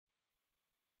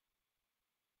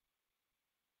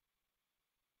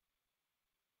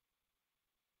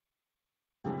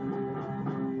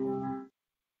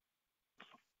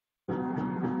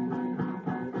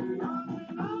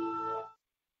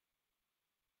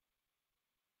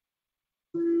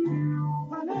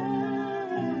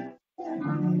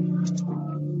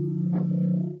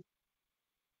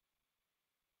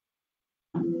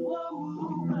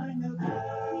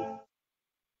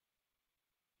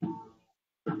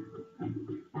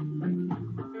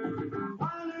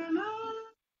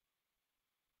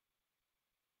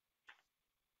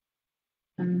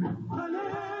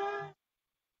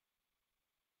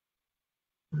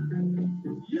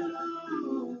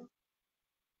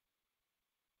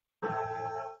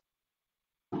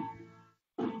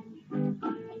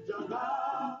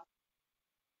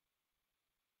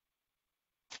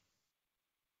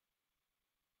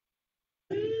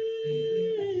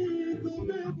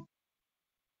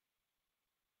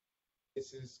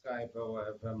This is Skype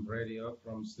FM Radio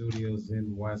from studios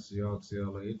in West Yorkshire,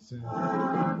 Leeds.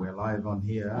 We're live on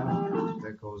here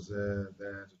to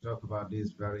talk about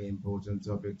this very important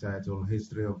topic titled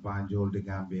History of Banjul, the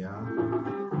Gambia.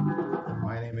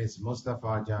 My name is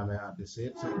Mustafa Jame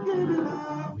Abdisit.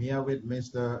 I'm here with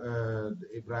Mr.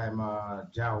 Ibrahim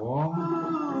Jawo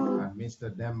and Mr.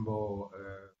 Dembo.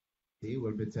 He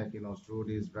will be taking us through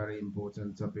this very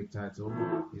important topic titled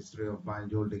History of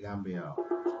Banjul, the Gambia.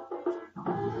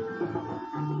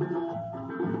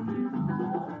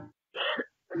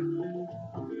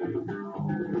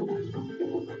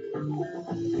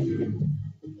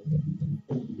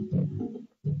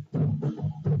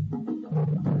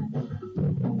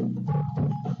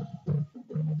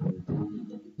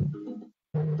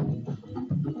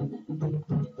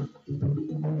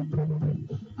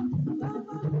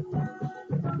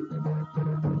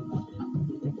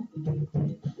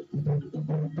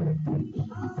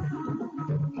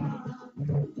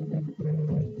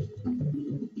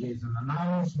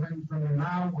 Announcement from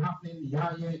now happening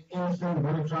Yaye Instant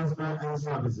Money Transfer and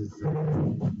Services.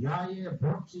 Yaye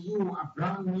brought to you a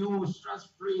brand new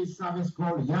stress-free service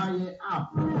called Yaye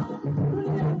App.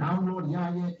 Download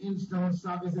Yaye Instant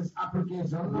Services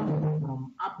application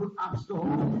from Apple App Store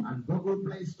and Google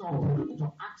Play Store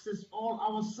to access all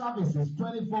our services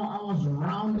 24 hours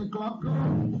round the clock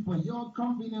for your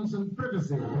convenience and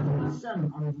privacy.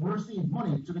 Send and receive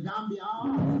money to the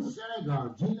Gambia, Senegal,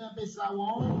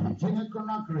 Guinea-Bissau,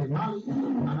 Guinea-Conakry, Mali,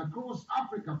 and across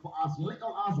Africa for as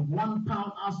little as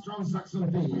 £1 as transaction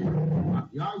fee.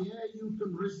 At Yaye, you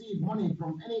can receive money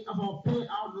from any of our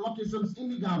payout locations in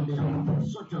the Gambia,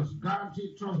 such as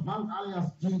Guaranteed Trust Bank alias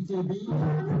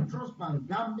GTB, Trust Bank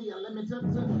Gambia Limited,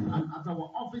 and at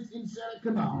our office in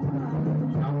Senegal.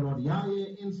 Download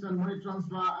Yaye Instant Money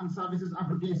Transfer and Services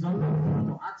application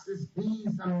to access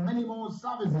these and many more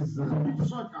services,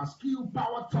 such as Q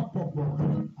Power Top-Up,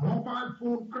 mobile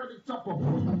phone credit top-up,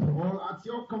 all at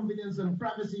your convenience and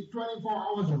privacy 24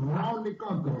 hours round the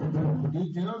clock. For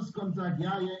details, contact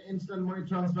Yaye Instant Money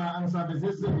Transfer and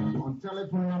Services on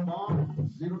telephone number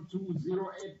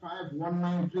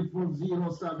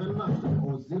 02085190007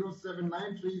 or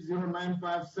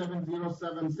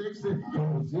 0793095776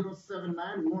 or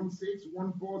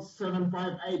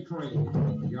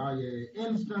 0791614753. Yaye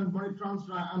Instant Money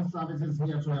Transfer and Services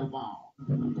here to help out.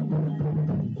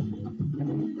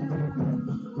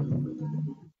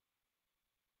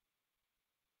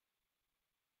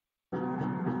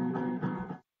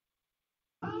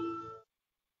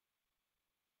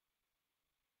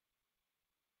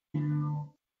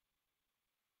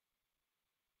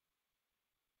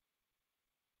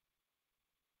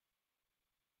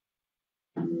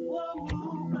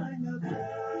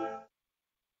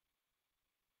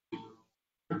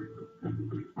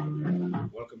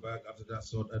 Welcome back after that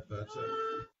short advert.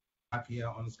 Back here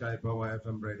on Sky Power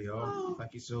FM Radio.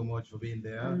 Thank you so much for being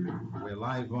there. We're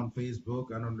live on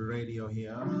Facebook and on the radio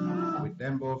here with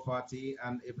Dembo Fati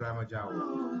and Ibrahim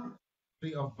Jawo.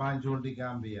 History of Banjul, the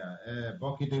Gambia.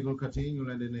 Boki Degul Kati, ñu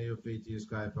leen di nuyu fii ci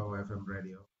Sky Power FM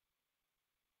Radio.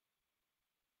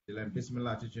 Di leen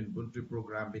bismillah ci suñ buntu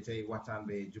programme bi tey waxtaan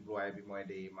bi jubluwaay bi mooy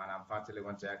di maanaam fàttali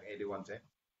wante ak aidi wante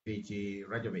fii ci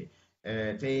rajo bi.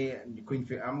 Tey kuñ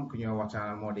fi am ku ñoo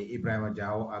waxtaanal moo di Ibrahima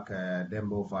Jawo ak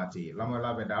Dembo Fati lamo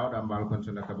labe daw da mbal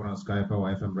kontonda kabron Sky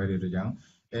Power FM radio to jang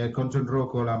kontondro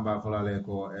ko lamba falale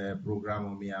ko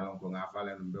programme mi yalon ko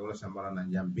ngafale no bewla sambala na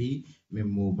jambi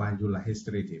mimmu Banjul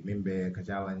history ti mimbe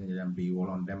kachala jambi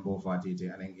wolon Dembo Fati ti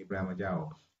anen Ibrahima Jawo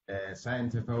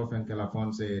science fa fen kala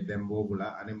fonse Dembo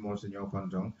bula anen mol se ñoo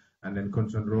konton and then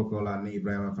kontondro ko la ni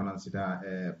Ibrahima fanansita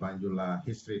Banjul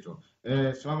history to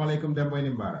assalamu alaikum Dembo ni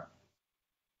mbara.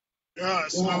 Yeah,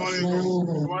 assalamu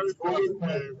alaikum.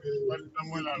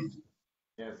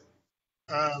 Yes.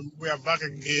 We are back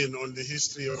again on the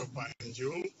history of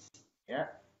Banjul. Yeah.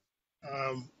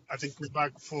 I think we're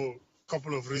back for a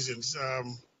couple of reasons.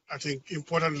 I think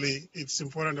importantly, it's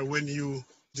important that when you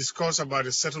discuss about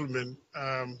a settlement,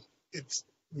 it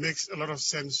makes a lot of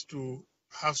sense to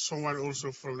have someone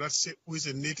also from, let's say, who is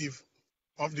a native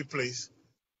of the place.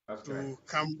 That's to right.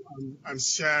 come and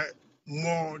share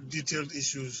more detailed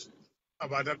issues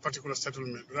about that particular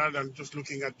settlement rather than just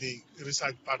looking at the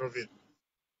research part of it.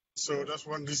 So that's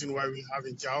one reason why we're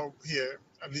having Jao here.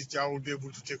 At least Jao will be able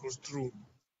to take us through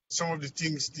some of the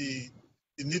things, the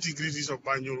nitty-gritties of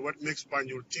Banjul, what makes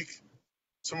Banjul tick,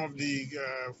 some of the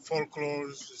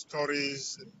folklore,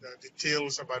 stories, and the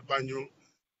tales about Banjul.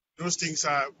 Those things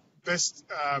are best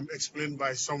explained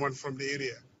by someone from the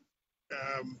area.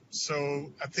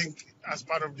 So I think as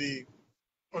part of the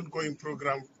ongoing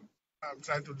program, I'm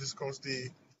trying to discuss the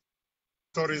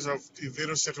stories of the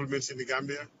various settlements in the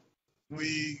Gambia.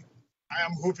 I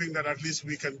am hoping that at least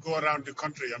we can go around the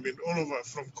country. I mean, all over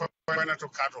from Koina to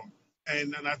Kato.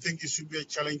 And I think it should be a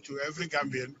challenge to every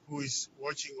Gambian who is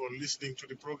watching or listening to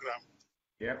the program.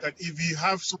 Yeah. That if you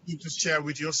have something to share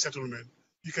with your settlement,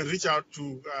 you can reach out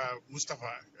to Mustafa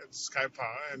at Sky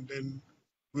Power, and then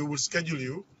we will schedule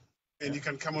you, and you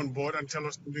can come on board and tell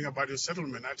us something about your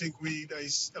settlement. I think there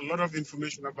is a lot of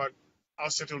information about our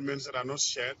settlements that are not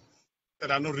shared,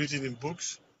 that are not written in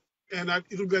books. And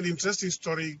it will be an interesting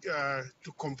story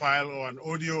to compile, or an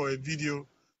audio or a video,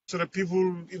 so that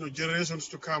people, generations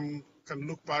to come can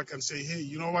look back and say, hey,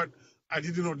 you know what? I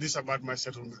didn't know this about my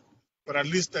settlement. But at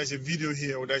least there's a video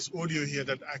here or there's audio here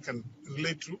that I can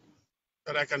relate to,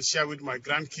 that I can share with my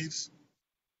grandkids.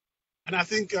 And I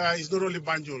think it's not only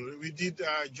Banjul. We did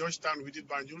Georgetown, we did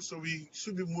Banjul, so we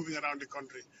should be moving around the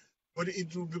country. But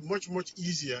it will be much, much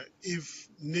easier if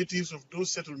natives of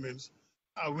those settlements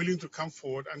are willing to come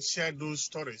forward and share those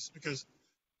stories, because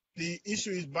the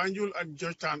issue is Banjul and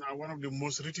Georgetown are one of the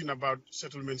most written about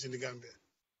settlements in the Gambia.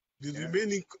 The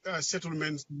remaining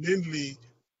settlements mainly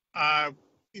are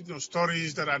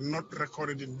stories that are not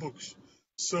recorded in books.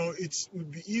 So it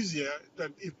would be easier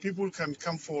that if people can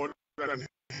come forward and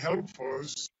help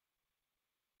us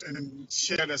and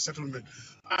share their settlement.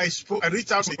 I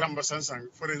reached out to Tamba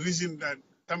Sansang for a reason that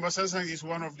Tamba Sansang is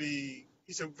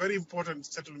it's a very important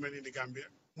settlement in the Gambia.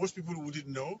 Most people wouldn't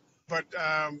know, but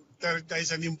there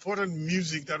is an important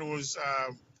music that was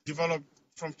developed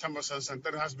from Tamba Sansang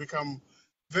that has become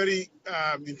very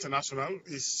international.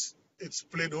 It's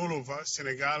played all over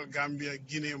Senegal, Gambia,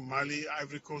 Guinea, Mali,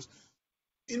 Ivory Coast,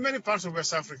 in many parts of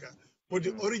West Africa. But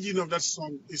the origin of that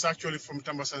song is actually from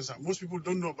Tamba Sansang. Most people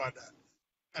don't know about that.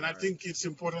 And I think it's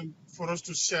important for us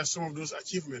to share some of those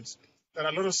achievements. There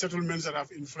are a lot of settlements that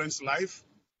have influenced life,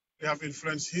 they have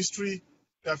influenced history,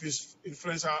 they have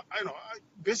influenced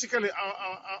basically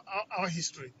our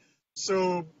history.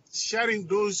 So sharing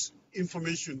those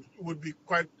information would be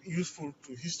quite useful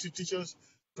to history teachers,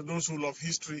 to those who love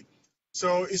history.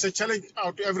 So it's a challenge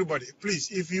out to everybody. Please,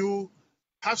 if you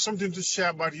have something to share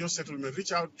about your settlement,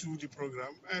 reach out to the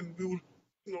program, and we will,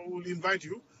 we'll invite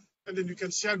you, and then you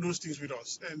can share those things with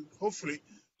us, and hopefully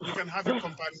we can have a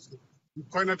comparison with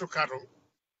Koina to Karo.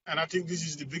 And I think this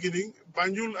is the beginning.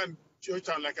 Banjul and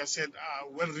Georgetown, like I said, are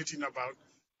well written about.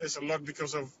 There's a lot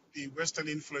because of the Western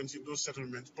influence in those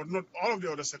settlements, but not all of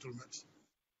the other settlements.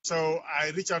 So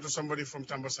I reached out to somebody from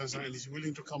Tamba Sansan, and he's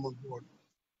willing to come on board.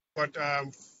 But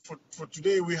for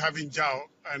today, we're having Jao,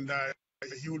 and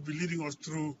he will be leading us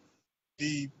through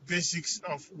the basics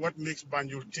of what makes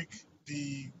Banjul tick,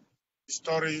 the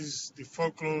stories, the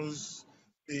folklores,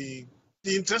 the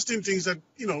interesting things that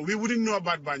we wouldn't know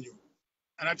about Banjul.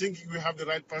 And I think we have the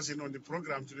right person on the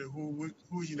program today who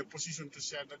is in a position to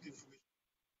share that information.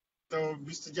 So,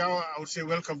 Mr. Jao, I would say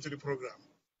welcome to the program.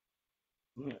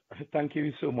 Thank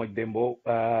you so much, Dembo.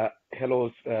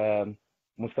 Hello,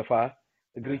 Mustafa.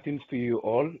 Greetings to you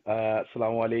all.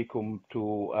 Assalamu alaikum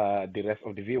to the rest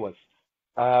of the viewers.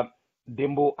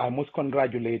 Dembo, I must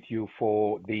congratulate you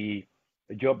for the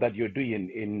job that you're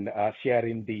doing in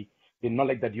sharing the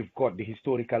knowledge that you've got, the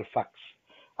historical facts,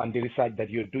 and the research that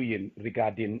you're doing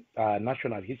regarding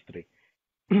national history.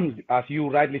 As you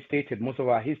rightly stated, most of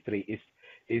our history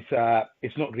is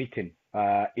not written.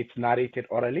 It's narrated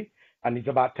orally, and it's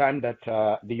about time that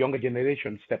the younger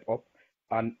generation step up.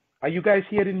 And are you guys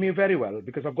hearing me very well?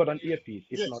 Because I've got an earpiece.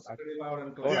 If yes. Not, very loud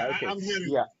and clear. All right, okay. I'm hearing.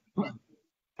 Yeah,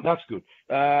 that's good.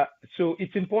 So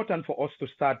it's important for us to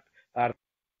start.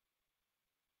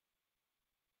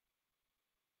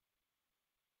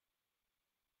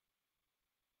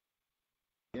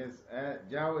 Yes,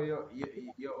 Jao, your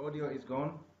audio is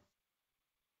gone.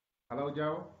 Hello,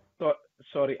 Jao. So,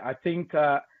 sorry, I think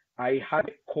I had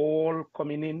a call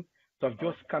coming in, so I've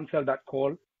just canceled that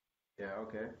call. Yeah,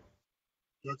 okay.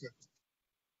 Okay.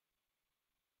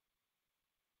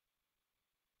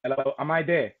 Hello, am I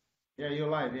there? Yeah, you're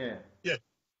live, yeah. Yeah.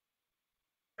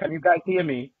 Can you guys hear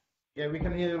me? Yeah, we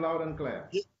can hear you loud and clear.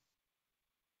 Yeah.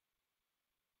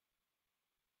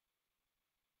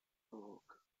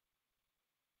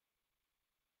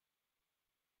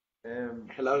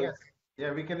 Hello? Yes.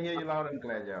 Yeah, we can hear you loud and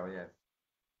clear, Jao, yes.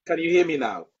 Can you hear me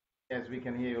now? Yes, we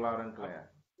can hear you loud and clear.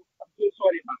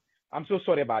 I'm so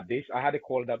sorry about this. I had a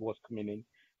call that was coming in.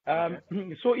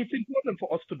 So it's important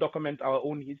for us to document our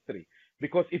own history,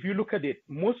 because if you look at it,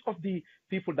 most of the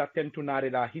people that tend to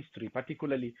narrate our history,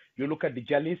 particularly you look at the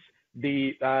Jalis,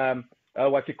 the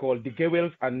the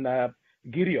Gewels and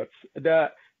Giriots,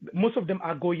 most of them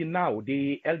are going now.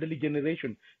 The elderly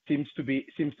generation seems to be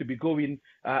going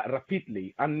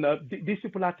rapidly, and these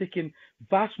people are taking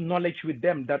vast knowledge with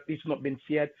them that is not been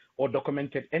shared or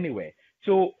documented anywhere.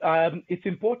 So it's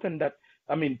important that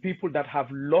people that have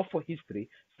love for history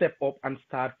step up and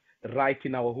start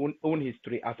writing our own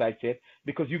history, as I said,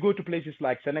 because you go to places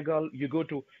like Senegal, you go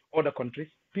to other countries,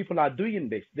 people are doing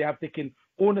this. They have taken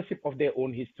ownership of their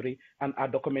own history and are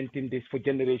documenting this for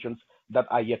generations that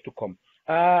are yet to come.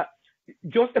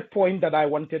 Just a point that I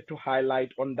wanted to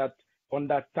highlight on that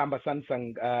Tamba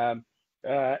Sansang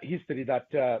history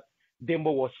that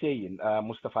Dembo was saying,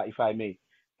 Mustafa, if I may.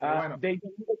 There is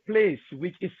another place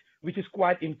which is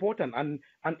quite important, and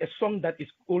a song that is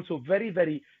also very,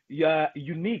 very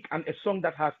unique, and a song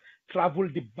that has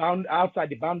traveled outside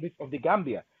the boundaries of the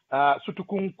Gambia.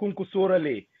 Sutukung Kunku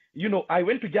Sorale. I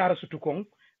went to Jara Sutukung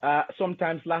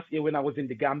sometimes last year when I was in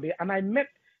the Gambia, and I met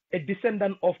a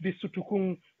descendant of the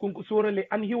Sutukung Kunku Sorale,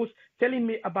 and he was telling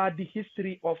me about the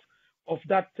history of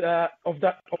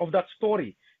that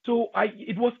story. So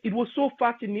it was so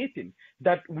fascinating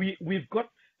that we've got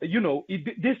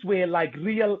this were like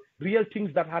real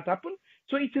things that had happened.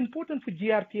 So it's important for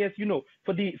GRTS,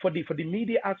 for the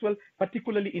media as well,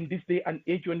 particularly in this day and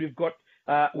age when we've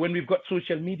got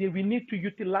social media. We need to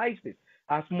utilize this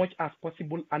as much as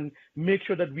possible and make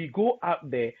sure that we go out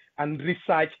there and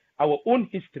research our own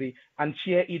history and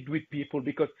share it with people,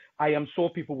 because I am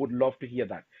sure people would love to hear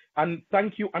that. And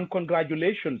thank you and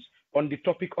congratulations on the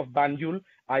topic of Banjul.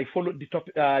 I followed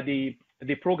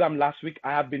the program last week.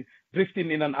 I have been drifting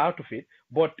in and out of it,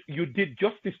 but you did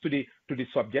justice to the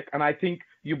subject, and I think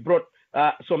you brought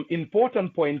some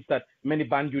important points that many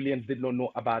Banjulians did not know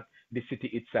about the city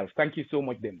itself. Thank you so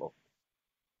much, Dembo.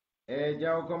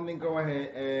 Jaw comme ni nga ko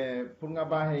waxee pour nga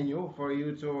baaxee ñu for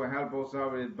you to help us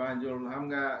out with Banjul. Xam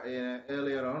nga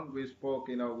earlier on we spoke,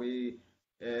 we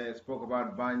spoke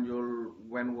about Banjul.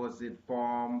 When was it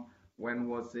formed? When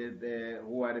was it?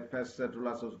 Who are the first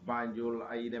settlers of Banjul?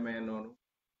 Ay demee noonu.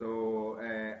 So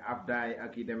Abdai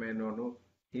ak yi demee noonu.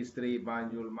 History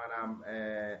Banjul, manam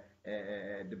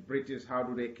the British, how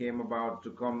do they came about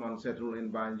to come and settle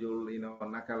in Banjul?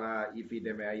 Nakala ifi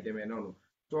demee ay demee noonu.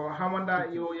 So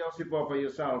Hamanda, you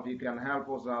yourself, you can help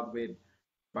us out with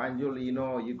Banjul.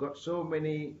 You got so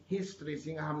many histories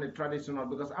in the traditional,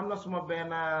 because I'm not suma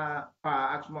bena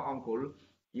pa ak suma uncle,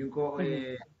 you go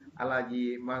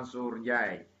Alaji Mansour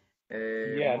Jai.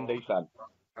 Yeah, ndeysaan.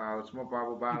 Suma pa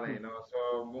bu baax la,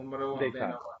 so mun ma doon wax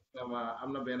bena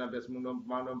am na bena bes mu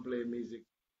doon play music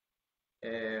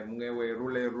mu ngay woy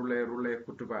roulé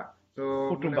kutuba.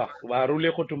 So Kutumba, waa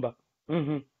roulé kutumba.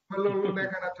 loolu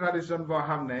nekk na tradition boo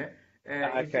xam ne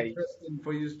it's interesting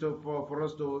for you for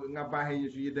us to nga baaxee ñu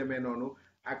suñu demee noonu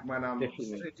ak maanaam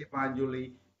street yi Banjul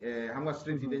yi xam nga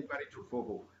street yi dañ bari tur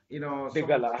foofu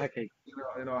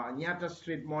ñaata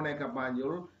street moo nekk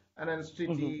Banjul, and then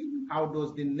street yi how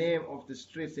does the name of the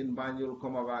streets in Banjul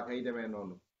come about ay demee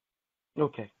noonu.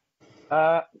 Okay.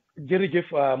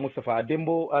 Jërëjëf Moustapha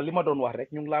Dembo li ma doon wax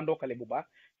rek ñu ngi laa ndokkale bu baax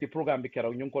ci programme bi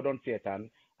keroog ñu ngi ko doon seetaan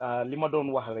li ma doon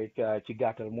wax rek ci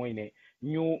gàttal mooy ne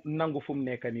ñu nangu fu mu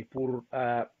nekk ni pour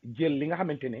jël li nga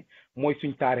xamante ne mooy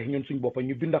suñ taarix ñun suñ boppa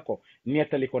ñu binda ko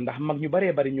nettali ko, ndax mag ñu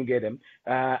baree bari ñu ngee dem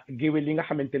géwél yi nga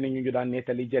xamante ne ñu daan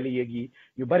nettali jali yeeg yi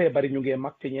ñu baree bari ñu ngee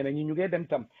mag te ñeneen ñi ñu ngee dem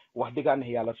tam wax dëggaan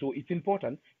yàlla. So it's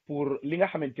important pour li nga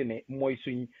xamante ne mooy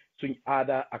suñ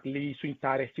aada ak li suñ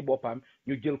taarix ci boppam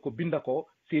ñu jël ko binda ko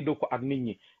séedoo ko ak nit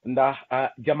ñi, ndax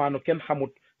jamono kenn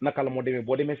xamut naka la moo demee.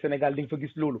 boo demee Sénégal di nga fa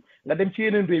gis loolu, nga dem ci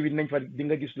yeneen réew yi nañ fa di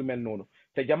nga gis lu mel noonu.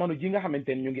 te jamono ji nga xamante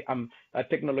ne ñu ngi am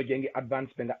technologie ngi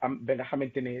advance ba nga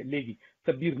xamante ne léegi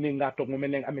sa biir ne ngaa toog mu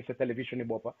mel ne nga amee sa télévision yi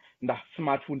boppa, ndax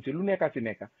smartphone si lu nekka si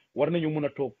nekka war nañu mun a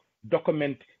toog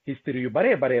document history yu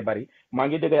baree bari. maa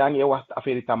ngi dégg yaa ngi wax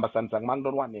affaire yi Tamba Sansang, maa ngi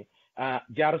doon wax ne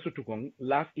Jara Sutukong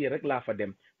last year rek laa fa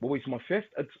dem, boobu suma first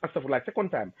astafurlah second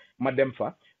time ma dem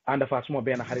fa ànd fa suma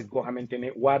benn xarit koo xamante ne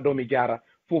waa doomi Jara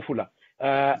foofu la.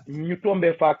 ñu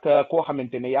tombé faak koo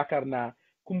xamante ne yaakaar naa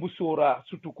kumbu sóora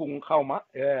Sutukong xawma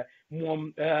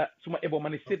moom suma ebo ma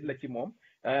ne sédd la ci moom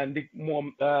ndig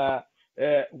moom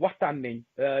waxtaan nañ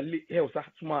li xew sax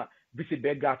suma visit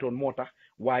bee gaatoon moo tax,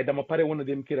 waaye dama pare woon a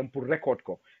dem këram pour record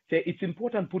ko. te it's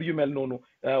important pour yu mel noonu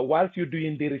whilst you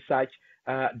doing the research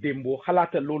Dembo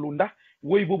xalaatal loolu, ndax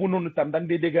woy boobu noonu tam dang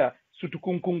dee dégga surtout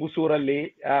kungu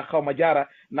sóorale xaw ma Jaara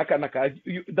naka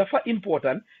dafa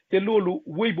important. te loolu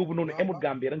woy boobu noonu emut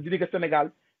Gambie dang di dégga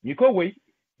Sénégal ñu ko woy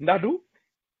ndax du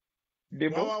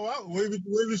Dembo. waaw woy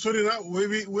bi sori na woy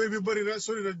bi bëri na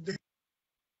sori na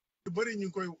bëri ñu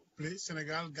ngi koy play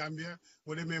Senegal, Gambia,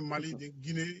 boo demee Mali,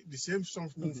 Guinée, the same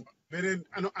songs move fa. Beneen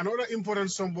another important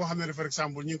song boo xam ne for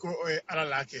example ñu ngi ko ooyee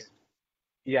Alalake.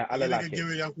 Yeah, léegi nag Alalake.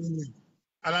 géwél yaa ngi koy wuy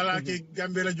Alalake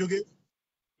Gambie la jóge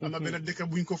am na benn dëkk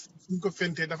buñ ko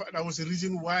fentee dafa that was the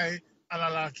reason why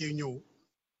Alalake ñëw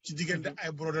ci diggante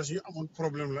ay brothers yu amoon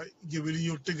problème la géwél yi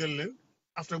ñëw tëggal leen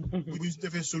after bu ñu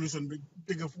defee solution bi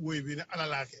tëgg woy bi ne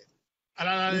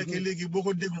Alalake léegi boo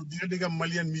ko déglu di nga dégg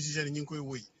Malian musiciens yi ñu ngi koy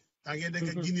woy daa ngeen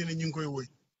dégg Guinée la ñu ngi koy woy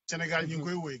Sénégal ñu ngi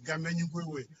koy woy Gambie ñu ngi koy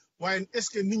woy waaye est-ce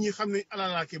que nit ñi xam ne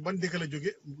Alalake ban dëkk la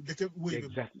jóge dëkk woy bi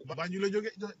Banjul la jóge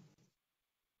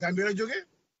Gambie la jóge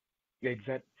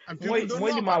exact mooy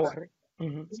li ma wax rek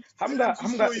xam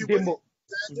nga démbo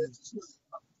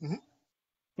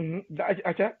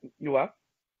aca ñu waa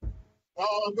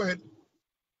waaw go ahead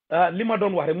li ma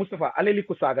doon wax rek Moustapha aleli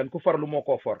ku saagan ku farlu moo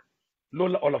koo for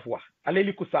loolu la olof wax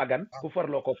aleli ku saagan ku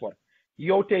farloo ko for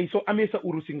yow tey soo amee sa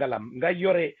urusi ngalam nga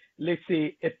yore let's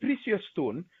say a precious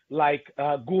stone like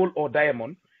gold or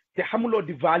diamond te xamuloo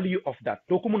the value of that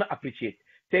doo ko mun a appreciate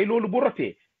tey loolu bu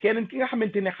rotee keneen ki nga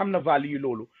xamante ne xam na value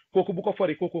loolu kooku bu ko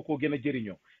fori kooku ko gën a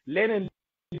jëriñoo leneen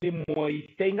li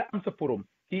mooy tey nga am sa porom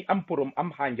kii am porom am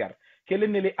xànjar kele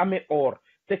ne li amee or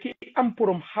te ki am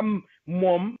porom xam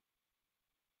moom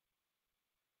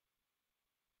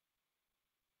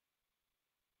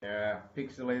Yeah,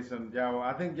 pixelation, Jao.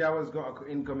 I think Jawa's got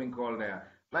an incoming call there.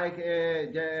 Like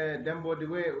Dembo, the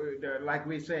way like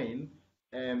we're saying,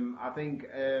 I think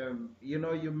you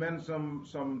know you mentioned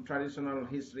some traditional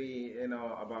history, you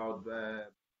know, about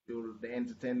the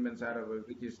entertainment side of it,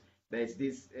 which is there's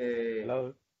this.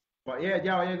 Hello. But yeah,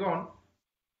 Jao, you're gone.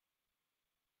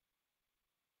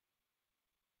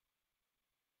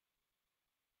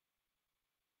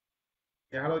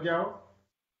 Yeah, hello, Jao.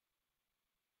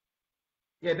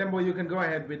 Yeah, Dembo, you can go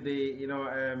ahead with the, you know,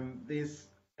 this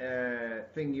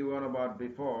thing you were about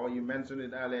before. You mentioned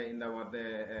it earlier in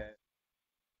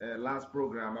the last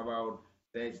program about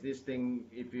there's this thing,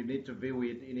 if you need to view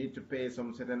it, you need to pay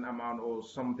some certain amount or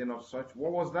something of such.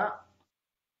 What was that?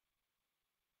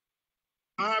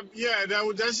 Yeah,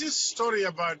 there's this story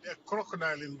about a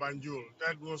crocodile in Banjul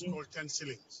that was called 10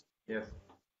 shillings. Yes.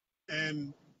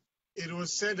 And it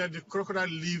was said that the crocodile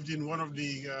lived in one of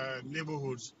the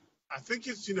neighborhoods. I think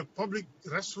it's in a public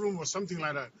restroom or something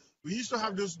like that. We used to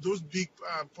have those big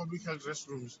public health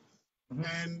restrooms.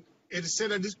 And it is said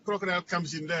that this crocodile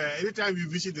comes in there. Anytime you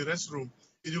visit the restroom,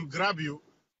 it will grab you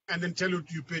and then tell you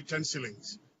pay 10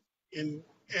 shillings.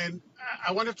 And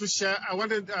I wanted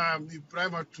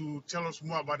Ibrahim to tell us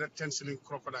more about that 10 shilling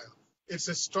crocodile. It's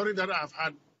a story that I've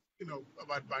had, you know,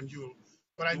 about Banjul.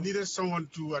 But I needed someone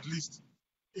to at least,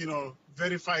 you know,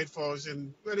 verify it for us,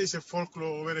 and whether it's a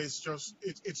folklore or whether it's just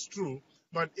it's true,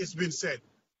 but it's been said.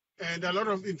 And a lot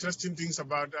of interesting things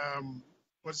about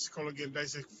what's it called again?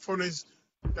 There's a furnace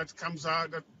that comes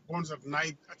out that burns at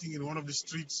night, I think in one of the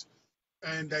streets,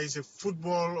 and there is a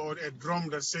football or a drum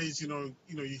that says, you know,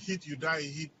 you hit, you die,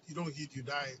 you don't hit, you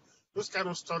die. Those kind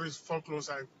of stories, folklores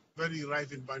are very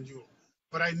rife in Banjul.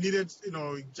 But I needed, you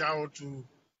know, Jao to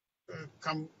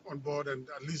come on board and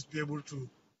at least be able to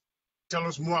tell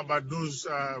us more about those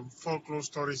folklore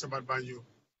stories about Banjul.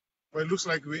 But it looks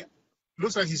like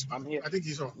he's. I'm here. I think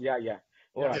he's on. Yeah.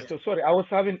 All right. So sorry, I was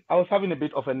having a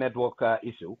bit of a network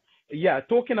issue. Yeah,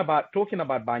 talking about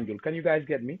Banjul. Can you guys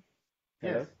get me?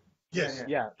 Yes. Yes.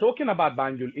 Yeah, talking about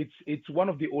Banjul, it's one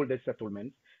of the oldest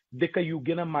settlements. Dëkk yu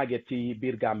gën a màgget ci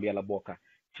biir Gambia la bokka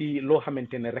ci loo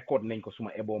xamante ne record nañ ko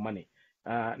suma ebo ma ne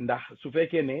ndax su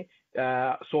fekkee ne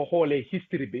soo xoolee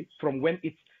history bi from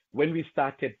when we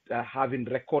started having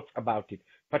records about it,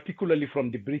 particularly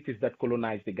from the British that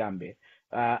colonized the Gambia,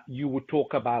 you would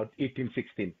talk about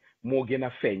 1816. Moo gën a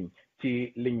feeñ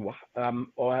ci liñ wax.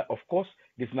 Of course,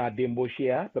 gis naa Dembo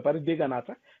Shea ba pare dégg naa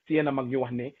sax ci yenn mag ñu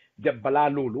wax ne balaa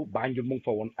loolu Banjul mu ngi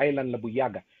fa woon island la bu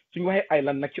yàgga suñu waxee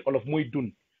island nag ci olof mooy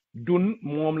dun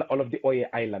moom la olof di ooyee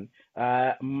island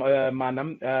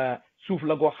maanaam suuf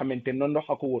la goo xamante ne ndox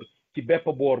a ko wër ci bépp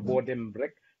boor boo dem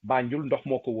rek Banjul ndox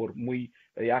moo ko wër muy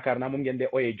yaakaar naa moom ngeen dee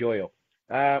ooyee jooyo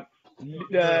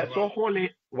soo xoolee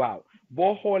waaw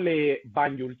boo xoolee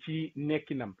Banjul ci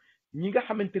nekkinam ñi nga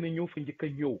xamante ne ñoo fa njëkk a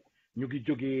ñëw ñu ngi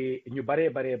jógee ñu baree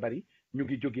bari ñu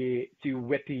ngi jógee ci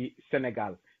weti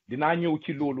Sénégal dinaa ñëw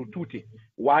ci loolu tuuti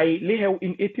waaye li xew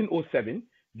in 1807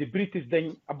 the British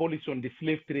dañ abolition the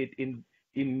slave trade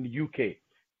in UK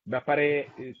ba pare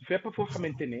fépp foo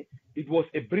xamante ne it was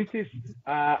a British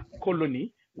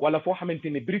colony wala foo xamante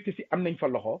ne British yi am nañ fa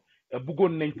loxo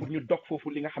bëggoon nañ pour ñu dog foofu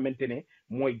li nga xamante ne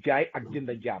mooy jaay ak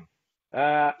jënd jaam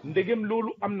ndegem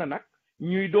loolu am na nag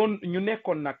ñu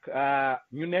nekkoon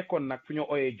nag fu ñu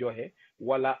ooyee joxe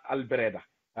wala Albreda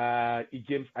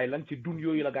James Island ci dun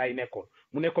yooyu la gaa yi nekkoon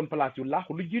mu nekkoon place yu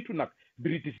laaxu lu jiitu nag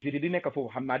British yi di nekk foofu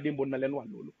xam naa démboon na leen wax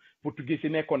loolu portugais yi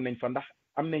nekkoon nañ fa ndax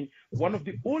am nañ one of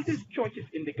the oldest churches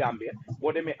in the Gambia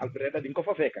boo demee Albreda di nga ko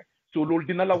fa fekk so loolu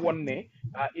dina la won ne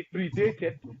it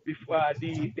predated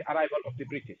the arrival of the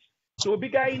British so bi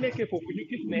gaa yi nekkee foofu ñu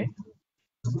gis ne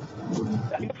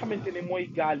li nga xamante ne mooy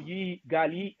gaal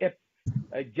yi eb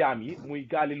jaam yi muy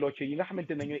gaali locce yi nga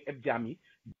xamante ne ñooy eb jaam yi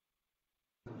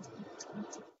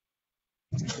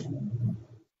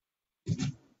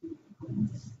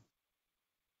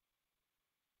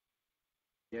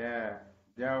Yeah,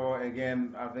 Jao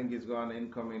again, I think it's got an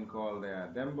incoming call there.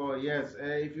 Dembo, yes,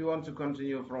 if you want to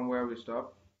continue from where we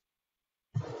stopped.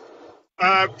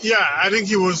 Yeah, I think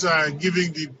he was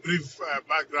giving the brief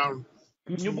background.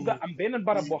 ñu bëgg am beneen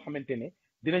barab boo xamante ne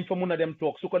dinañ fa mun a dem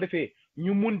toog su ko defee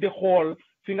ñu mun di xool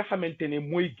fi nga xamante ne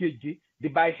mooy géej gi di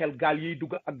bàyyi xel gaal yiy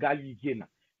dugg ak gaal yi génn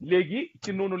léegi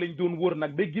ci noonu lañ doon wër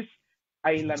nag ba gis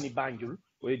ay lani Banjul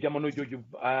jamono jooju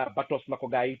batos la ko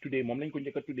gaa yi tuddee moom lañ ko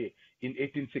njëkk a tuddee in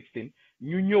 1816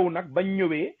 ñu ñëw nag bañ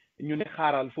ñëwee ñu ne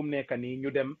xaaral fu mu nekk nii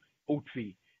ñu dem ut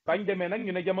fii bañ demee nag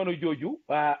ñu ne jamono jooju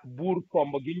buur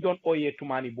komb gi ñu doon ooyee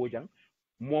Tumaani Bojang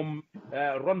moom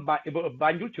ron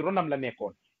Banjul ci ronam la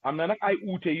nekkoon am na nag ay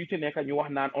uute yu ci nekk ñu wax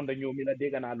naan onda ñoom mi la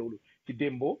dégg naa loolu ci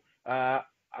démbo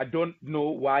I don't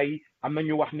know waaye am na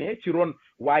ñu wax ne ci ron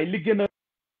waaye li gën a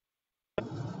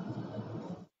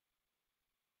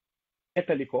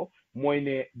nettali ko mooy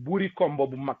ne buuri kombo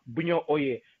bu mag bu ñoo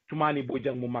ooyee Tumaani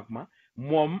Bojang mu mag ma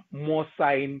moom moo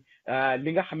sign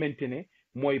li nga xamante ne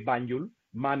mooy Banjul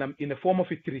maanaam in a form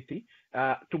of a treaty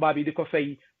tubaab yi di ko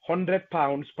fay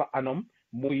 £100 per annum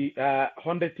muy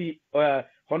 100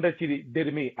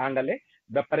 dërëmi angale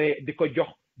ba pare di ko jox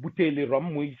butéeli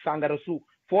rom muy sàngara su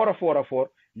foora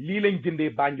lii lañ jëndee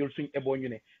Banjul suñ eboo ñu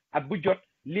ne at bu jot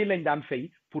lii lañ daan fay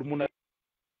pour mun a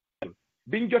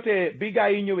biñ jotee bi gaa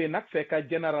yi ñëwee nag fekk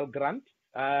General Grant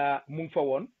mu ngi fa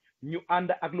woon ñu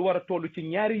ànd ak lu war a toll ci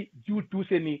ñaari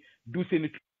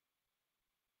duuseeni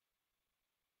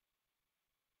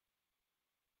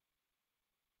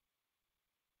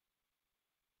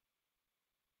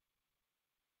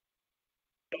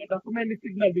dafa mel ni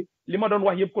signal bi li ma doon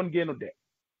wax yëpp kon génnut de.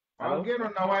 waaw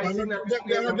génnoon na waaye signal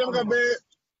bi dem nga ba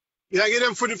yaa ngi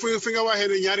dem fi nga waxee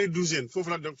ne ñaari douzaine foofu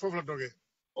la dogee.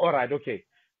 all right ok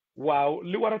waaw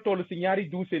li war a toll si ñaari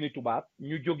douzaine tubaab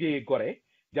ñu jógee Gorée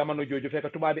jamono jooju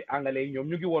fekk tubaab bi anglais yi ñoom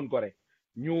ñu ngi woon Gorée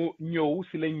ñu ñëw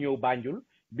si lañ ñëw Banjul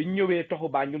biñ ñëwee toxu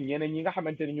Banjul ñeneen ñi nga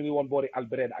xamante ne ñu ngi woon boori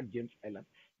Albreda ak James Island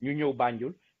ñu ñëw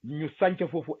Banjul ñu sanc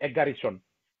foofu e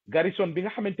garrison bi nga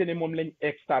xamante ne moom lañ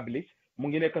establish mu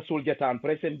ngi nekk Soldier Town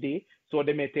present day soo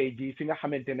demee tey jii fi nga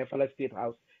xamante ne fa la State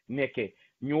House nekkee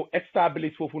ñu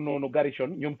establish foofu noonu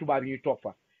garrison ñoom tubaab yi ñuy toog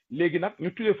fa léegi nag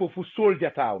ñu tuddee foofu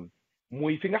Soldier Town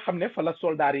muy fi nga xam ne fa la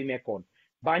soldaar yi nekkoon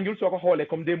Banjul soo ko xoolee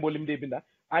comme démboo lim dee binda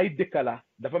ay dëkka la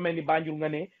dafa mel ni Banjul nga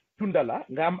ne tunda la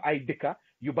nga am ay dëkka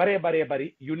yu baree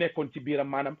bari yu nekkoon ci biiram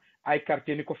maanaam ay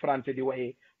quartier ni ko français di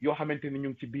waxee yoo xamante ni ñu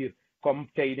ngi ci biir comme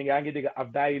tey di ngaa ngi dégg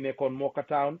Afda yi nekkoon Moka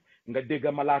Town nga dégg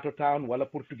Malato Town wala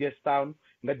Portuguese Town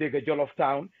nga dégg Jolof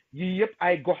Town yii yëpp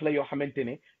ay gox la yoo xamante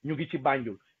ne ñu ngi ci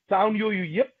Banjul town yooyu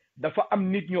yëpp dafa am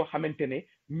nit ñoo xamante ne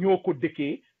ñoo ko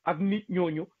dëkkee ak nit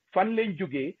ñooñu fan lañ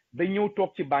jógee ba ñëw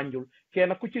toog ci Banjul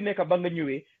kenn ku ci nekk ba nga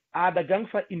ñëwee aada ga nga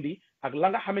fa indi ak la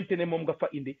nga xamante ne moom nga fa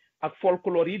indi ak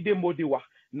folklore yi démboo di wax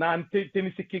naan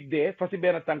teni si kik dee fa si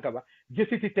benn tànk ba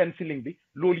jësiti ten siling bi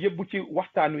loolu yëpp bu ci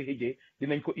waxtaan wi xëjee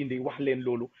dinañ ko indi wax leen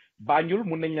loolu Banjul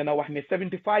mun nañ leen a wax ne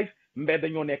 75 mbedda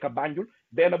ñoo nekk Banjul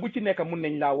benn bu ci nekk mun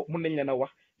nañ leen a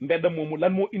wax mbedda moomu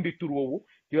lan moo indi tur woowu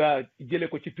jëlee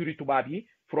ko ci turi tubaab yi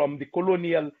from the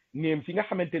colonial names yi nga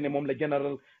xamante ne moom la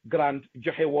General Grant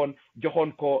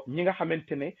joxoon ko ñi nga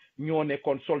xamante ne ñoo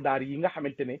nekkoon soldats yi nga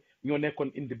xamante ne ñoo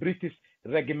nekkoon in the British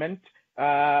regiment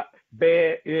ba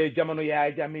jamono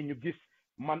Yaya Jammeh ñu gis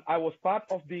man I was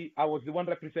the one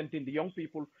representing the young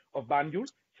people of Banjul.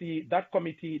 See that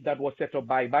committee that was set up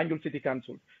by Banjul City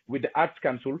Council with the Arts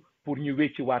Council pour ñu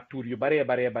wecci waat tur yu baree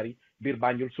bari biir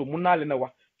Banjul so mun naa leen a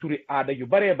wax turi aada yu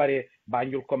baree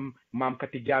Banjul comme Maam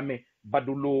Kati Jammeh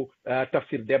Badulo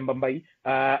Tafsir Demba Mbay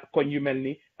koñ yu mel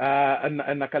ni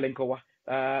naka lañ ko wax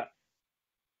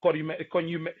koñ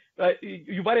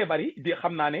yu baree bari di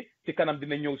xam naa ne ci kanam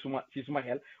dina ñëw ci suma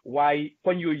xel waaye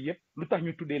koñ yooyu yëpp lu tax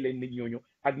ñu tuddee leen nit ñooñu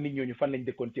ak nit ñooñu fan lañ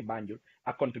dëkkoon ci Banjul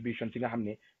ak contribution ci nga xam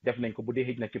ne def nañ ko bu dee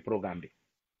xëj na ci programme bi.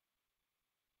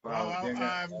 waaw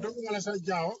dëgg la sa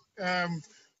jaaw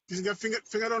gis nga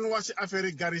fi nga doon wax ci affaire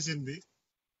yi garrison bi.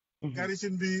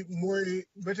 garrison bi mooy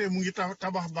ba tey mu ngi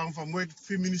tabax bang fa mooy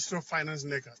fi ministre of finance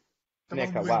nekk.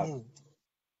 waaw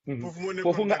foofu moo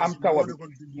foofu nekkoon nga am garrison tawa moo bi nekkoon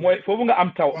building mooy foofu nga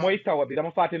am taw waaw mooy tawa bi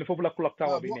dama fàtte ne foofu la clock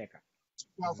tawa waaw bi nekk.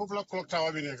 waaw foofu la clock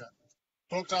tower bi nekk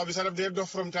clock tower bi sax daf dee dox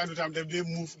from time to time daf dee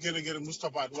move gën a mu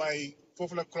stoppaat waaye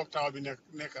foofu la clock tower bi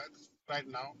nekk right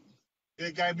now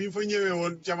te gars yi bi ñu fa ñëwee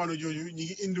woon jamono jooju ñu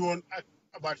ngi indi woon ak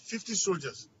about 50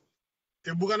 soldiers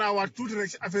te bugga naa waat tuuti rek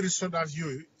si affaire soldats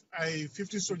yooyu ay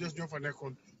 50 soldiers ñoo fa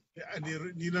nekkoon te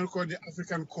ñi leen ko di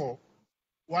African Corps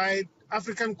waaye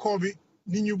African Corps bi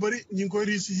nit ñu bëri ñu ngi koy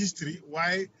read si history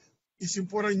waaye it's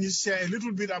important ñu share a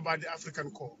little bit about the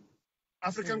African Corps.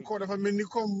 African Corps dafa mel ni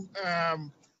comme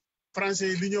français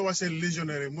yi li ñoo wax seen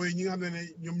légionnaire mooy ñi nga xam ne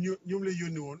ñoom lay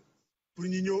yónni woon pour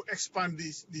ñu ñëw expand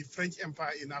the French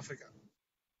Empire in Africa.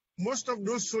 Most of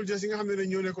those soldiers yi nga xam ne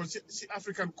ñoo nekkoon si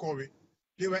African Corps bi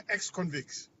they were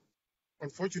ex-convicts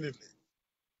unfortunately.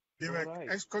 They were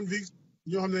ex-convicts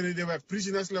ñoo xam ne they were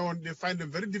prisoners la woon they find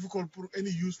them very difficult for any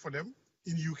use for them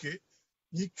in UK.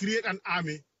 Ñi create an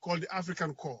army called the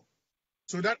African Corps.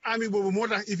 So that army,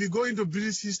 if you go into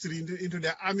British history, into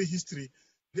their army history,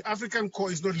 the African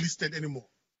Corps is not listed anymore.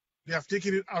 They have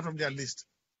taken it out of their list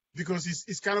because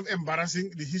it's kind of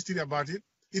embarrassing, the history about it.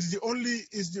 It's the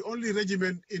only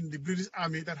regiment in the British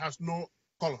Army that has no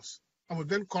colors. I'm a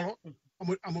Ben color,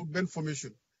 I'm a Ben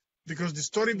formation. Because the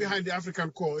story behind the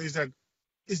African Corps is that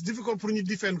it's difficult for you to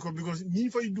defend because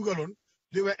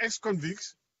they were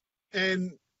ex-convicts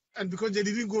and because they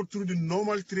didn't go through the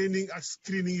normal training and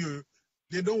screening,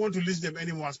 they don't want to list them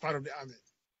anymore as part of the army.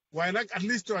 Why not? At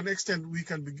least to an extent, we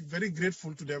can be very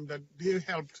grateful to them that they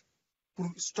helped to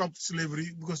stop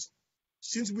slavery because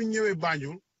since we knew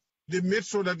Banjul, they made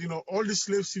sure that, all the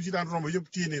slaves,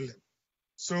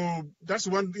 so that's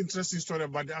one interesting story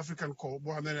about the African Corps,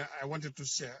 I wanted to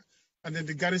share. And then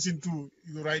the garrison too,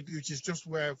 you're right, which is just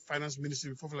where Finance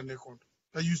Ministry,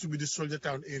 that used to be the soldier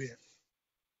town area.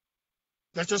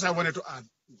 That's just I wanted to add.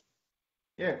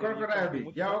 Yeah, crocodile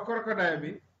bi. Yeah, crocodile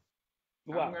bi.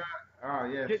 Wow.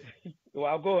 Yes.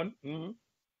 Wow, go on.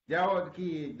 Jaaw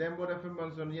kii Dembo dafa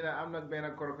mention am na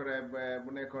benn crocodile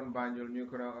bu nekkoon Banjul ñu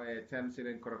ko 10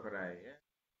 shilling crocodile.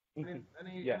 Ani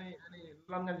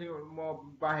lan nga ci moo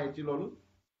baaxee ci loolu?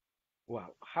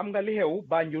 Waaw xam nga li xew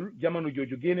Banjul jamono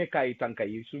jooju génne kaayi tànka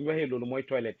yi suñu waxee loolu mooy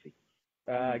toilette si.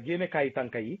 Génne kaayi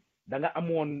tànka yi da nga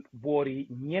amoon boori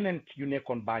ñeneent yu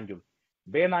nekkoon Banjul.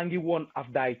 Beenaa ngi woon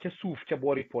Afdaay ca suuf ca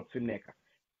boori port fi mu nekk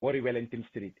boori Wellington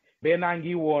Street beenaa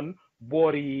ngi woon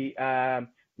boori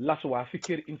Laswa fi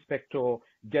kër inspector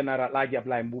general Laaji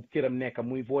Ablaye Mbuub këram nekk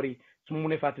muy boori su ma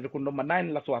mënee fàttaliku number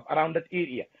 9 Laswa around that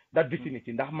area that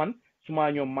vicinity ndax man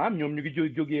suma ñoom maam ñoom ñu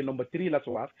ngi jógee number 3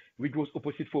 Laswa which was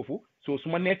opposite foofu so su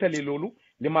ma nettali loolu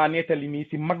li ma nettali nii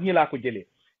si mag ñi laa ko jëlee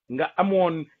nga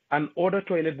amoon an order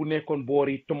toilet bu nekkoon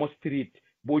boori Thomas Street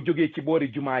boo jógee ci boori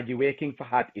jumaa ji where King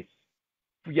Fahad is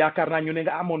yaakaar naa ñu ne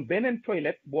nga amoon beneen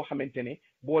toilette boo xamante ne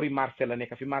boori marché la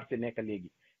nekk fi marché nekk léegi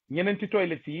ñeneenti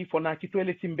toilette yi fo naa ci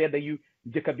toilette si mbedda yu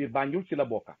jëkka biir Banjul si la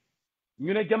bokka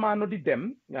ñu ne jamono di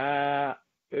dem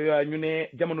ñu ne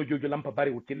jamono jooju lampa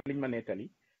bariwut ci liñ ma nettali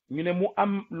ñu ne mu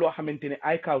am loo xamante ne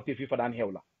ay kawte fi fa daan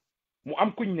xew la mu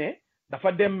am kuñ ne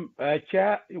dafa dem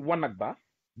ca wanag ba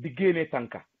di génne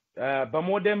tànka ba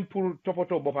moo dem pour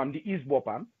toppatoo boppam di is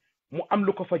boppam mu am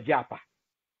lu ko fa jàppa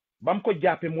bam ko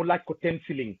jàppee mu laaj ko 10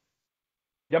 shilling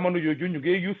jamono jooju ñu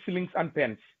ngi use shillings and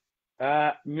pence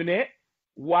ñu ne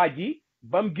waa ji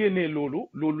bam génnee loolu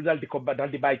dal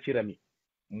di bàyyi ci rami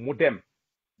mu dem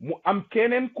mu am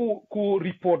keneen ku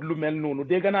report lu mel noonu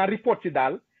dégg naa report ci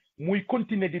daal muy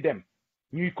continuer di dem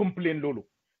ñuy complain loolu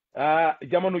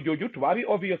jamono jooju tubaab yi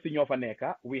obviously ñoo fa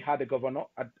nekka we had a governor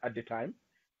at the time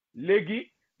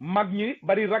léegi mag ñi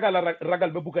bari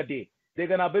ragal ba bugg a dee dégg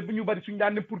naa ba bu ñu bari suñu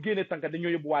daan ne pour génne tànka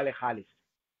dañoo yóbbuwaale xaalis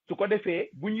su ko defee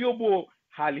bu ñu yóbboo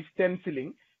xaalis 10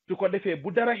 shilling su ko defee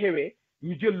bu dara xewee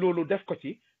ñu jël loolu def ko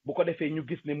ci bu ko defee ñu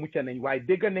gis ne mucc nañ waaye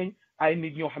dégg nañ ay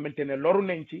nit ñoo xamante ne loru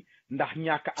nañ ci ndax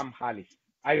ñàkk am xaalis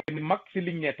ay mag si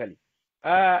liñ nettali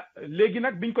léegi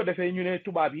nag biñ ko defee ñu ne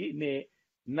tubaab yi ne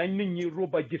nañ nit ñi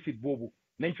ruba jësit boobu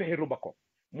nañ fexe ruba ko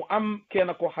mu am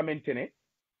kenn koo xamante ne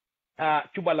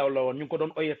cubala la woon ñu ngi ko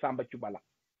doon oyee Samba Cubala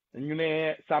ñu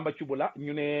ne Samba Cubala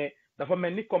ñu ne dafa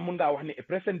mel ni comme mun ngaa wax ne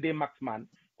present day maxman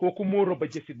kooku moo roba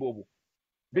jësit boobu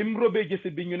bi mu robee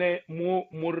jësit bi ñu ne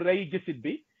mu rey jësit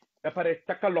bi ba pare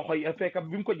takka loxo yi fekk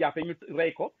bi mu ko jàppee ñu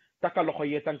rey ko takka loxo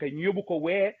yee tànk ñu yóbbu ko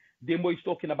where they mooy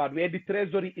talking about where the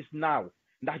treasury is now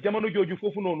ndax jamono jooju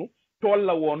foofu noonu tool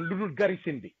la woon lu dul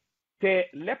garrison bi te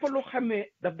lépp lu xam ne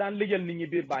daf daan lëjal nit ñi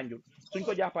biir Banjul suñ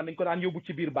ko jàppaan dañ ko daan yóbbu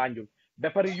ci biir Banjul ba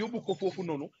pare yóbbu ko foofu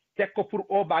noonu teg ko pour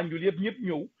o Banjul yëpp ñëpp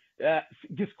ñëw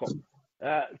gis ko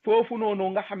foofu noonu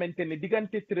nga xamante ne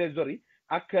diggante trésor yi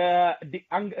ak di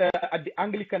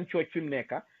Anglican Church fi mu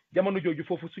nekk jamono jooju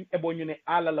foofu suñ eboo ñu ne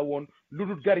àll la woon lu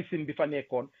dul garrison bi fa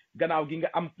nekkoon gannaaw gi nga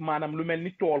am maanaam lu mel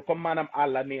ni tool comme maanaam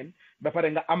àll neen ba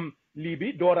pare nga am lii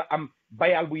bi door a am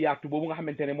bayal bu yaatu boobu nga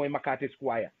xamante ne mooy Makati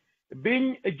Square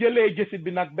biñ jëlee jësit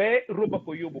bi nag ba roba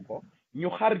ko yóbbu ko ñu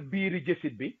xar biiri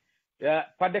jësit bi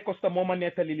Pa de Costa moo ma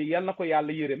nettali lii yal na ko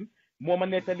yàlla yërëm moo ma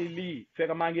nettali lii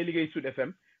fekk maa ngi liggéey Sud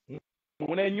FM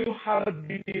mu ne ñu xar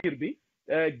biir bi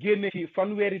génne ci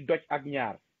fanweeri doj ak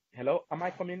ñaar. Hello, am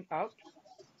I coming out?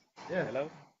 Yes. Hello?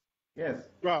 Yes.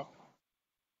 Wow.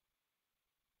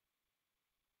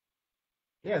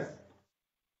 Yes.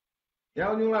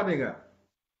 Yow ñu la dégg.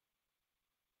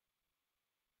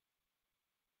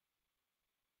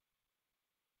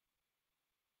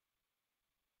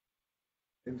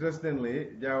 Interestingly,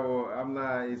 Jao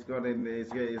Amna is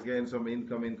getting some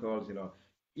incoming calls, you know.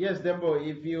 Yes, Dembo,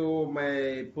 if you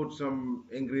may put some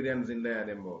ingredients in there,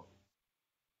 Dembo.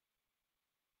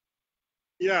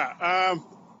 Yeah,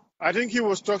 I think he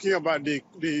was talking about the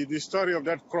story of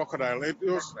that crocodile. It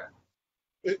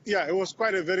was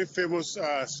quite a very famous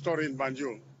story in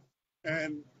Banjul.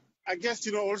 And I guess,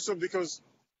 also because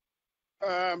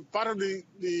part of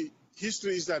the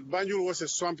history is that Banjul was a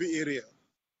swampy area.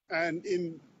 And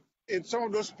in some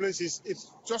of those places, it's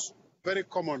just very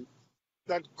common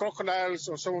that crocodiles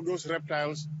or some of those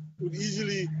reptiles would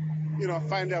easily,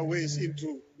 find their ways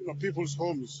into people's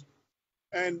homes.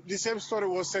 And the same story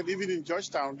was said even in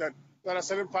Georgetown, that there are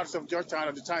certain parts of Georgetown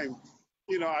at the time,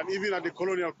 and even at the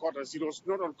colonial quarters, it was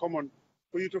not uncommon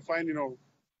for you to find,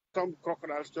 some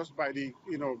crocodiles just by the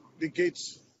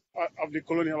gates of the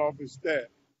colonial office there.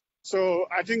 So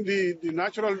I think the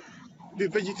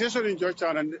vegetation in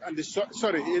Georgetown in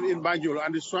Banjul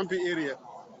and the swampy area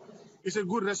is a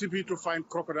good recipe to find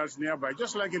crocodiles nearby,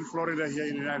 just like in Florida here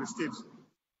in the United States.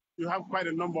 You have quite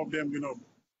a number of them,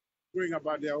 going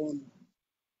about their own.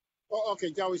 Oh,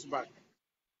 okay, Jao is back.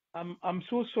 I'm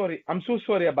so sorry. I'm so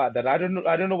sorry about that. I don't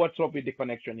know what's up with the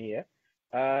connection here.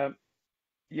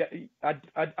 Yeah,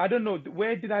 I don't know.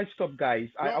 Where did I stop, guys?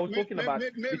 I was talking about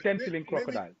the 10 shilling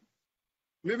crocodile.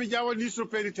 Maybe Jao needs to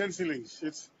pay the 10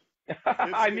 shillings.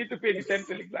 I need to pay the 10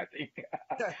 shillings, I think.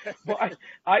 But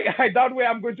I doubt where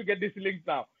I'm going to get these links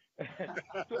now.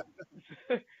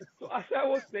 so as I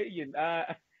was saying,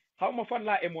 how much fun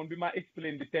la emon be ma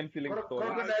explain the 10 shilling story.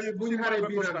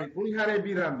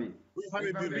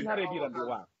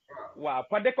 Wow.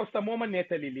 Pa de Costa moma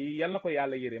netali li yalla ko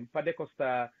yalla yerem. Pa de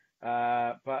Costa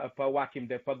pa wakim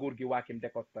de pa góor gi wakim de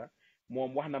Costa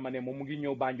mom wax na ma ne mom mu ngi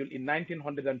ñew Banjul in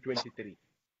 1923.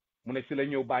 mu ne si la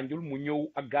ñëw Banjul mu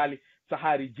ñëw ak gaali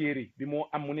saxaari jéeri bi moo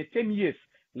am mu ne 10 years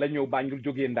la ñëw Banjul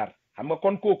jógee Ndar xam nga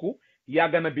kon kooku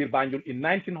yàgg na biir Banjul in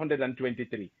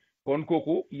 1923 kon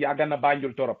kooku yàgg na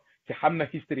Banjul torop te xam na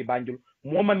history Banjul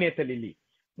moo ma nettali lii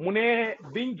mu ne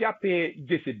biñ jàppee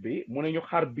jësit bi mu ne ñu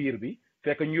xar biir bi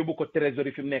fekk ñu yóbbu ko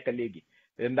trésorier fi mu nekk léegi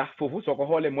ndax foofu soo ko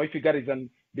xoolee mooy fi garrison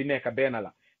bi nekk benn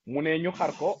la mu ne ñu xar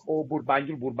ko o buur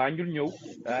Banjul ñëw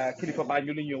kilifa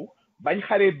Banjul yi ñëw bañ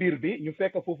xaree biir bi ñu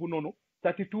fekk foofu noonu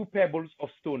 32 pebbles of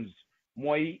stones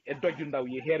mooy doj yu ndaw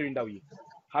yi xeer yu ndaw yi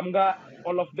xam nga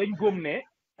olof dañ góom ne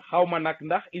xaw ma nag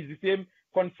ndax is the same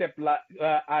concept la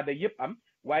aada yëpp am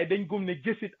waaye dañ góom ne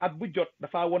jësit at bu jot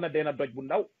dafa won a benn doj bu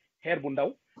ndaw xeer bu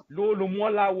ndaw loolu moo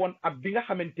laa woon ab bi nga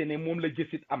xamante ne moom la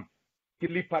jësit am ci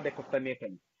li Pa de Costa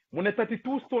nettali mu ne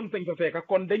 32 stones dañ fa fekk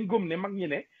kon dañ góom ne mag ñi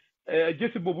ne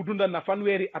jësit boobu dundal na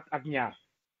fanweeri at ak ñaar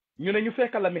ñu ne ñu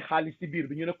fekk la mi xaalis ci biir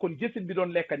bi ñu ne kon jësit bi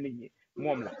doon lekk nit ñi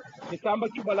moom la te Samba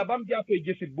Cuba la ba mu jàppee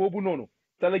jësit boobu noonu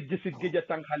te la jësit géej a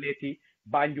tànqaleeti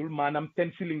Banjul maanaam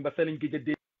 10 shilling ba sa lañ géej a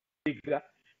dégg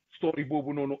story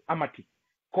boobu noonu amati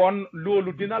kon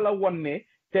loolu dina la won ne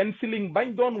 10 shilling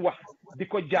bañ doon wax di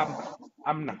ko jàmba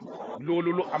am na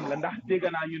loolu lu am la ndax dégg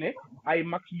naa ñu ne ay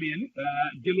maxmen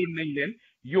jëloon nañ leen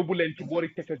yóbbu leen ci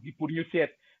boori tefes gi pour ñu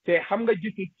seet te xam nga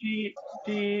jësit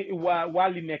ci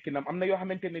wàlli nekkinam am na yoo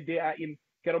xamante ne DA in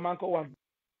keroog maa ngi ko wax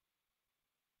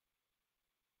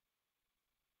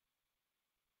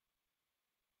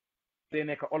day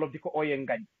nekk olof di ko ooyee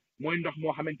ngañ mooy ndox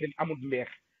moo xamante ne amul mbeex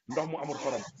ndox mu amul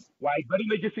xorom waaye bari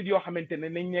na jësit yoo xamante ne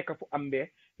nañ nekk fu am mbeex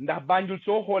ndax Banjul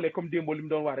soo xoolee comme démb li mu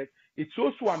doon wax rek it's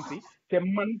so swampy te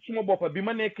man suma boppa bi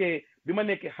ma nekkee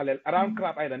xaleel around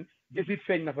Crab Island jësit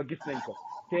feeñ na fa gis nañ ko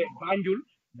te Banjul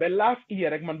ba last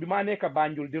year rek man bi maa nekk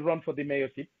Banjul di run for the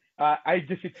mayorship ay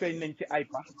jësit feeñ nañ ci ay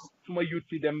pax suma youth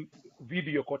si dem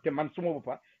vidéo ko te man suma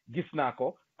boppa gis naa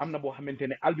ko am na boo xamante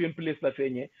ne Albion Place la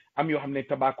feeñee am yoo xam ne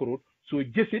Tobacco Road soo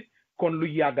jësit kon lu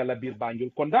yàgga la biir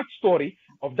Banjul kon that story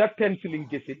of that 10 shilling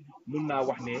jësit mun naa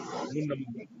wax ne mun na mu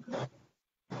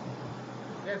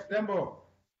Yes, Dembo.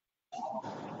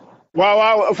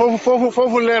 Wow,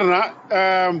 foofu leer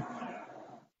na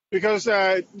because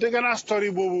dégg naa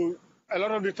story boobu a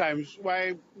lot of the times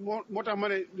why moo tax ma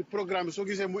ne the programme soo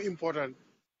gisee mu important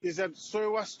is that sooy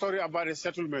wax story about a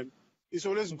settlement it's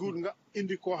always good nga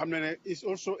indi koo xam ne is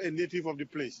also a native of the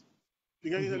place. Di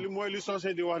nga gis li mooy li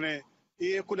soosee di wax ne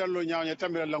iye kudan lo ñaaw ñe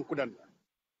tamira lang kudan.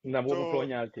 So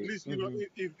at least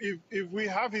if we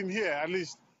have him here, at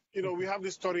least we have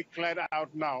the story cleared out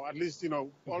now. At least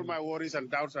all my worries and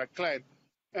doubts are cleared,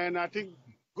 and I think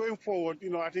going forward,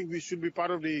 I think we should be part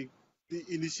of the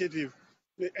initiative.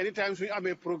 Anytime we have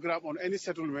a program on any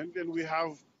settlement, then we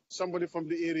have somebody from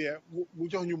the area who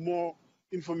give you more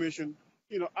information,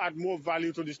 add more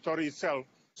value to the story itself,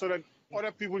 so that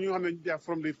other people they are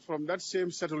from that same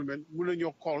settlement will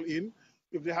you call in.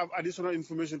 If they have additional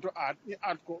information to add,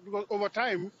 because over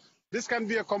time, this can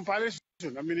be a compilation.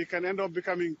 I mean, it can end up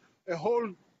becoming a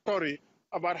whole story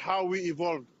about how we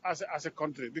evolved as a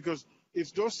country. Because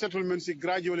it's those settlements that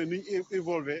gradually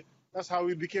evolve. That's how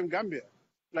we became Gambia.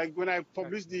 Like when I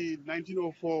published the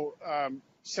 1904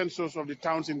 census of the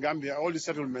towns in Gambia, all the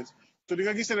settlements. So the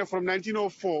from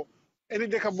 1904, any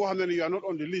decade you are not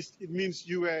on the list, it means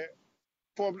you were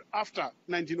formed after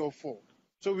 1904.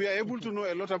 So we are able to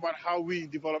know a lot about how we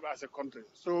develop as a country.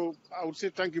 So I would say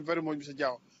thank you very much, Mr.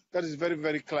 Jao. That is very,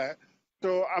 very clear.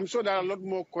 So I'm sure there are a lot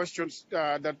more questions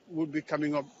that would be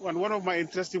coming up. And one of my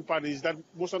interesting parts is that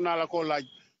most of Nala call like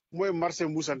Moy Marse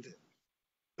Musante.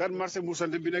 That Marse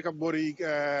Musante Bineka Bori,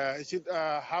 is it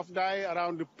half die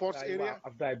around the ports area?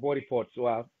 Half die Bori ports.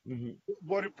 Wow.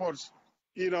 Bori ports.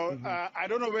 I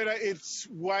don't know whether it's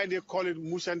why they call it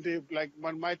Musante. Like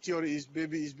my theory is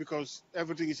maybe it's because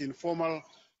everything is informal.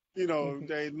 They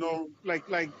know like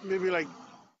maybe like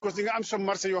because I'm from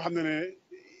Marseille.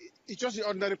 It's just the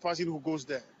ordinary person who goes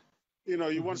there.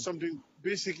 You want something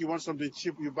basic, you want something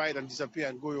cheap, you buy it and disappear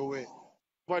and go your way.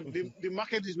 But the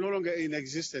market is no longer in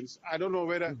existence. I don't know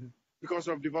whether because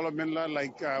of development,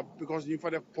 because you for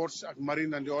the ports,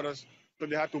 marine and the others, so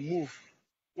they had to move.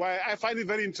 Why I find it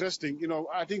very interesting.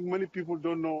 I think many people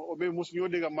don't know, or maybe most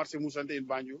Marse Musante in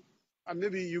Banjul, and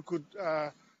maybe you could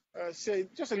say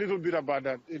just a little bit about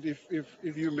that,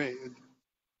 if you may.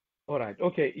 All right.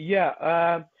 Okay.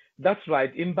 Yeah. That's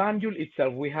right. In Banjul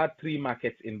itself, we had 3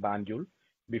 markets in Banjul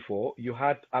before. You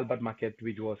had Albert Market,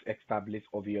 which was established,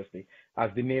 obviously,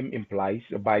 as the name implies,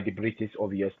 by the British,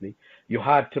 obviously. You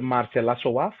had Marcella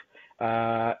Sowaf.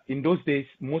 In those days,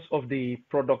 most of the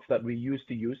products that we used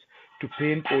to use to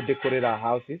paint or decorate our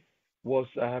houses was,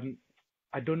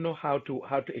 I don't know how to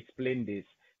explain this.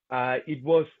 It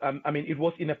was, it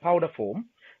was in a powder form.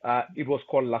 It was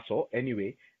called lasso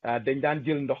anyway. Dañ daan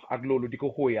jël ndox ak loolu di ko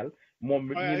xóoyal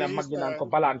moom ñi na mag ñi naan ko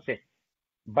balancé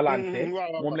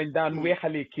moom lañ daan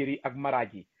weexalee kër yi ak maraaj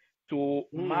yi so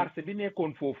marché bi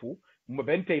nekkoon foofu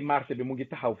benn tey marché bi mu ngi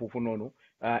taxaw foofu noonu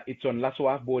it's on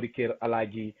Laswa boori kër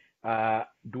Alaaji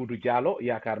Duudu Jaalo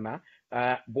yaakaar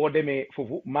naa boo demee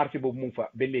foofu marché boobu mu ngi fa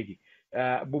ba léegi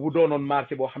boobu doonoon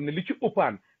marché boo xam ne li ci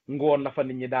ëppaan ngoon la fa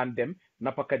nit ñi daan dem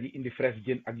nappakat yi indi fresh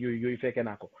jën ak yooyu fekkee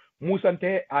naa ko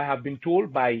Musante I have been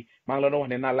told by maa ngi la doon wax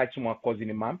ne naa laaj suma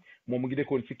cousine maam moom mu ngi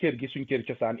dëkkoon si kër gi suñ kër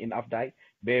cosaan in Afdaay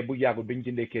ba bu yàggul bañ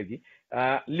jëndee kër gi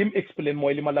lim explain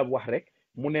mooy li ma la wax rek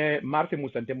mu ne marché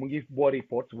Musante mu ngi boori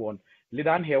port woon li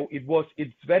daan xew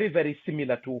it's very very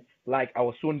similar to like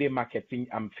our Sunday market thing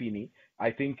am fii nii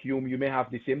I think you may have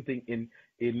the same thing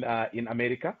in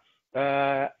America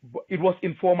it was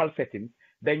informal setting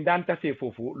dañ daan tasee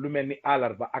foofu lu mel ni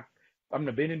àllarba ak am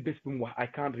na beneen bés bu mu wax I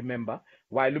can't remember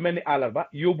waaye lu mel ni àllarba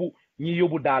ñi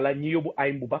yóbbu daala ñi yóbbu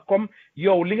ay mbuba comme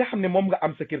yow li nga xam ne moom nga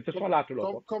am sa kër te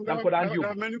solaatuloo ko da nga ko daan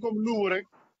yóbbu mel ni comme luumu rek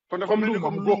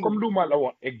comme luuma la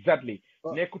woon exactly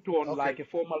nekkutoon like a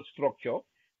formal structure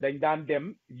dañ daan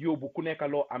dem yóbbu ku nekk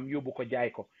loo am yóbbu ko jaay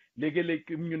ko léegi-léeg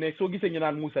ñu ne soo gisee ñu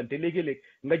naan Musante léegi-léeg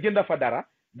nga jënd fa dara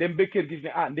dem ba kër gis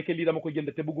ne ndeke lii dama ko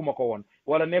jënd te bëgguma ko woon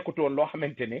wala nekkutoon loo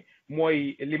xamante ne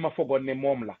mooy li ma fogoon ne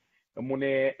moom la mu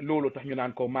ne loolu tax ñu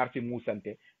naan ko marché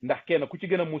Musante ndax kenn ku ci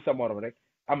gën a muus sa morom rek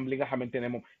am li nga xamante ne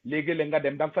moom léegi-léeg nga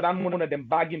dem da nga fa daan mën a dem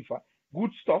baagin fa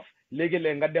good stuff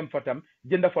léegi-léeg nga dem fa tam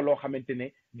jënd fa loo xamante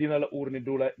ne dina la uur ne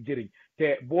du la jëriñ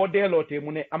te boo deelootee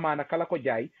mu ne amaana kala ko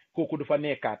jaay kooku du fa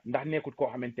nekkaat ndax nekkut koo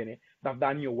xamante ne daf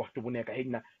daan ñëw waxtu bu nekk xëy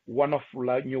na one off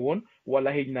la ñëwoon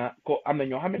wala xëy na ko am na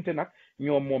ñoo xamante nag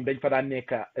ñoom moom dañ fa daan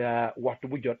nekk waxtu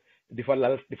bu jot di fa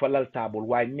lal taabul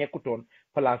waaye nekkutoon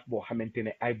place boo xamante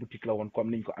ne ay boutique la woon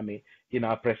comme niñ ko amee in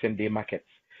our present day markets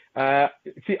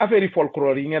si affaire yi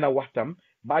folklore yi ngeen a wax tam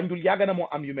Banjul yàgg na moo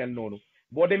am yu mel noonu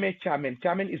boo demee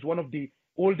Chamen is one of the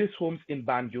oldest homes in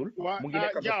Banjul mu ngi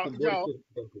nekk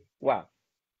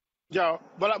Jao,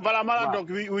 but I'm dog.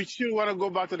 We still want to go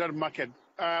back to that market.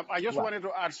 I just wanted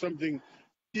to add something.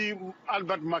 The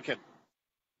Albert Market.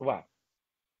 Wow.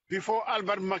 Before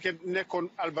Albert Market, Nekon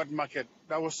Albert Market,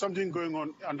 there was something going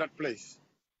on that place.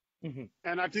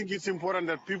 And I think it's important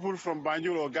that people from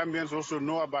Banjul or Gambians also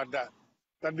know about that.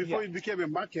 That before it became a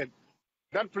market,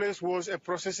 that place was a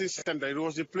processing center. It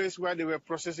was the place where they were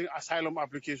processing asylum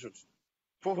applications.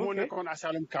 For Nekon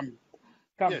asylum camp.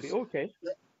 Yes. Okay.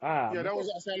 Yeah, that was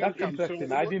asylum that's camp. Interesting.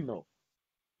 So I didn't know.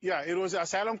 Yeah, it was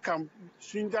asylum camp.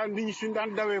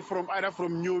 Sundan dawe from either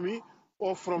from Nyomi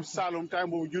or from Salom time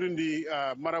during the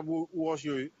Marabu wars.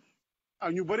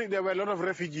 And there were a lot of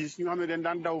refugees. You know, then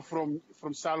daw from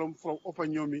Salom, from Upper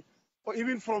Nyomi, or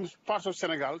even from parts of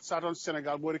Senegal, southern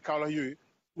Senegal, Bori Kaula Yui.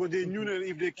 But they knew that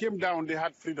if they came down, they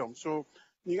had freedom. So,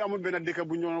 you know, ben deka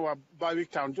bu ñoo wa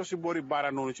Bawick town, just Bori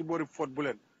Barano, ci Bori Fort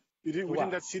Bulen. Within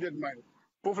that seeded mine.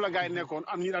 Foofu la gaay nekkoon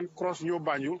am ñu daan cross ñoo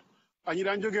Banjul. And you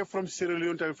don't get from Sierra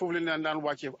Leone to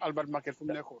watch Albert Market from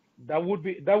Neko. That would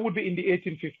be in the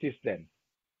 1850s then.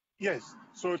 Yes.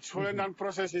 So it's for an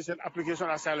process is an application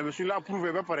asylum. So you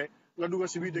approve a pare, la duga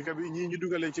sibi de kabi ñi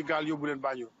duga len ci gal yobul len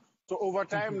bañu. So over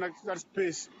time that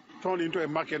space turned into a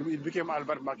market. It became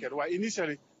Albert Market. Why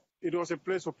initially it was a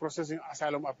place for processing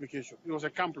asylum application. It was a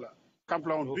camp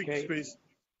on big space.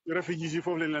 The refugees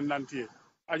for Nantier.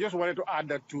 I just wanted to add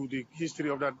that to the history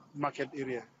of that market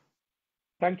area.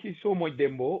 Thank you so much,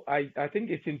 Dembo. I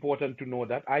think it's important to know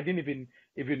that. I didn't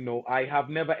even know. I have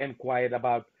never inquired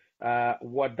about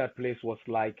what that place was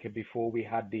like before we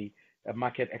had the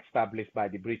market established by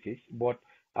the British. But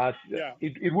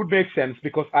it would make sense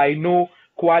because I know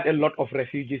quite a lot of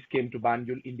refugees came to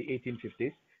Banjul in the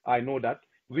 1850s. I know that,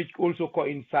 which also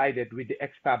coincided with the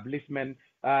establishment,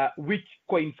 which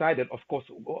coincided, of course,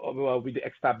 with the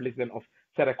establishment of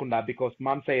Serekunda because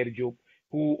Mam Sayer Diop,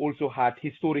 who also had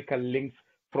historical links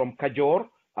from Kajor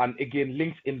and again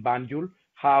links in Banjul,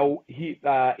 how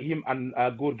him and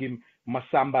Gorgim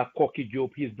Masamba Koki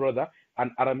Diop, his brother,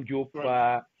 and Aram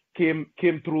Diop came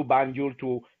through Banjul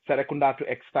to Serekunda to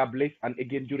establish, and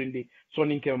again during the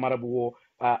Soninke Marabu War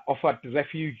offered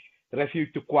refuge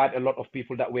to quite a lot of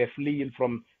people that were fleeing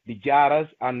from the Jaras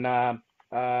and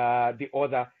the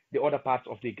other parts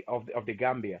of the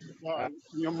Gambia.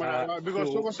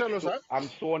 I'm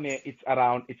sure it's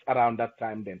around that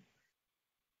time then.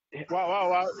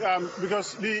 Wow.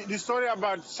 Because the story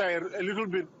about Sair a little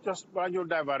bit just Banjul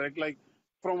direct, like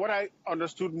from what I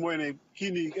understood more in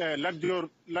Kini Lat Dior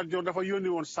dafa yónni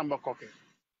woon Samba Koke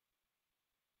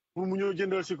pour mu ñëw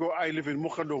jëndal si ko ay lifin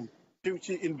Mukadom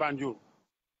ci in Banjul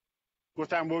ko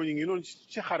time boobu ñu ngi noonu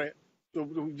ci xare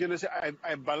jënd si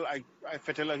ay bal ay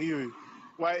fetel ak yooyu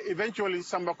waaye eventually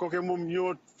Samba Koke moom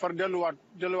ñëw far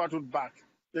delluwaatut back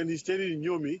then he stayed in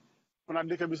Nyomi fana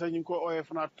dëkk bi sax ñu ngi ko ooyee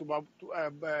fana tubaab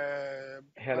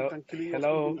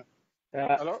hello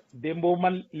Dembo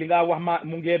man li nga wax ma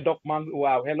mu ngee dog ma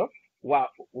waaw hello waaw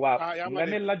nga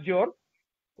ne Lat Joor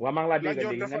waaw maa ngi laa dégg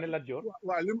léegi nga ne Lat Joor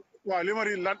waaw li ma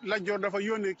ri Lat Joor dafa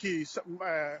yónnee kii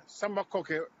Samba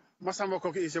Koke Masamba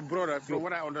Koke is a brother from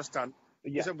what I understand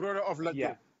is a brother of Lat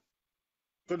Joor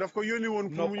so daf ko yónni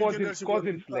woon pour mu ñu jëndal si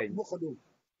cousins lañ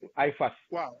ay fas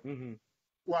waaw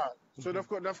so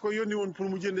daf ko yónni woon pour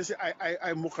mu jënd si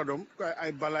ay Mukadom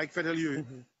ay balaay fetel yooyu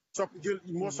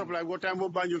moo supply boo time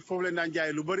boobu Banjul foofu leen daan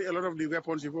jaayee lu bëri a lot of the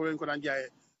weapons yi foofu leen ko daan jaayee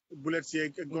bullets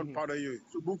yeeg gunpowder yooyu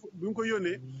so bu mu ko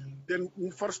yónnee then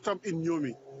mu far stop in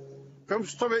Nyomi comme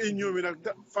stopé in Nyomi nag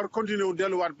far continué wu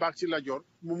delluwaat baak ci Lat Joor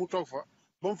mu toog fa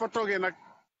ba mu fa toogee nag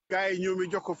gars yi Nyomi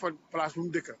jox ko fa place bu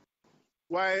mu dëkka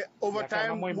waaye over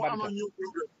time mu am ak ñoom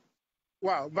problème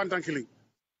waaw Bantankiling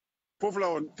foofu la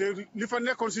woon te li fa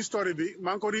nekkoon si story bi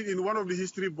maa ngi ko read in one of the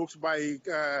history books by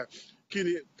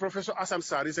Professor Hassan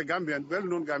Sarr. He's a Gambian,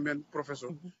 well-known Gambian professor.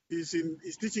 He's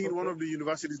teaching in one of the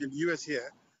universities in the US here.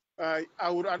 I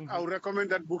would recommend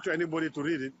that book to anybody to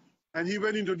read it. And he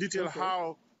went into detail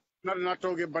how not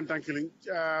toge Bantankiling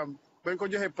bañ ko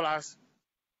joxe place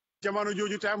jamono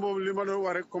jooju time boobu li ma doon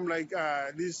wax rek comme like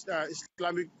this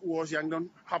Islamic wars yaa ngi doon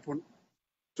happen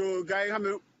so gars yi nga xam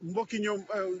ne mbokki ñoom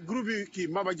groupe yi kii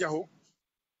Maba Jaxu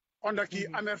onda kii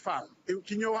Amer Fall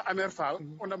ki ñoo wax Amer Fall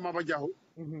onda Maba Jaxu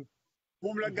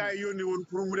moom la gars yi yónni woon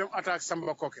pour mu dem attaque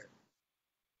Samba Koke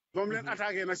ba mu leen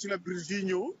attaqué nag si la British yi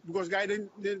ñëw because gars yi dañ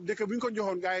dëkk bi ñu ko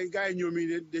joxoon gars yi ñëw mi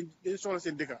dañ soxla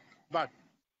seen dëkk baat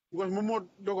because moom moo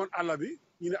dogoon àll bi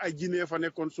ñu ne ay jinne fa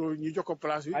nekkoon so ñu jox ko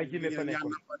place bi ay jinne fa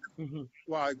nekkoon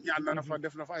waaw ñaan na fa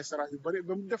def na fa ay sarax yu bëri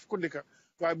ba mu def ko dëkk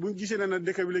waaye bu ñu gisee ne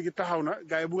dëkk bi léegi taxaw na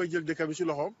gars yi bu jël dëkk bi si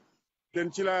loxoom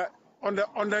den ci la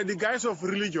under the guise of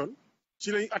religion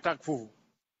ci lañ attaque foofu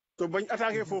so bañ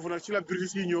attaqué foofu nag ci la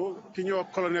British yi ñëw ki ñëw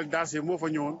colonel Darcy moo fa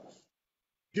ñëwoon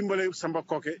dimbale Samba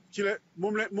Koke ci la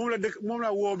moom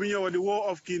la woo bi ñëw di woo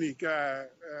of kii nii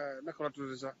naka la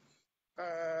tudd sax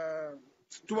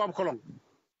tubaab kolong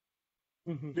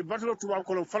di batalo tubaab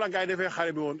kolong fa la gaay defee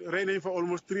xare bi woon rey nañ fa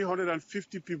almost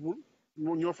 350 people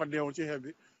ñoo fa deewoon ci xeex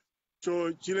bi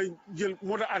so ci la jël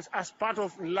moo tax as part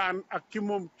of land ak ki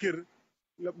moom kër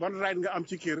ban right nga am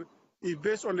ci kër is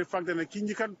based on the fact that ne ki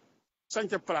ñi kat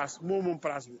sanca place moom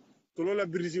place bi te loolu la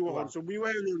British yi waxoon so bu ñu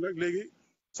waxee loolu nag léegi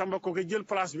Samba Koke jël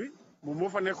place bi moom moo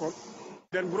fa nekkoon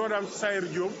den brodaam Sayer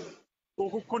Diop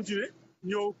kooku continuer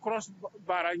ñëw cross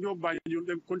Barra ñëw Banjul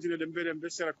dem continuer dem ba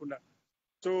Serekunda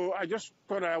so I just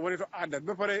thought I wanted to add that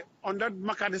ba pare on that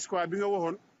Makati Square bi nga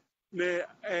waxoon ne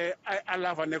ay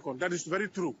Allah fa nekkoon that is very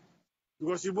true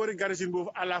because si boori Garrison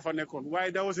boobu Allah fa nekkoon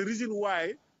waaye that was a reason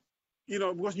why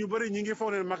because ñu bëri ñi ngi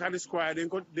foog ne Makati Square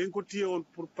dañ ko téye woon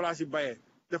pour place yi Baye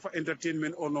dafa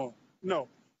entertainment or no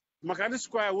Makati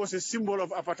Square was a symbol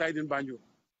of apartheid in Banjul.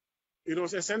 It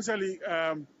was essentially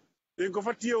dañ ko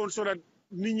fa téye woon so that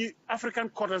nit ñi African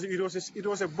quarters it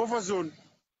was a buffer zone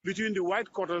between the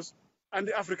white quarters and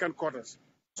the African quarters.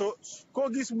 So koo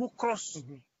gis mu cross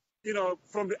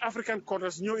from the African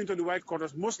quarters ñëw into the white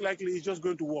quarters most likely it's just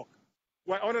going to work.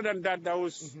 Why other than that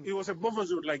it was a buffer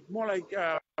zone like more like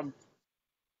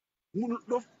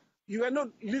you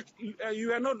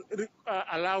are not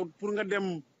allowed pour nga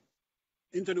dem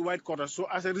into the white quarters so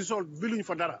as a result biluñ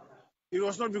fa dara it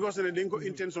was not because dañ ko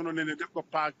intention on ne def ko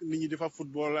park nit ñi dafa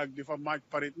football ak dafa match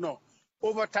parade no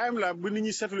over time la bu nit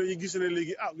ñi settle yi gis ne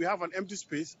léegi we have an empty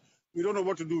space we don't know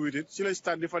what to do with it si lañ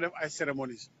start dafa def ay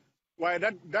ceremonies waaye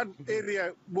that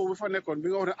area boobu fa nekkoon bi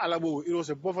nga wax ne ala boobu it was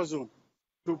a buffer zone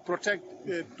to protect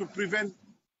to prevent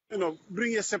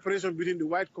bring a separation between the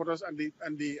white quarters and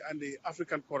the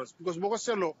African quarters because boo ko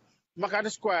seetloo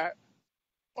Makati Square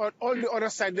all the other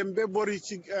side dem ba boori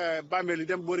ci Bambey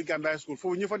dem boori Gambia School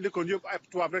foofu ñu fa dëkkoon yëpp ay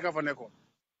tubaab rek a fa nekkoon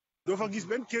doo fa gis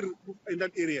benn kër in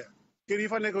that area kër yi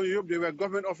fa nekkoon yëpp they were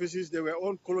government offices they were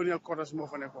own colonial quarters moo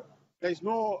fa nekkoon there is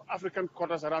no African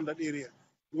quarters around that area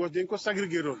because dañ ko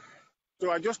segregated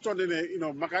so I just thought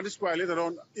Makati Square later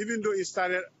on even though it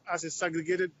started as a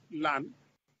segregated land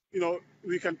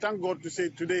we can thank God to say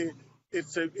today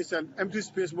it's an empty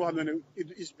space it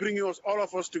is bringing all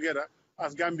of us together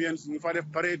as Gambians. Dafa def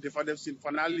parade, dafa def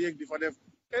sinfanali, dafa def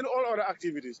and all other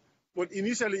activities. But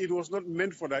initially it was not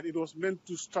meant for that. It was meant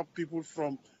to stop people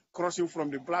from crossing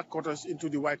from the black quarters into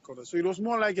the white quarters. So it was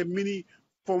more like a mini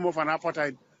form of an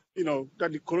apartheid,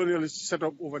 that the colonialists set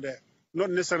up over there. Not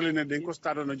necessarily that they could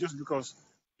start on it just because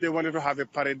they wanted to have a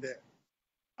parade there.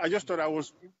 I just thought I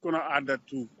was going to add that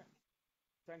too.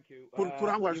 Thank you.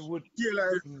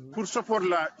 Pour support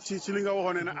la ci li nga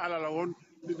waxoon ne ala la woon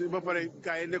ba pare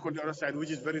gars yi nekkoon the other side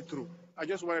which is very true. I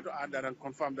just wanted to add that and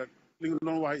confirm that li nga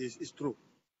doon wax is true.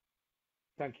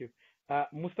 Thank you.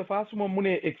 Moustapha su ma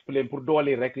mënee explain pour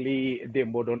dooli rek li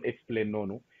Dembo doon explain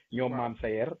noonu ñoom maam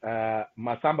Sayer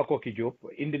ma Samba Koki Diop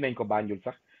indi nañ ko Banjul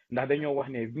sax ndax dañoo wax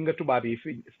ne bi nga tubaab yi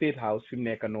fi State House fi mu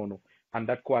nekk noonu ànd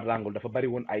ak quadrangle dafa bari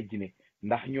woon ay jinne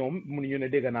ndax ñoom mënuñu ne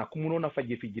dégg naa ku mënoon a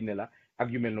faje fi jinne la ak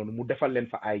yu mel noonu mu defal leen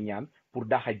fa ay ñaan pour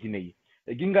daxa jinne yi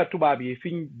gi nga tubaab yi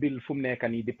fiñ bil fu mu nekk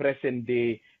nii di present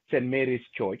day St Mary's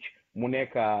Church mu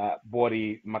nekk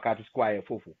boori Makati Square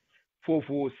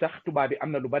foofu sax tubaab yi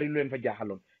am na lu bari lu leen fa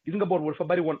jaaxaloon gis nga boor bu dafa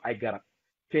bari woon ay garab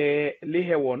te li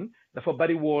xewoon dafa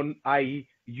bari woon ay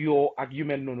yoo ak yu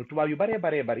mel noonu tubaab yu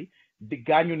baree bari di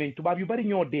gaañu nañ tubaab yu bari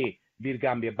ñoo dee biir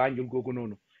Gambie Banjul googu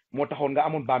noonu moo taxoon nga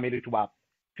amoon baameeli tubaab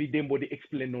fii Dembo di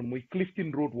explain noonu muy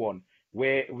Clifton Road woon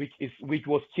which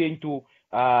was changed to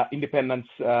Independence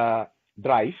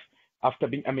Drive after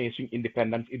biñ amee suñ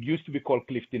independence it used to be called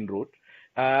Clifton Road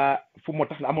fu moo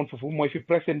tax na amoon foofu mooy fi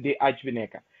present day age bi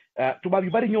nekk tubaab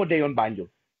yu bari ñoo deeyoon Banjul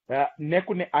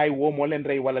nekku ne ay woo moo leen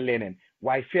rey wala leneen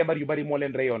waaye feebar yu bari moo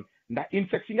leen reyoon ndax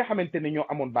insectes yi nga xamante ne ñoo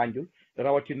amoon Banjul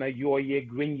rawatina yoo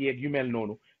yeeg weñ yeeg yu mel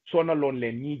noonu sonaloon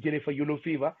leen ñii jëlee fa yellow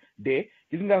fever de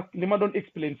gis nga li ma doon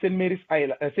explain St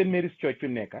Mary's Church fi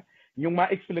mu nekk ñu ngi maa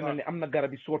explain na ne am na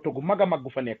garabi sooto gu mag a mag gu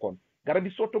fa nekkoon garabi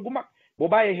sooto gu mag boo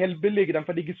bàyyee xel ba léegi da nga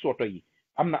fa di gis sooto yi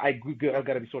am na ay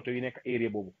garabi sooto yu nekk area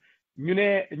boobu ñu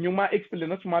ne ñu ngi maa explain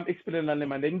na su ma am explain na ne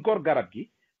ma dañ gor garab gi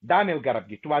daaneel garab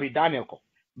gi tubaab yi daaneel ko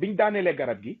biñ daaneelee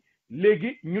garab gi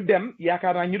léegi ñu dem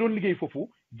yaakaar naa ñu doon liggéey foofu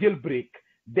jël break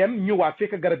dem ñëwaat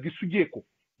fekk garab gi sujeeku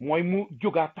mooy mu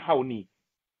jógaat taxaw nii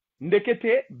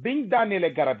ndekete biñ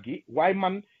daaneelee garab gi waaye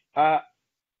man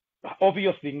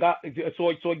obviously nga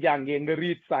soo jàngee nga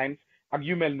read science ak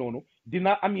yu mel noonu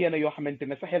dina am yenn yoo xamante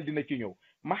ne sa xel dina ci ñëw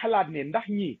ma xalaat ne ndax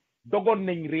ñi dogoon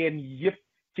nañ reen yi yëpp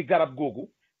ci garab googu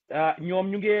ñoom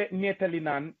ñu ngi nettali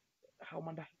naan xaw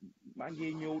ma ndax maa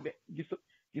ngi ñëw de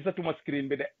gisatuma screen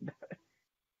bi de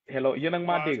hello yéen ak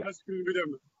maa waaw dégg sa screen bi dem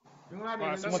na ñu ngi laa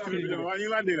waaw dégg sa suma screen bi screen dem bi na waaw ñu ngi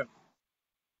laa dégg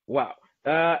waaw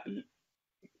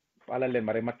fala leen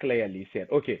ma rek ma clear lii seet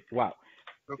ok waaw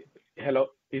hello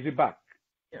is it back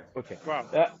Yes. ok waaw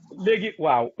léegi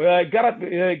waaw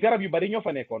garab yu bari ñoo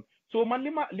fa nekkoon so man li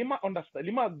ma understand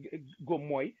li ma góom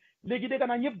mooy léegi dégg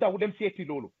naa ñëpp daw dem seeti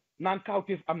loolu naan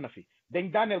kawteef am na fi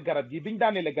dañ daaneel garab gi biñ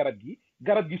daaneele garab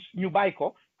gi ñu bàyyi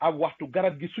ko ab waxtu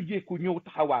garab gi sujjeeku ñëw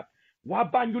taxawaat waa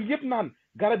Banjul yëpp naan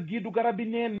garab gi du garab bi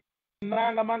neen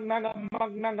nangam ak nangam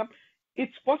ak nangam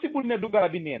it's possible ne du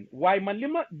garab bi neen waaye man li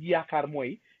ma yaakaar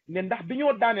mooy ne ndax bi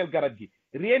ñoo daaneel garab gi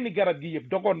reeni garab gi yëpp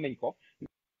dogoon nañ ko.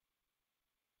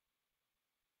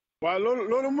 waaw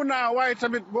loolu mun naa waaye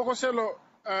tamit boo ko seetloo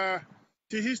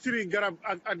ci history garab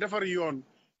ak defar yoon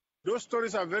those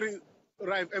stories are very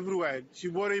rife everywhere si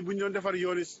boore bu ñu doon defar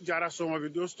yoon yi jaara sooma bi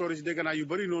those stories dégg naa yu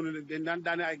bëri noonu dañ daan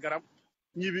daane ay garab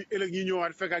ñi bi ëllëg ñi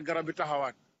ñëwaat fekk ak garab bi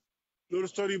taxawaat loolu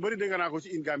story yu bëri dégg naa ko ci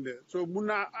in Gambia so mun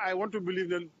naa I want to believe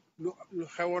ne lu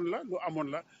xewoon la lu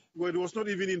amoon la it was not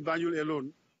even in Banjul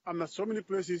alone am na so many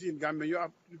places in Gambia you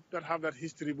have that have that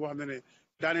history boo xam ne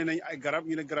daane nañ ay garab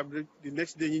ñu ne garab the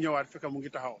next day ñi ñëwaat fekk mu ngi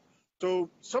taxaw so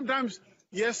sometimes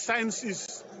yes science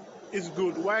is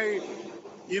good why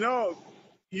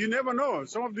you never know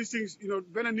some of these things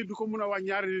benn nit du ko mun a wax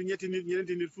ñaari nit ñetti nit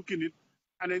ñeenti nit fukki nit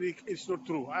and then it's not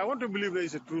true I want to believe that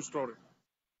it's a true story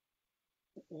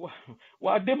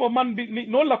waaw démb man bi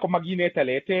noonu la ko mag yi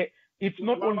nettalee te it's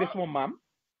not only suma maam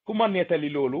ku ma nettali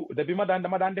loolu bi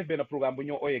dama daan def benn programme bu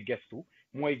ñoo ooyee gestu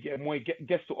mooy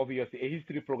gestu obviously a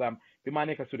history programme bi maa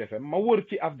nekk Sud FM ma wër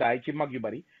ci afdaay ci mag yu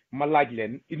bari ma laaj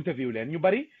leen interview leen ñu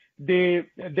bari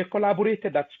de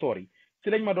collaborated that story ci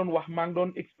lañ ma doon wax maa ngi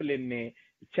doon explain ne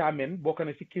Thiamène bokk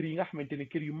na si kër yi nga xamante ne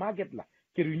kër yu màgget la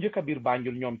kër yu njëkk a biir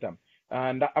Banjul ñoom tam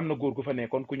ndax am na góor gu fa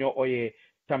nekkoon ku ñoo ooyee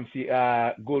tam si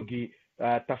góor gi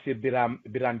Tafsir Biram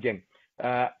Jeng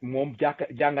moom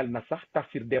jàngal na sax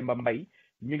Tafsir Demba Mbay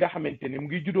mi nga xamante ne mu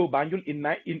ngi juddoo Banjul in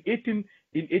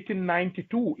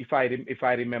 1892 if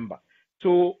I remember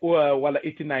so wala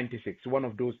 1896 one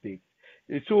of those days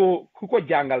so ku ko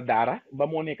jàngal daara ba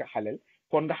moo nekk xalel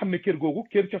kon nga xam ne kër googu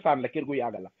kër cosaan la kër gu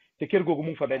yàgg la te kër googu mu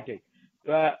ngi fa benn tey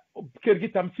kër gi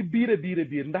tam si biir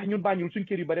ndax ñun Banjul suñ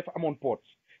kër yu bari dafa amoon ports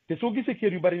te soo gisee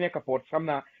kër yu bari nekk ports xam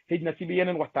naa xëj na si bi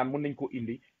yeneen waxtaan mën nañ ko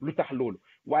indi lu tax loolu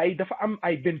waaye dafa am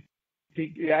ay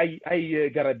ay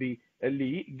garabi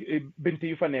lii bent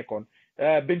yu fa nekkoon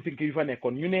bentinki yu fa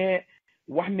nekkoon ñu ne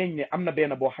wax nañ ne am na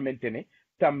benn boo xamante ne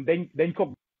tam dañ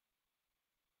ko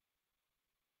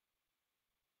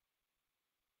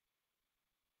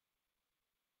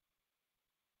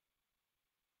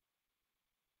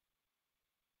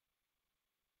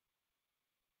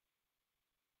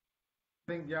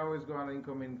I think Yao is got an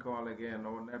incoming call again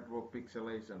or network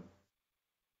pixelation.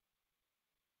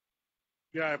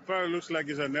 Yeah, it probably looks like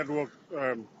it's a network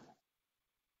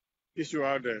issue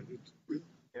out there.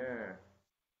 Yeah.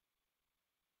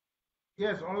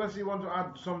 Yes, unless you want to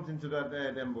add something to that,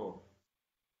 Dembo.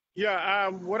 Yeah,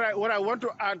 what I want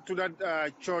to add to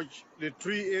that church, the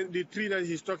tree that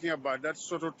he's talking about, that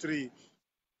sort of tree,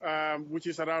 which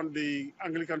is around the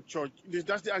Anglican church.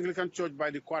 That's the Anglican church by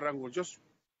the Quadrangle. Just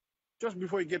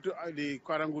before you get to the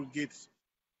Quadrangle gates,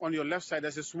 on your left side,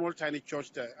 there's a small, tiny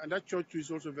church there. And that church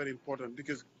is also very important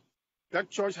because that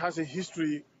church has a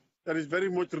history that is very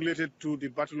much related to the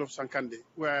Battle of Sankande,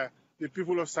 where the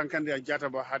people of Sankande and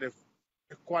Jataba had a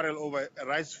quarrel over a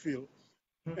rice field,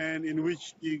 and in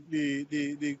which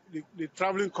the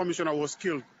traveling commissioner was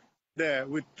killed there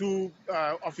with two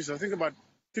officers. I think about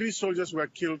 3 soldiers were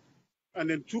killed, and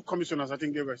then 2 commissioners, I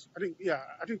think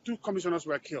 2 commissioners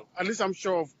were killed. At least I'm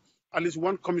sure of at least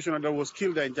 1 commissioner that was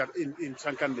killed there in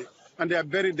Sankande. And they are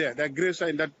buried there. Their graves are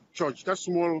in that church, that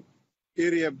small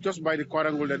area just by the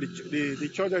Quadrangle. That the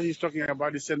church that he's talking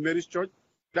about, the St. Mary's Church,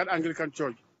 that Anglican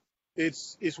church,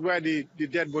 it's where the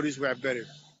dead bodies were buried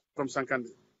from Sankande.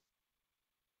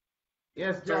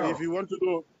 Yes, so if you want to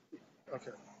know,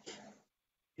 okay.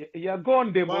 Yeah, go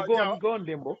on, Dembo. Go on,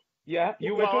 Dembo. Yeah,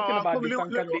 you were talking about the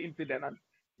Sankande incident. And,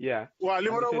 yeah. Waaw li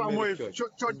ma doon wax mooy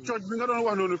church bi nga doon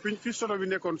wax noonu fi soto bi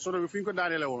nekkoon soto bi fi ñu ko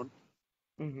daaneele woon.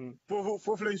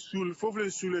 foofu lañ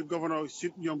suulee gouverneur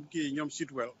ñoom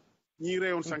Sitwell ñi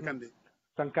reyoon Sankande.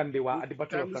 Sankande waa di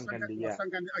battle of Sankande yeah.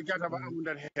 Sankande ak Jataba amu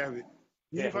ndar xeex bi.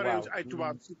 ñi fa reyoon ay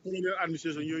tubaab si colonial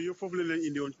administration yooyu yëpp foofu lañ leen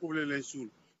indi woon foofu lañ leen suul.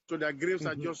 So their graves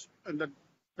are just in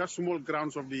that small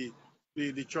grounds of the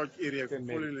church area.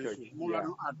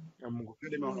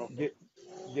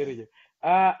 Jërëjëf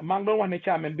maa ngi doon wax ne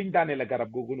Thiamène biñ daanee la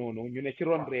garab googu noonu ñu ne ci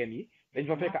ron reen yi dañ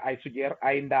fa fekk ay sujeer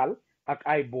ay ndaal ak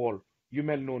ay bool yu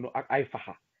mel noonu ak ay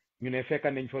faxa ñu ne fekk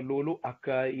nañ fa loolu ak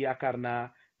yaakaar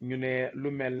naa ñu ne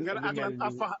lu mel nga ak lan ni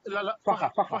faxa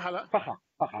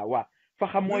faxa waa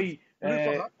faxa mooy luy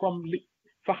faxa comme li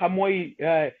faxa mooy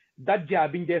dajjaa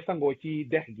biñ dee sangoo ci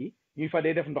dex gi ñuy fa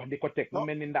dee def ndox di ko teg mu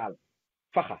mel ni ndaal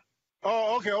faxa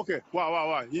ok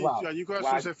waaw yi ko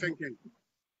sosé fenken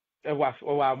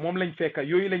waaw moom lañ fekka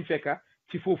yooyu lañ fekka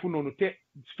ci foofu noonu te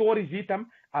stories yi itam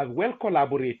are well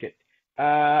collaborated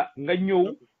nga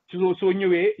ñëw soo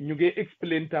ñëwee ñu ngi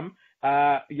explain tam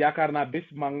yaakaar naa bés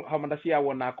man xam na si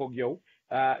yaawoon naa koog yow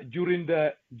during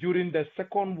the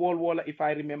second world war, if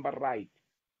I remember right,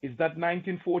 is that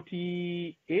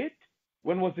 1948?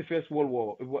 When was the first world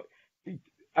war?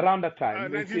 Around that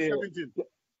time 1917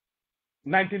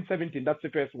 1917, that's the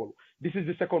first world. This is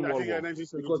the second world war.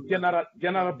 Because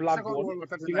General Blackburn,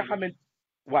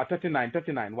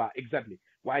 39, wow, exactly.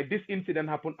 Why this incident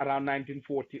happened around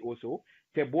 1940 or so.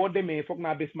 Te bo demee foog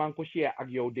naa bés maa ngi ko share ak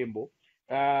yow démbo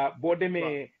boo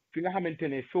demee fi nga xamante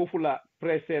ne foofu la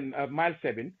present mile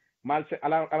 7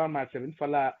 around mile 7 fa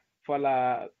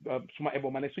la suma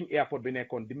ebo ma ne suñ airport bi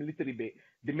nekkoon di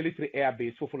military air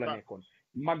base foofu la nekkoon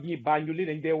mag ñi Banjul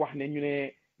dañ dee wax ne ñu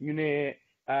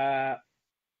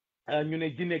ne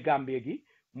Guinée Gambie gi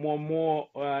moom moo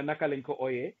naka lañ ko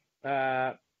ooyee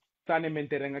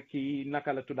sànnemente rek nga ci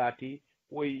naka la tuddaati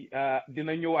woy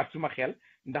dina ñëwaat suma xel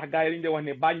ndax gars yi dañ dee wax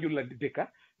ne Banjul la di dëkka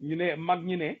ñu ne mag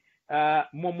ñi ne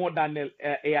moom moo daaneel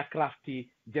aircraft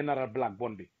yi General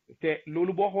Blackburn bi te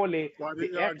loolu boo xoolee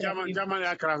German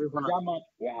aircraft bi fa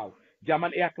waaw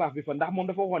German aircraft bi fa ndax moom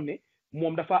dafa waxoon ne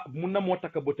moom dafa mun na moo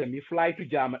takka bëtam yi fly to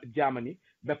Germany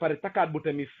ba pare takkaat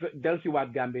bëtam yi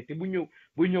dellusiwaat Gambie te bu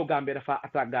ñëw Gambie dafa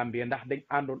attaque Gambie ndax dañ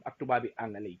àndoon ak tubaab yi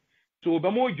anglais yi so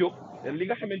ba moo jóg li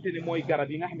nga xamante ne mooy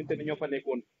garab yi nga xamante ne ñoo fa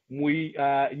nekkoon muy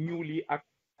ñuul yi ak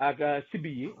sibi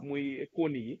yi muy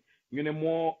kóoni yi ñu ne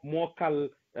moo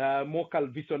kal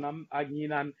visonam ak ñi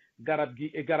naan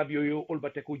garab yooyu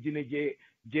ulbateku jine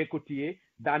jee ko téye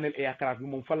daaneel aircraft bi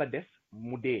moom fa la des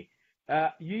mu dee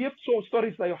yi yëpp so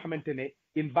stories la yoo xamante ne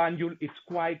in Banjul it's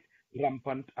quite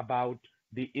rampant about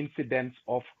the incidents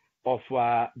of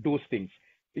those things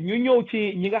ñu ñëw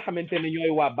ci ñi nga xamante ne ñooy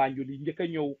waa Banjul yi njëkk a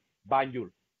ñëw Banjul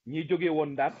ñi jógee woon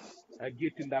Ndar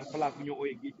géeti Ndar place bu ñu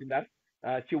ooyee géeti Ndar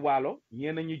ci Waalo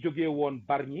ñeena ñi jógee woon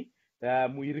Bargny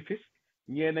muy Rufisque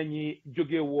ñeena ñi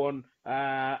jógee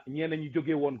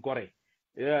woon Gorée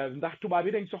ndax tubaab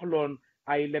yi dañ soxloon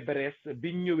ay leberes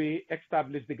biñ ñëwee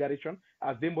establish the garrison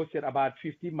as Dembo said about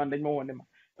 50 man dañ ma woon ne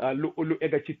lu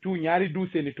egga ci ñaari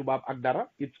seeni tubaab ak dara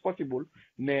it's possible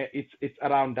ne it's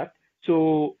around that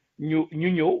so ñu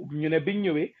ñëw ñu ne biñ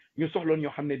ñëwee ñu soxloon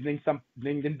ñoo xam ne dinañ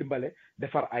leen dimbale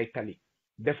defar ay tali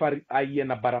defar ay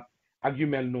yenn barab ak yu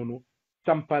mel noonu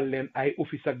sampal leen ay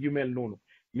office ak yu mel noonu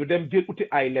ñu dem jël uti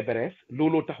ay leberes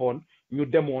looloo taxoon ñu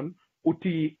demoon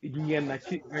uti ñenn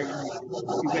ci ay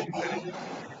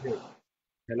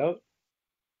hello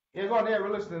yeah go on, yeah,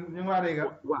 we're listening ñu ngi dégg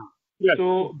waaw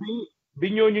so bi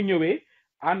ñooñu ñëwee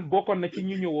an bokkoon na ci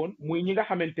ñu ñëwoon muy ñi nga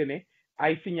xamante ne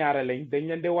ay siñaara lañ dañ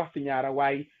leen de wax siñaara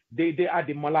waaye they are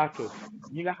the mulattoes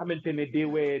ñi nga xamante ne they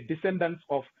were descendants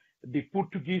of the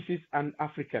Portuguese and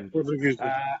Africans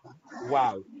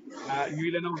waaw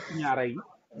ñuy leen a wax siñaara yi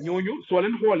ñooñu soo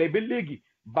leen xoolee ba léegi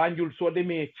Banjul soo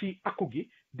demee ci akku gi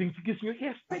di nga ci gis ñu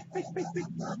xees pej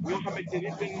ñoo xamante ne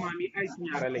seen maam yi ay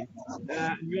siñaara lañ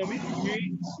ñoom it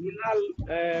ñu laal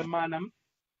maanaam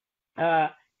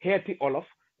xeeti olof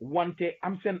wante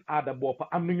am seen aada bopp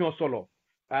am nu ñoo solo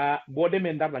boo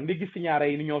demee Ndar nag nga gis siñaara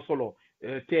yi ni ñoo solo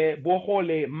te boo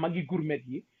xoolee magi gourmet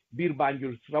yi biir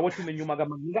Banjul rawatina ñu mag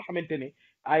ñi nga xamante ne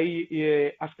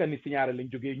ay askani siñaara lañ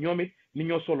jógee ñoom it ni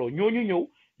ñoo solo ñooñu ñëw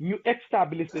ñu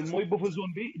establish leen mooy buffer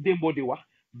zone bi Dembo di wax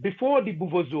before the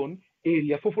buffer zone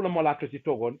area foofu la Molato si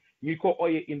toogoon ñuy ko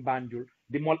ooyee in Banjul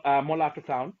di Molato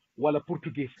town wala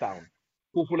Portuguese town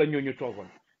foofu la ñooñu toogoon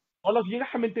olof yi nga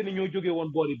xamante ne ñoo jógee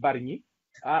woon boori Bargny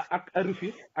ak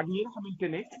Rufisque ak ñi nga xamante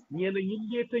ne ñeena ñi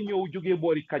ngeeta ñëw jógee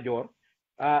boori Kajoor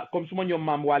comme suma ñoom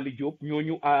maam Wali Diop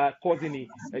ñooñu cousine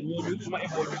yi ñooñu suma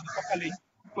ebo ñooñu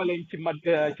faleñ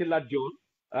ci Lat Joor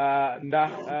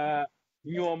ndax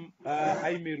ñoom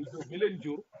ay meeru Diop mi leen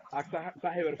jur ak sa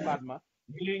xewer Fatma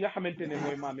li nga xamante ne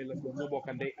mooy maami la ñoo bokk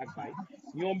ndey ak baay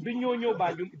ñoom bi ñoo ñëw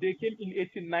Banjul they came in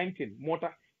 1819 moo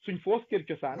tax suñ foos kër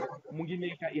cosaan mu ngi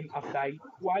nekka in Afdaay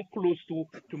quite close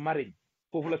to Marine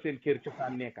foofu la seen kër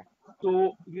cosaan nekka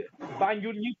so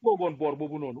Banjul ñi toogoon boor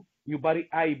boobu noonu ñu bari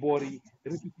ay boori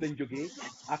Rufisque lañ jógee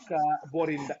ak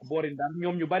boori Ndar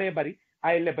ñoom ñu baree bari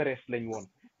ay leberes lañ woon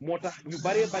moo tax ñu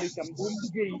baree bari tam doon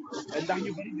liggéey ndax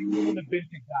ñu bari dañu mën a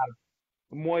benti gaal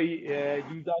mooy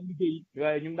ñu ngi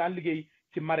daan liggéey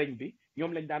ci marine bi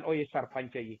ñoom lañ daan ooyee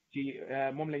sarpanca yi ci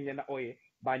moom lañ leen a ooyee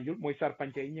Banjul mooy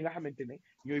sarpanca yi ñi nga xamante ne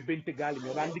ñooy bent gaal yi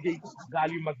ñoo daan liggéey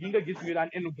gaal yu mag yi nga gis ñu daan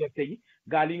enu gerte yi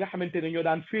gaal yi nga xamante ne ñoo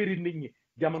daan féeri nit ñi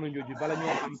jamono jooju bala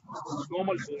ñoo am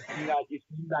normal boat yi ngaa gis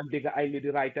ñu daan dégg ay Lady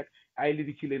Wright ak ay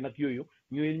Lady Chile nag yooyu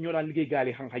ñoo daan liggéey gaal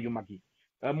yi xanxa yu mag yi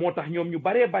moo tax ñoom ñu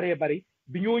baree bari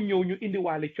bi ñoo ñëw ñu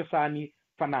indiwaale cosaani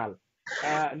fanaal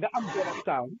nga am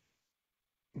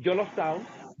Jolof Town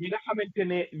ñi nga xamante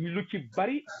ne lu ci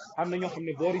bari am na ñoo xam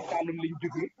ne boori Saalum lañ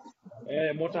jógee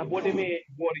moo tax boo demee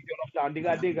boori Jolof Town di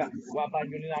nga dégg waa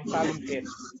Banjul ñu naan Saalum xeet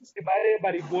te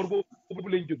bari boor boobu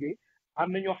lañ jógee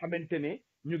am na ñoo xamante ne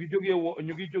ñu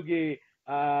ngi jógee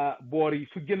boor yi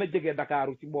fu gën a jege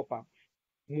Dakaaru ci boppam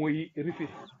muy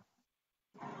Rufisque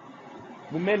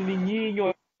mu mel ni ñii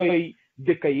ñooy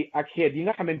dëkk yi ak xeet yi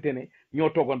nga xamante ne ñoo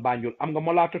toogoon Banjul am nga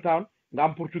Molato Town nga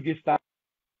am Portuguese Town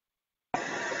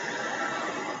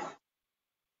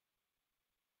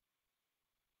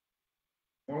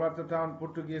Molato Town,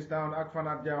 Portuguese Town, ak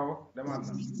Fanat Jawo, demal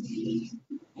na.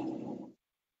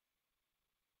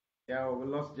 Jawo, we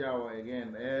lost Jawo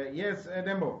again. Yes,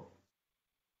 Dembo.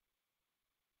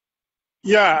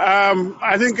 Yeah,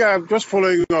 I think just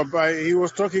following up, he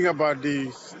was talking about the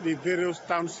various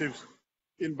townships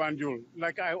in Banjul.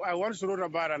 Like I once wrote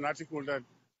about an article that,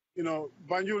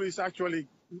 Banjul is actually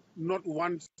not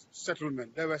one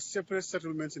settlement. There were separate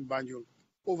settlements in Banjul.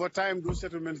 Over time, those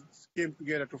settlements came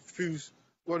together to fuse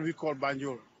what we call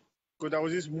Banjul. Because there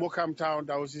was this Mokam town,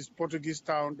 there was this Portuguese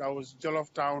town, there was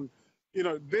Jollof town.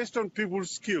 Based on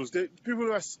people's skills, people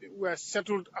were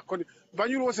settled according.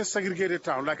 Banjul was a segregated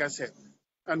town, like I said.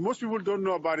 And most people don't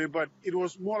know about it, but it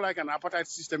was more like an apartheid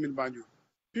system in Banjul.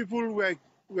 People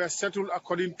were settled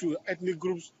according to ethnic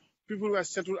groups. People were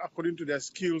settled according to their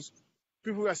skills.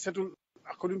 People were settled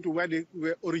according to where they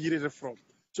were originated from.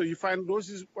 So you find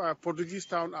those Portuguese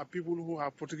town are people who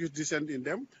have Portuguese descent in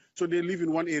them. So they live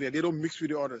in one area. They don't mix with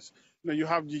the others. You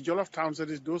have the Jollof towns, that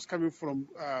is those coming from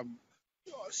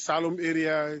Salom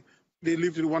area. They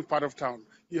lived in one part of town.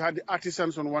 You had the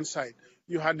artisans on one side.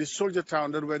 You had the soldier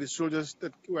town that were the soldiers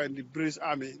that were in the British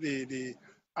Army, the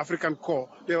African Corps.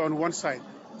 They were on one side.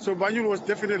 So Banjul was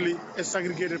definitely a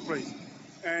segregated place.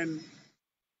 And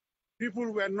people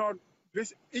were not,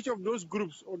 each of those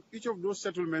groups or each of those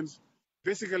settlements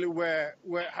basically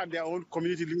had their own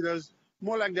community leaders,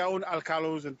 more like their own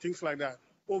alcalos and things like that.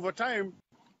 Over time,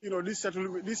 these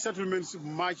settlements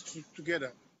merged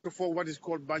together to form what is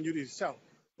called Banjul itself.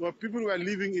 Where people were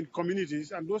living in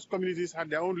communities, and those communities had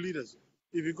their own leaders.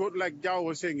 If you go, like Jao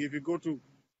was saying, if you go to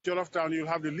Jollof Town, you'll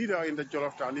have the leader in the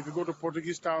Jollof Town. If you go to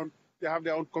Portuguese Town, they have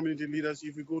their own community leaders.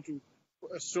 If you go to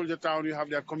Soldier Town, you have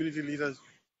their community leaders.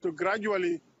 So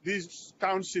gradually, these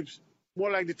townships, more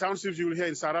like the townships you will hear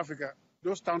in South Africa,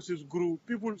 those townships grew.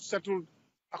 People settled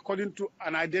according to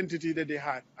an identity that they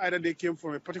had. Either they came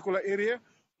from a particular area,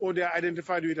 or they're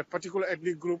identified with a particular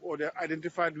ethnic group, or they're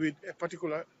identified with a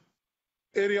particular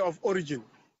area of origin,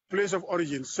 place of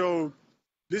origin. So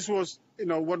this was,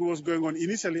 what was going on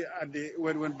initially at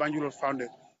when Banjul was founded.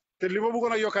 The Liverpool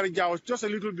Yokari Jaw was just a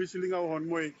little bit sitting on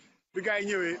Moy. The guy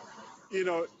knew it,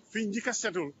 Finjika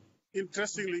settled.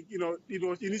 Interestingly, it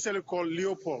was initially called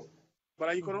Leopold.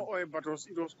 But you couldn't oil battles,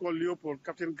 it was called Leopold.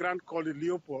 Captain Grant called it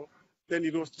Leopold. Then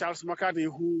it was Charles McCartney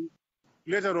who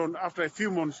later on, after a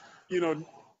few months,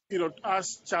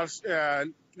 asked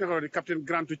Captain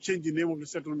Grant to change the name of the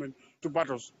settlement to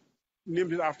Battles,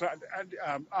 named it after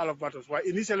Earl of Battles. Why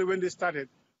initially when it started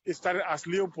as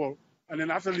Leopold, and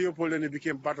then after Leopold, then it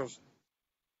became Battles.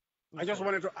 Okay. I just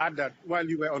wanted to add that while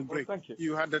you were on break. Thank you.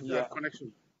 You had that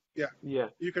connection. Yeah.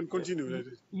 You can continue.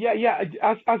 Yeah.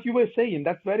 As you were saying,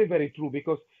 that's very, very true,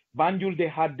 because Banjul, they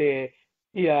had the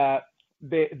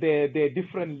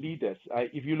different leaders.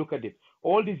 If you look at it,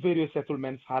 all these various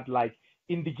settlements had like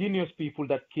indigenous people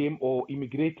that came or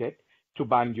immigrated to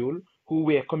Banjul who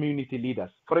were community leaders.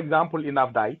 For example, in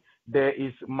Avdai, there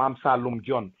is Mam Salum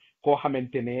John, ko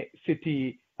xamantene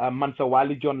city Mansa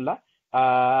Wali John la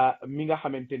mi nga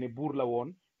xamantene bour la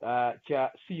won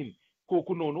ca Siin.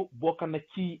 Koku nonu bokk na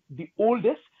ci the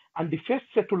oldest and the first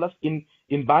settlers in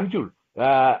Banjul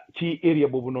ci area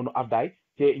bobu nonu Avdai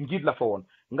te njit la fa won.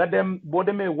 Nga dem bo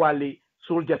demé wali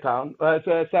Soldier Town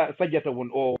Sajata won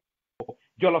o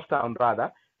Jollof Town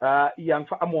rather yang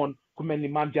fa amone ku melni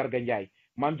Mam Jarga Njie.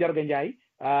 Mam Jarga Njie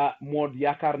mod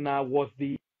yakarna was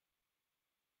the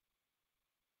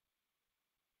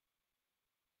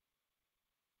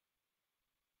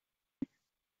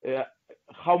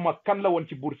xawma kan la won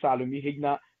ci Buur Saalum yi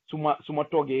xëjna suma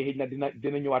toogee xëjna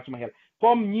dina ñëwaat suma xel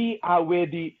comme ñi are where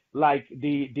the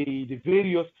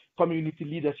various community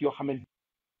leaders yoo xamante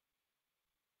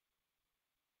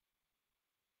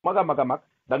maga maga mag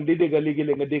dang di dégg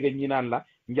léegi-léeg nga dégg ñi naan la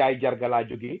njaay jarga laa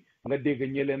jógee nga dégg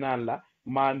ñële naan la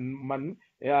man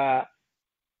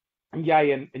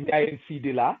njaayeen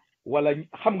siidi laa wala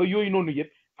xam nga yooyu noonu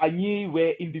yëpp a ñi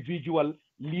wee individual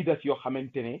leaders yoo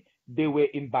xamante ne they were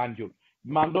in Banjul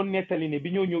maa ngi doon nettali ne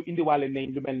bi ñoo ñëw indiwaale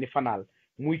nañ lu mel ni fanaal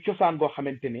muy cosaan goo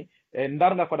xamante ne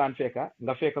ndar nga ko daan fekka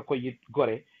nga fekka ko it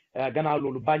gore gannaaw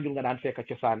loolu Banjul nga daan fekka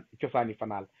cosaani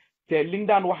fanaal te li nga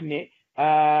daan wax ne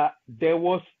there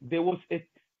was a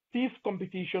stiff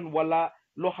competition wala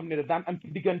loo xam ne daan am ci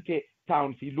diggante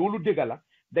town si loolu dëgg la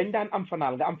dañ daan am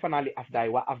fanaal nga am fanaali afdaay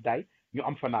waa afdaay ñu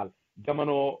am fanaal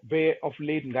jamono bay of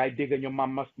late ngay dégg ñoom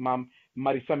maam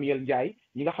Marie Samuel Ndiaye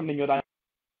ñi nga xam ne ñoo daan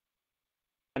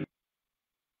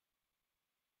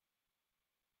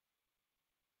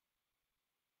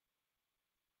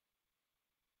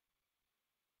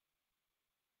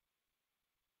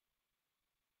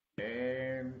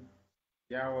And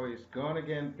Yao is gone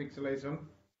again, pixelation.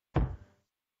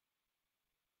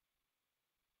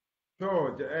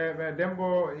 So,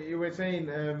 Dembo, you were saying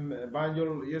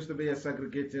Banjul used to be a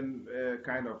segregating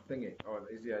kind of thingy, or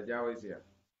is here? Yao is here.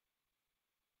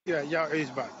 Yeah, Yao is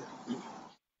back.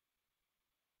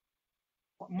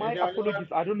 My apologies.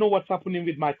 I don't know what's happening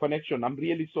with my connection. I'm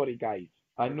really sorry, guys.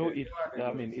 I know it's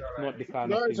not the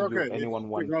kind of No, it's thing okay. anyone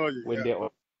It's wants technology. when Yeah. they're on.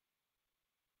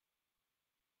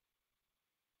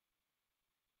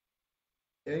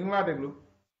 Yung nga deglu.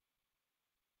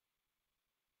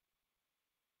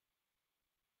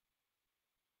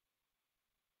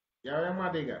 Yao yung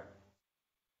madiga.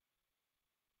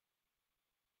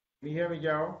 Can you hear me,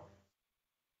 Yao?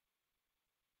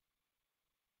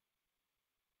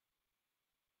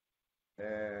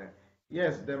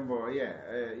 Yes, Dembo.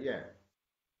 Yeah.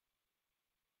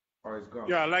 Oh, it's gone.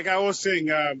 Yeah, like I was saying,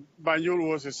 Banjul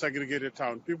was a segregated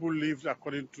town. People lived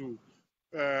according to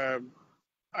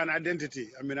an identity.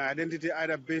 I mean, an identity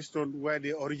either based on where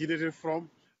they originated from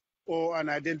or an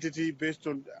identity based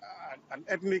on an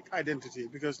ethnic identity.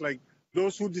 Because, like,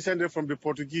 those who descended from the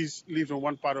Portuguese lived in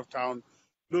one part of town.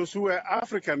 Those who were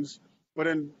Africans, but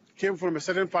then came from a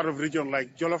certain part of region,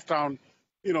 like Jollof Town,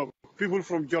 people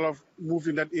from Jollof moved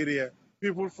in that area.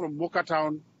 People from Mocha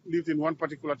Town lived in one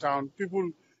particular town.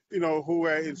 People, who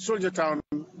were in Soldier Town,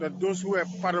 that those who were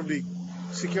part of the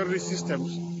security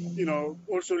systems,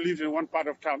 also lived in one part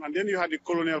of town. And then you had the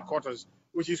colonial quarters,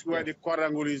 which is where the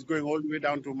Quadrangle is going all the way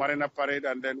down to Marina Parade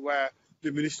and then where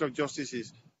the Minister of Justice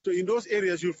is. So in those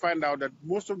areas, you'll find out that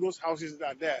most of those houses that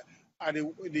are there are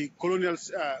the colonial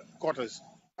quarters.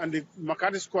 And the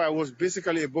Makati Square was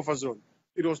basically a buffer zone.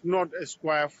 It was not a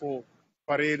square for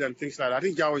parade and things like that. I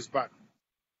think Jao is back.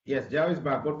 Yes, Jao is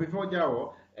back. But before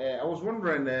Jao, I was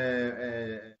wondering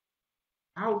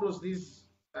how does this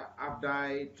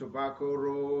Abdai, Tobacco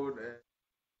Road,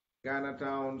 Ghana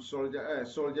Town,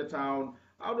 Soldier Town,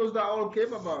 how does that all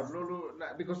came about?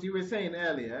 Because you were saying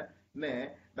earlier,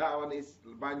 that one is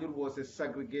Banjul was a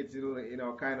segregated,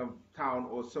 kind of town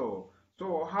or so.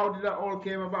 So how did that all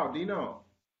came about? Do you know?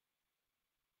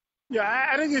 Yeah,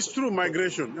 I think it's true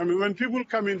migration. I mean, when people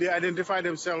come in, they identify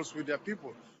themselves with their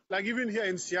people. Like even here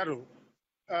in Seattle,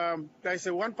 there's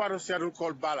one part of Seattle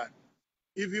called Ballard.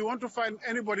 If you want to find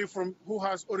anybody who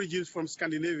has origins from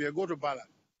Scandinavia, go to Ballard.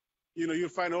 You'll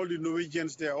find all the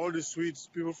Norwegians there, all the Swedes,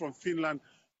 people from Finland.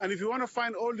 And if you want to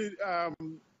find all the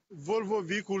Volvo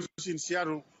vehicles in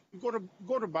Seattle, you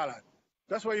go to Ballard.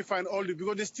 That's where you find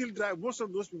because they still drive, most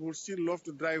of those people still love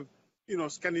to drive,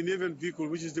 Scandinavian vehicle,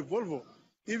 which is the Volvo.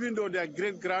 Even though their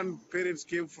great-grandparents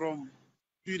came from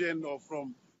Sweden or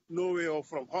from Norway or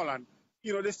from Holland,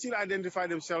 they still identify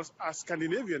themselves as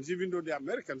Scandinavians, even though they're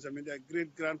Americans. I mean, their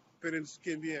great-grandparents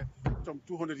came here some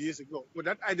 200 years ago. But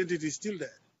that identity is still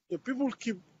there. So people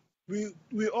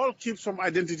we all keep some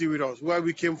identity with us, where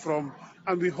we came from,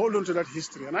 and we hold on to that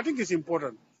history. And I think it's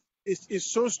important. It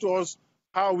shows to us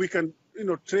how we can,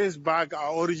 trace back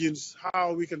our origins,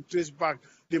 how we can trace back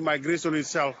the migration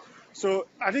itself. So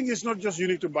I think it's not just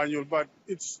unique to Banjul, but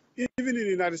it's even in the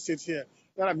United States here.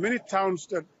 There are many towns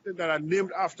that are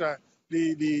named after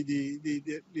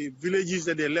the villages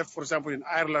that they left, for example, in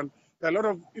Ireland. There are a lot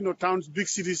of, towns, big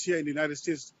cities here in the United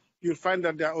States. You'll find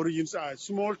that their origins are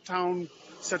small town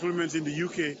settlements in the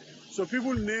UK. So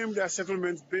people name their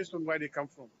settlements based on where they come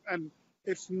from. And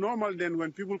it's normal then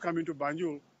when people come into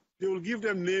Banjul, they will give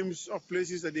them names of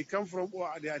places that they come from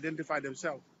or they identify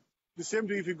themselves. The same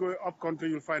thing if you go up country,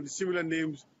 you'll find similar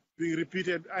names being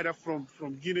repeated either from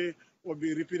Guinea or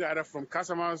being repeated either from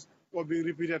Casamas or being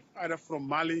repeated either from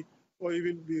Mali or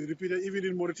even being repeated even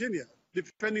in Mauritania.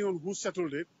 Depending on who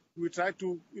settled it, we try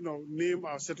to name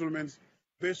our settlements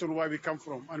based on where we come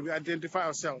from and we identify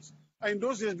ourselves. And in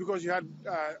those days, because you had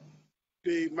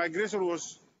the migration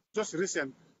was just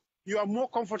recent, you are more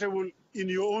comfortable in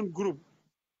your own group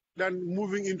than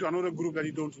moving into another group that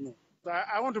you don't know. So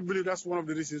I want to believe that's one of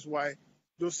the reasons why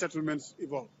those settlements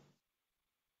evolved.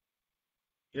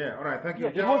 Yeah, all right, thank you.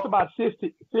 Yeah, it was about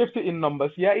safety in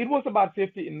numbers. Yeah, it was about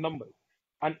safety in numbers.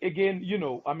 And again,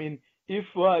 I mean, if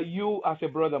you as a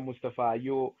brother, Mustafa,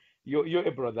 you're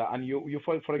a brother, and you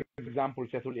for example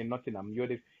settled in Nottingham. You're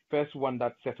the first one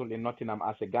that settled in Nottingham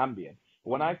as a Gambian.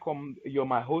 When I come, you're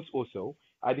my host also.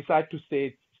 I decide to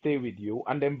stay with you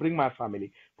and then bring my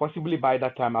family. Possibly by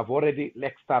that time, I've already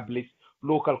established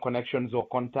local connections or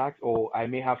contacts, or I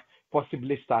may have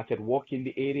possibly started work in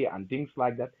the area and things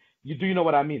like that. You know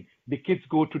what I mean? The kids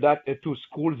go to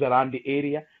schools around the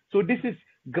area. So this is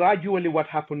gradually what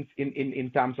happens in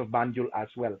terms of Banjul as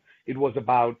well. It was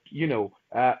about,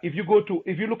 if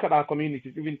you look at our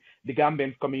communities, even the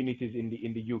Gambian communities in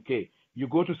the UK, you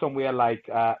go to somewhere like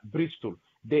Bristol,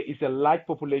 there is a large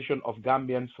population of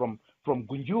Gambians from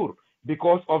Gunjur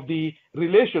because of the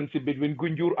relationship between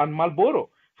Gunjur and Marlborough,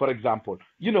 for example.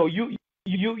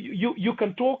 You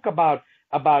can talk about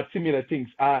similar things.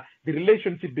 The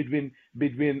relationship between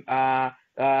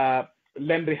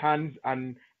Landry Hands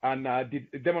and the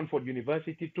Devonford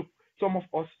University took some of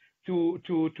us to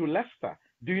Leicester.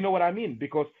 Do you know what I mean?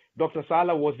 Because Dr.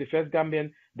 Sala was the first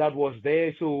Gambian that was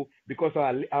there. So because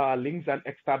our links and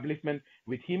establishment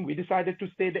with him, we decided to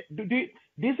stay there.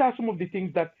 These are some of the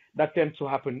things that tend to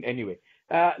happen anyway.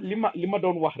 Lima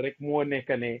don wax rek mo nekk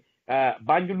ne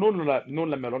Banjul noonu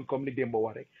la meloon comme ni Dembo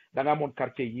wax rek da nga amoon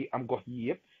quartier yi am gox yi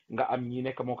yëpp nga am ñi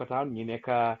nekk Mokatown ñi nekk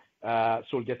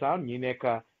Soldier Town ñi nekk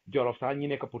Jolof Town ñi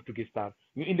nekk Portuguese Town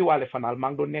ñu indiwaale fanal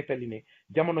maa ngi doon nettali ne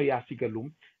jamono yaa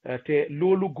sigalum te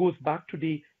loolu goes back to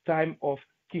the time of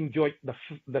King George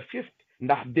the Fifth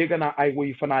ndax dégg naa ay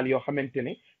woyu fanal yoo xamante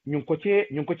ne ñu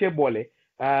ngi ko cee boole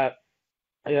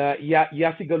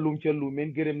yaa sigalum ca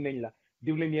luumeen gërëm nañ la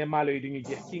diw leen yee maalo yi duñu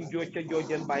jeex King George ca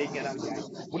joojeen bàyyi ngenaal jaay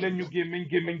bu leen ñu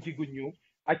gémmeñ ci guñ ñu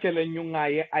acca leen ñu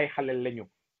ŋaaye ay xalel lañu.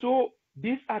 So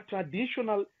these are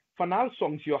traditional fanal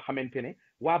songs yoo xamante ne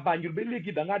waa Banjul ba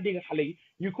léegi da ngaa dégg xale yi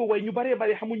ñu ko way ñu baree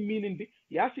bare xamuñ meaning bi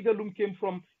yaa sigalum came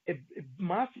from a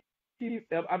massive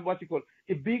what you call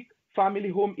a big family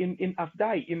home in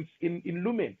Afdai in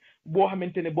Lumen boo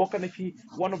xamante ne bokk na ci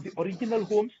one of the original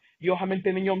homes yoo xamante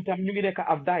ne ñoom tam ñu ngi nekk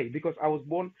Afdai because I was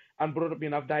born and brought up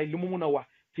in Afdai lu mu mun a wax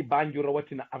ci Banjul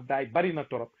rawatina Afdai bari na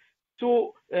torop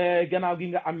so gannaaw gi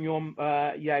nga am ñoom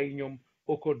yaay ñoom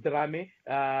Oko Dramé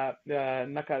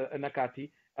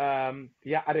nakaati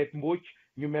yaa arrête Mbodj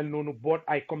ñu mel noonu boot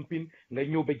ay compine nga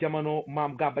ñëw ba jamono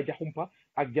maam Gaba Jaxumpa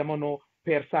ak jamono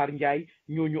Père Sarr Ndiaye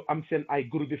ñooñu am seen ay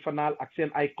groupe fanal ak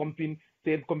seen ay compine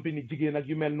seen compine jigéen ak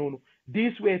yu mel noonu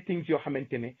these were things yoo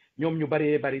xamante ne ñoom ñu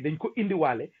bari dañ ko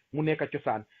indiwaale mu nekk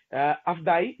cosaan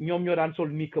Afdaay ñoom ñoo daan sol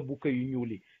niika buka yu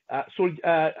ñuuli sol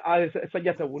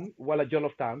Sajatawun wala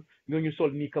Jolof Town ñooñu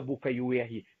sol niika buka yu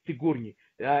weex yi ci góor ñi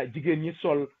jigéen ñi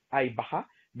sol ay baxa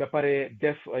ba pare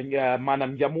def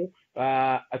maanaam njamu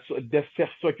def fex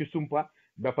soccu sumpa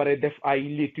ba pare def ay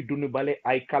létti dunu bale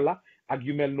ay kala ak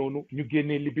yu mel noonu ñu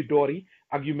génnee libidoor yi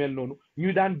ak yu mel noonu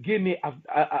ñu daan génnee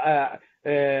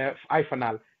ay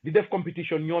fanal di def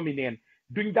compétition ñoomi neen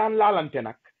duñ daan laalante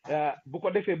nag bu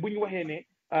ko defee bu ñu waxee ne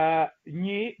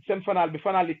ñii seen fanal bi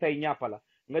fanal yi tey ñàppa la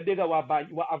nga dégg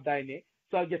waa Afdaay ne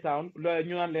Soldier Town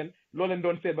ñu naan leen loo leen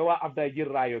doon seet ba waa Afdaay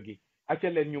jël raayo gi acca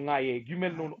leen ñu ŋaayee yu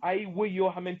mel noonu ay wëy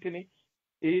yoo xamante ne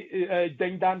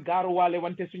dañ daan gaaruwaale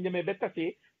wante suñ demee ba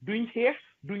tasee duñ xeex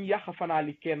duñ yàq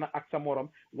fanaali kenn ak sa morom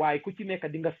waaye ku ci nekk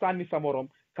di nga sànni sa morom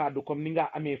kaddu comme ni nga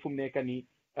amee fu mu nekk nii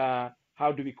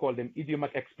how do we call them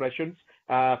idiomatic expressions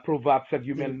proverbs ak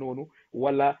yu mel noonu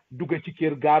wala dugg ci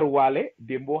kër gaaruwaale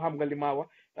démb boo xam nga li ma wax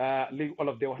li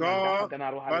olof de wax naan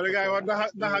ganaar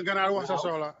daxa ganaar wax sa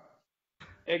soxla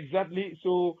exactly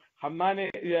so xam naa ne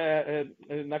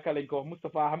naka lañ ko wax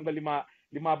Moustapha xam nga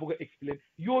li ma bëgg a explain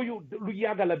yooyu lu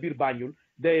yàgga la biir Banjul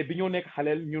de bi ñoo nekk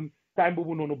xaleel ñun time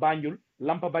boobu noonu Banjul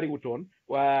lampa bari wutoon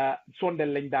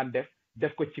sondel lañ daan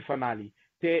def ko ci fanal yi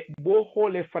te boo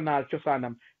xoolee fanal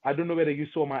cosaanam I don't know whether you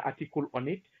saw my article on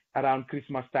it around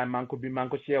Christmas time maa ngi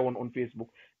ko share woon on Facebook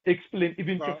explain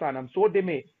even cosaanam soo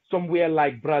demee somewhere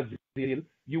like Brazil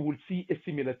you will see a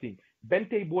similar thing benn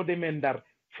tey boo demee Ndar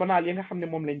fanal yi nga xam ne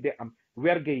moom lañ dee am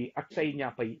werge yi ak say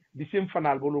ñàppa yi di seen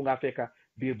fanal ba lu nga fekka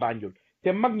biir Banjul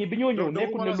te mag ñi bi ñoo ñëw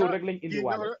nekkul ne loolu rek lañ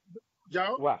indiwaale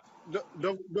waaw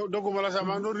doguma la sax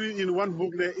maa ngi read in one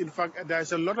book ne in fact there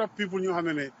is a lot of people ñu xam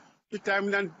ne ci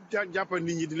time daan jàppa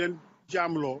nit ñi di leen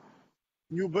jaamloo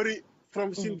ñu bëri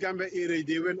from Sin Gambia area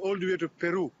they went all the way to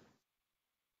Peru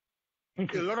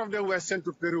a lot of them were sent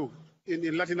to Peru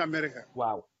in Latin America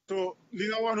wow So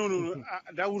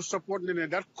that would support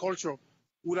that culture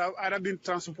would have either been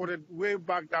transported way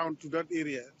back down to that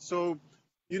area. So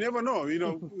you never know.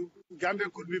 Gambia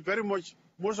could be very much,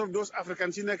 most of those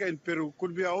Africans in Peru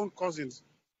could be our own cousins.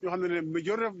 The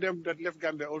majority of them that left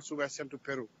Gambia also were sent to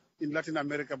Peru, in Latin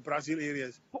America, Brazil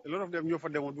areas. A lot of them knew for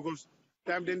them because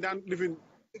they didn't live in,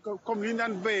 come in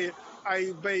and bay,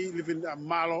 I live in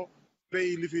Malo,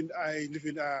 bay live in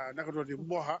Nakaroti,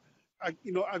 Moha, ak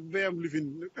bayam live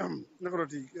in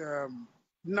Nakaroti,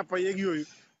 Napa yeeg yooyu.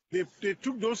 They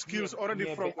took those skills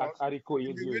already from us. And they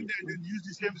went there and used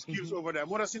the same skills over there.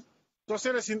 More so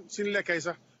sin lekay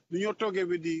sax ni ñoo toggee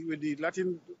with the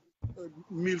Latin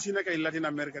meals in Latin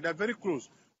America. They're very close.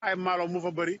 Ay malo mu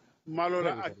fa bari, malo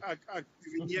la ak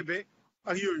ñebe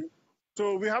ak yooyu.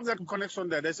 So we have that connection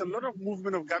there. There's a lot of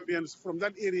movement of Gambians from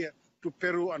that area to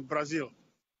Peru and Brazil.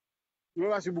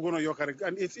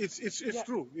 And it's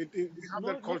true. We have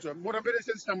that culture.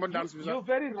 You're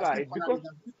very right because.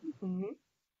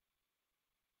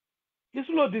 This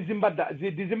law, the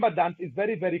Zimba dance is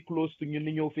very, very close to ñun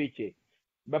ni ñoo féccee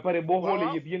ba pare boo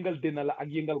xoolee yëpp yëngal dina la ak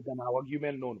yëngal gannaaw ak yu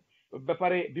mel noonu ba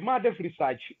pare bi maa def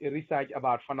research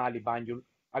about fanaali Banjul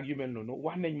ak yu mel noonu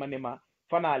wax nañ ma ne ma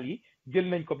fanaal yi jël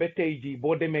nañ ko ba tey jii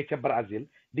boo demee ca Brazil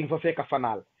di nga fa fekk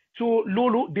fanaal so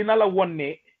loolu dina la won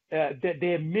ne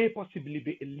there may possibly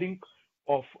be a link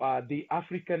of the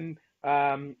African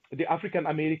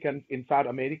Americans in South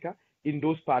America in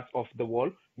those parts of the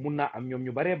world mun naa am ñoom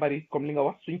ñu baree bari comme li nga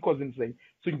wax suñ cousins lañ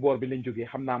suñ boor bi lañ jógee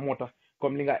xam naa moo tax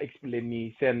comme li nga explain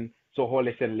nii seen soo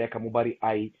xoolee seen lekka mu bari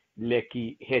ay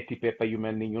lekki xeeti peppa yu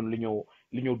mel ni ñun li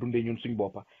ñoo dundee ñun suñ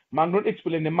boppa maa ngi doon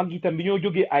explain ne mag itam bi ñoo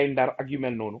jógee ay ndar ak yu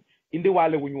mel noonu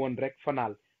indiwaale wuñu woon rek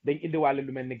fanaal dañ indiwaale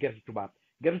lu mel ni gerte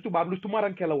tubaab lu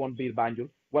tumaranke la woon biir Banjul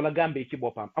wala Gambie ci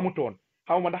boppam amutoon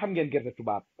xaw ma ndax xam ngeen gerte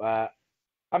tubaab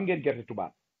am ngeen gerte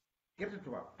tubaab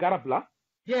garab la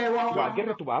waaw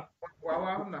gerte tubaab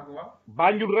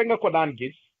Banjul rek nga ko daan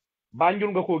gis Banjul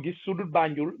nga koo gis su dul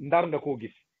Banjul ndar nga koo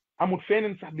gis amul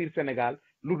feneen sax biir Sénégal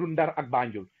lu dul ndar ak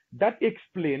Banjul that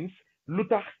explains lu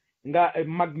tax nga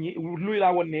mag ñi luy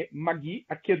laa woon ne mag yi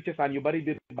ak kër cosaan yu bari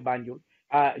biir Banjul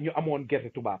ñu amoon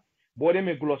gerte tubaab boo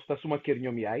demee Gloucester suma kër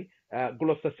ñoom yaay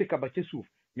Gloucester sikka ba ca suuf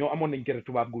ñoo amoon nañ gerte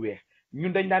tubaab gu weex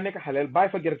ñun dañ daan nekk xaleel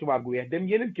bàyyi fa gerte tubaab gu weex dem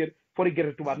yeneen kër fori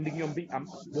gerte tubaab ndig ñoom biñ am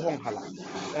bu xonq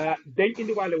la dañ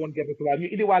indiwaale woon gerte tubaab ñu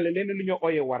indiwaale leneen lu ñoo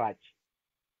ooyee waraaj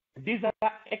these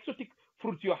are exotic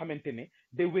fruits yoo xamante ne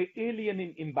they were alien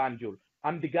in Banjul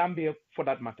and the Gambia for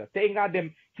that matter tey ngaa dem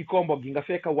ci kombo gi nga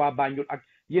fekk waa Banjul ak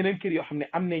yeneen kër yoo xam ne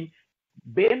am nañ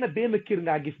benn kër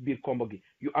ngaa gis biir kombo gi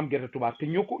yu am gerte tubaab te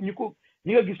ñi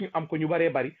nga gis ñu am ko ñu baree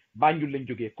bari Banjul lañ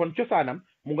jógee kon cosaanam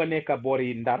mu nga nekk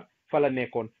boori Ndar fa la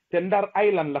nekkoon te Ndar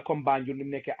island la comme Banjul ni mu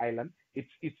nekkee island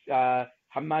it's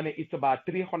xam naa ne it's about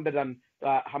 300 and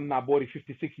xam naa boori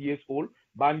 56 years old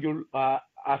Banjul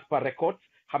as per records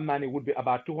xam naa ne would be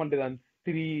about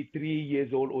 203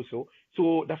 years old also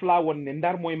so daf laa woon ne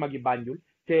Ndar mooy magi Banjul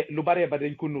te lu baree ba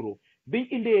dañ ko nuroo biñ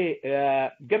indee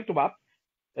gerte tubaab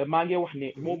maa ngi wax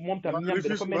ne moom tam ñam bi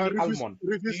dafa mel ni almond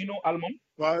you know almond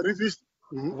waaw Rufisque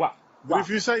waaw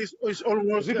Rufisque is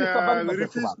almost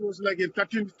Rufisque was like in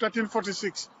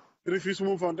 1346 Rufisque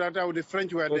moved on that the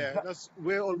French were there that's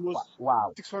way almost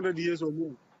 600 years or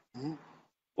more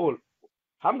all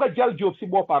xam nga Jal Diop si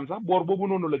boppam sax boor boobu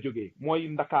noonu la jógee mooy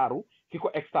Ndakaaru ki ko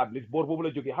establish boor boobu la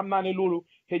jógee xam naa ne loolu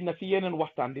xëy na si yeneen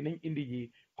waxtaan dinañ indi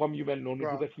ji comme yu mel noonu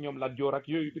dugga si ñoom Lat Joor ak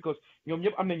yooyu because ñoom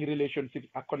ñëpp am nañ relationships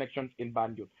ak connections in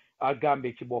Banjul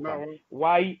Gambie ci boppam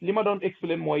waaye li ma doon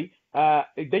explain mooy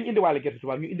dañ indiwaale gerte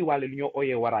tubaab ñu indiwaale lu ñoo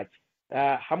ooyee waraaj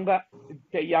xam nga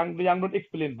te yaa ngi doon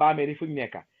explain baameeri fu ñu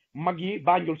nekka mag yi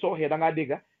Banjul soo waxee da ngaa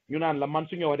dégga ñu naan la man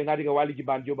su ñëwee da ngaa dégg Wali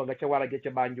Jibaan Jóoba nga ca waraaj ca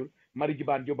Banjul Mari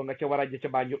Jibaan Jóoba nga ca waraaj ca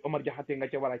Banjul Omar Jaxate nga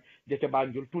ca waraaj ca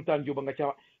Banjul Tuutaan Jóoba nga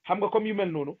ca xam nga comme yu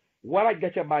mel noonu waraaj ga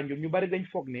ca Banjul ñu bari dañ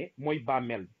foog ne mooy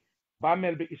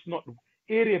bàmmeel bi is not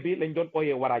area bi lañ doon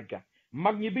ooyee waraaj ga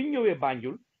mag ñi biñ ñëwee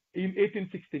Banjul in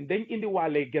 1816 dañ indi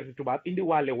waale gerte tubaab indi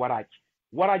waale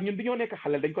waraaj ñun bi ñoo nekk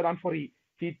xale dañ ko daan fori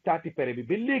ci taati pere bi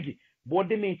ba léegi boo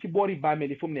demee ci boori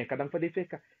bàmmeel yi fu mu nekk da nga fa dee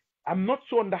fekk am not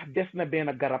soo ndax des na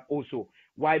benn garab also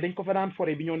waaye dañ ko fa daan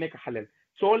fore bi ñoo nekk xaleel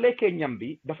soo lekkee ñam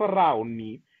bi dafa raaw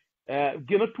nii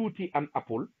gën a tuuti an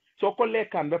apple soo ko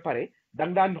lekkaan ba pare da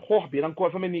nga daan xoox bi da nga ko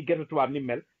fa mel ni gerte tubaab ni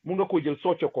mel mun nga ko jël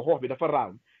socce ko xoox bi dafa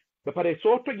raaw ba pare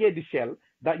soo tojee di seel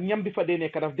da ñam bi fa dee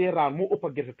nekk daf dee raaw moo ëpp a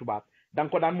gerte tubaab da nga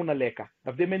ko daan mun a lekka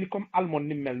daf dee mel ni comme almond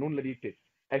ni mel noonu la di tës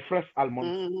ay fresh almond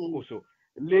also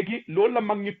léegi loolu la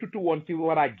mag ñi tutu woon ci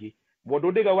waraaj gi boo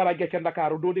doo dégg waraaj ga ca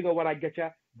Ndakaaru doo dégg waraaj ga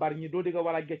ca Bargny doo dégg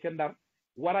waraaj ga ca Ndar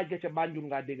waraaj ga ca Banjul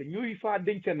ngaa dégg ñuy faa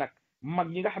denc nag mag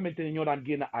ñi nga xamante ne ñoo daan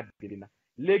génn àddina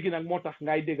léegi nag moo tax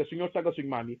ngay dégg suñoo tagga suñ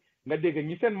maam yi nga dégg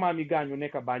ñi seen maam yi gaañu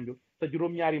nekk Banjul sa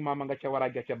juróom-ñaari maama nga ca war a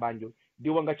ca Banjul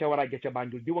diwa nga ca war a ca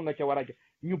Banjul diwa nga ca war a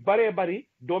ñu baree bari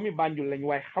doomi Banjul lañ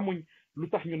waaye xamuñ lu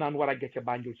tax ñu naan war a ca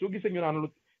Banjul soo gisee ñu naan lu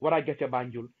war a ca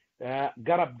Banjul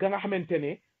garab ga nga xamante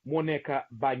ne moo nekk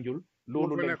Banjul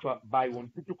loolu lañ fa bàyyi woon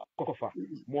tuuti ko fa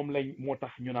moom lañ moo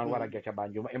tax ñu naan war a ca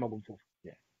Banjul ma emagum foofu.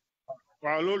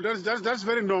 waaw loolu that's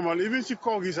very normal even si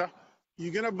kaw gi sax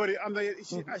yu gën a bëri am na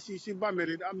si bàmmeel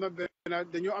yi am na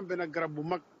dañoo am benn garab bu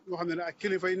mag yoo xam ne ak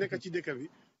kilifa yi nekk ci dëkk bi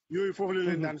yooyu foofu la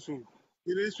leen daan suul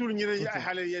ñu leen suul ñeneen ñi ay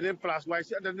xale yeneen place waaye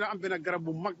si dina am benn garab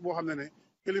bu mag boo xam ne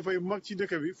kilifa yu mag ci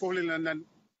dëkk bi foofu la leen daan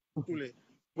suulee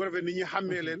bu ko defee nit ñi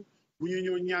xàmmee leen bu ñuy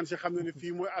ñëw ñaan si xam ne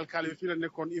fii mooy alkaali bi fii la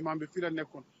nekkoon imam bi fii la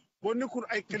nekkoon boo nekkul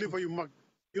ay kilifa yu mag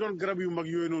yu doon garab yu mag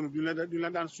yooyu noonu du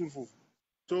leen daan suul foofu.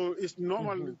 So it's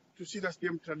normal to see the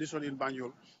same tradition in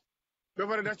Banjul.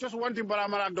 But that's just one thing, but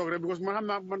I'm not dog because man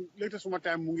later some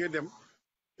time mu ngi dem.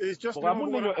 It's just like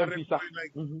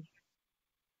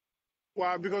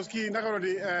because key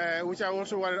nakarodi which I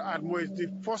also want to add more is the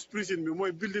first prison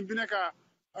more building bineka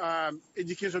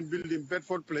education building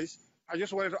Bedford Place. I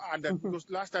just wanted to add that because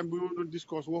last time we were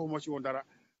discuss how much you want that.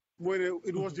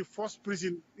 It was the first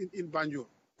prison in Banjul.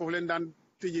 For Lendan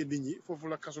Teje Dini, for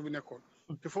Fula Kasobinekon.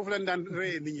 The foofu leen daan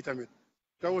reyee nit ñi tamit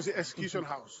that was the execution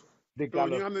house. the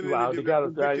gallows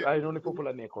I know ne foofu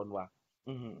la nekkoon waaw.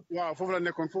 waaw foofu la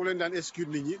nekkoon foofu leen daan execute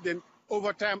nit ñi then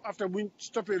over time after buñ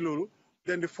stoppé loolu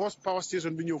then the first power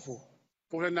station bi ñëw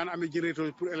foofu leen daan amee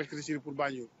generator pour électricité pour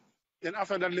Banjul then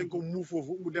after that leen ko move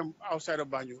foofu mu dem outside of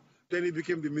Banjul then it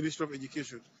became the Ministry of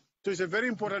Education. So it's a very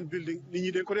important building nit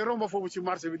ñi dañ ko dee romba foofu ci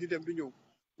marché bi di dem di ñëw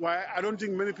waaye I don't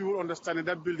think many people understand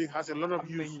that building has a lot of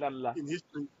use in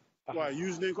history.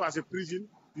 Use Nenko as a prison,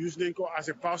 use Nenko as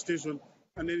a power station,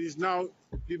 and it is now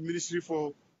the Ministry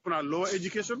for Lower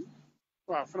Education.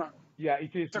 Yeah,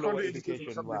 it is lower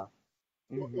education.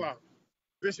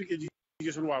 Basic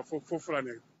education. For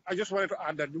I just wanted to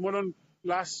add that.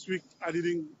 Last week I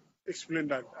didn't explain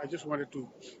that. I just wanted to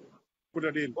put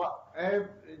that in.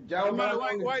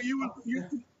 Why you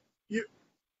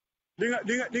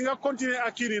dinga continue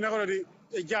akini na ko di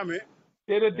jame.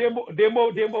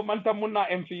 Dembo man tam mun naa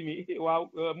am fii nii waaw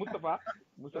Moustapha.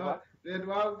 Well,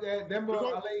 Dembo, I'll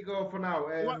let you go for now.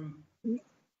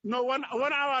 No, 1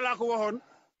 hour laa ko waxoon.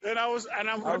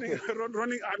 I'm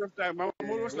running out of time. I'm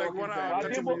almost like 1 hour.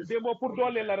 Dembo pour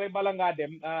doole la rek bala ngaa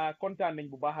dem kontaan nañ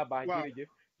bu baax a baax. jërëjëf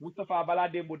Moustapha balaa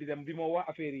Dembo di dem bi ma wax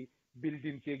affaire yi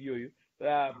building ceeg yooyu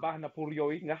baax na pour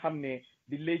yow nga xam ne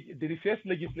the first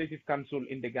legislative council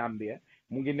in the Gambia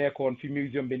mu ngi nekkoon fi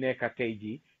museum bi nekk tey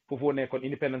jii. Foofu nekkoon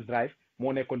Independence Drive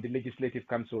moo nekkoon the Legislative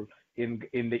Council in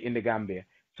the Gambia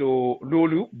so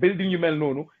loolu building yu mel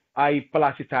noonu ay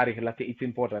place ci taarix la te it's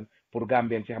important pour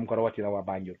Gambien ci xam ko rawatina waa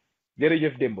Banjul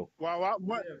jërëjëf Dembo. waaw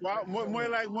mooy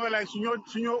like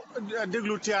suñu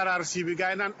déglu TRRC bi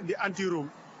gars yi naan di anti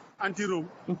Rome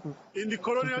in the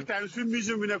colonial times fi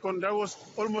museum bi nekkoon that was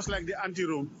almost like the anti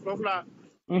Rome foofu la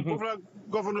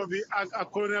governor bi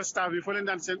ak colonial staff bi fa leen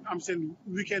daan am seen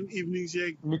weekend evenings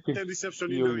yeeg seen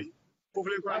reception yu ndaw yi foofu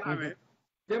leen ko daan amee.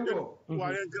 Dembo.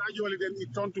 Well, then gradually then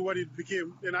it turned to what it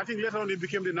became. Then I think later on it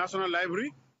became the National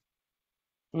Library.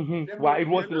 Well, it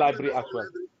was the library as well.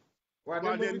 Well,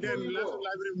 then the National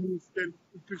Library moved, then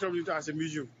picked up it as a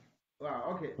museum.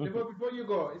 Wow, okay. Before you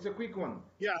go, it's a quick one.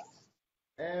 Yeah.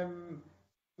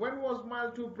 When was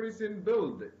Mile 2 prison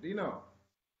built? Do you know?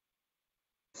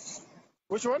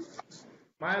 Which one?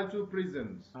 Mile 2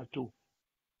 prisons. Mile 2.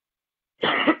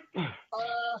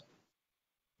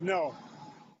 No.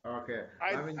 Okay.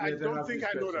 I don't think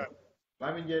I know that.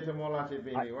 Wow,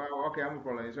 okay, I'm a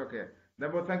problem. It's okay.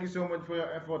 But thank you so much for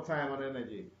your effort, time, and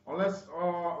energy. Unless,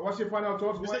 what's your final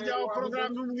thoughts?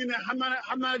 Program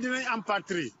am part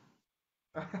 3.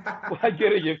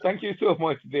 Thank you so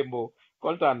much, Dembo.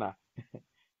 Koltana.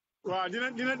 Wow,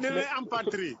 didn't am part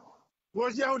 3.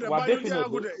 Was you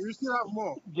still have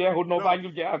more? No,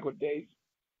 Banjul Jago days.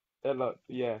 A lot,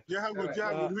 yeah.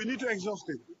 Jago. We need to exhaust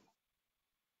it.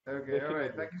 Okay, all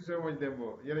right. Thank you so much,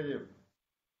 Dembo.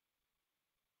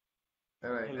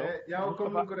 All right.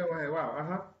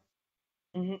 Wow.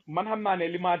 Man xam naa ne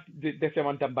li ma dese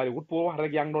man tam bari wut pour wax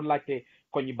rek yaa ngi doon laajte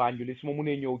koñi Banjul su ma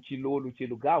mënee ñëw ci loolu ci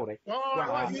lu gaaw rek.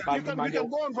 You can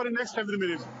go on for the next 7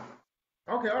 minutes.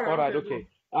 Okay, all right. Okay.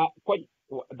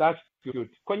 That's good.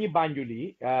 Koñi Banjul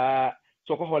yi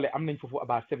soo ko xoolee am nañ foofu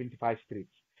about 75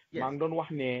 streets. maa ngi doon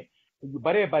wax ne yu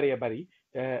bari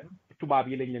tubaab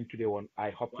yi lañ leen tuddee woon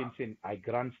ay Hopkinson ay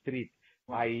Grand Street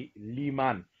ay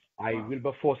Liman ay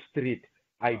Wilberforce Street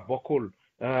ay Bokul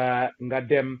nga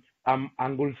dem am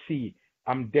Anglesey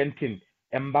am Denton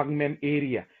Embankment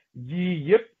area ji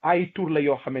yëpp ay tur la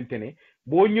yoo xamante ne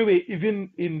boo ñëwee even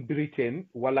in Britain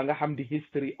wala nga xam di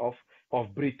history of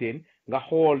Britain nga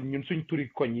xool ñun suñ turi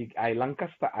koñ yi ay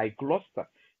Lancaster ay Gloucester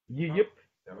yi yëpp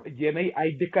yenay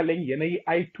ay dëkkaleñ yenay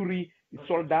ay turi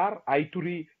soldat ay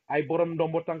turi ay borom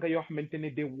ndombo tànk yoo xamante ne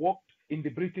they worked in the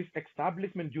British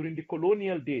establishment during the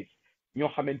colonial days ñoo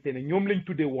xamante ne ñoom lañ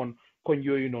tuddee woon koñ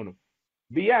yooyu noonu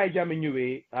bi Yaya Jammeh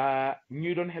ñëwee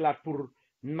ñuy doon xelaat pour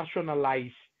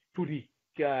nationalize turi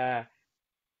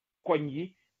koñ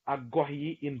yi ak gox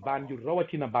yi in Banjul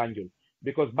rawatina Banjul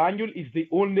because Banjul is the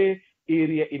only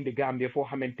area in the Gambia foo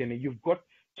xamante ne you've got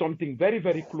something very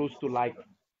very close to like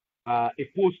a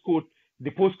postcode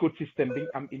the postcode system bi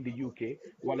am in the UK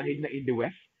wala xëy na in the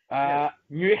West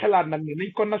ñuy xelaat nag ne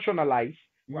nañ ko nationalize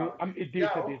ñu am a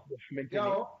database boo xamante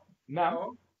ne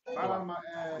naam balal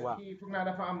ma kii foog naa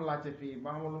dafa am laajte fii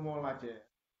ma xamul lu moo laajte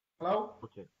hello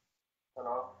okay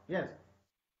Hello. yes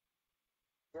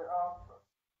Yeah,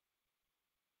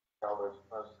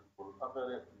 pour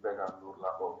affaire Bégan Ndour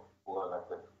laa ko bëgg a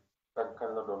laajte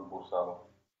kañ la doon Buur Saalum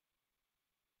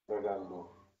Bégan Ndour.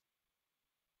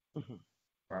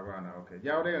 waaw baax na ok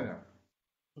jaaw dégg nga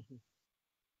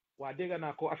waa dégg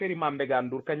naa ko affaire yi Maam Bégan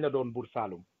Ndour kañ la doon Buur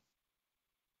Saalum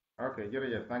ok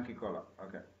jërëjëf thank you Kola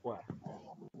ok waaw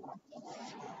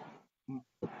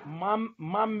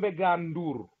Maam Bégan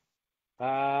Ndour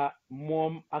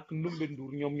moom ak Ndumbe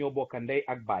Ndour ñoom ñoo bokk ndey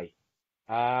ak baay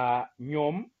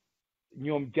ñoom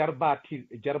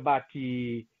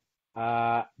jarbaati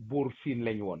buur siin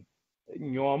lañ woon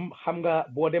ñoom xam nga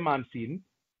boo demaan siin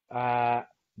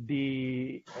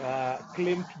the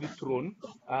claim to the throne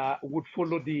would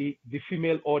follow the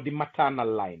female or the maternal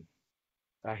line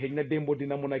xëy na démbo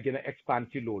dina mun a gën a expand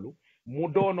ci loolu mu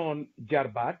doonoon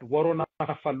jarbaat waroon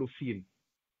a fallu siin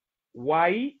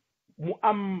waaye mu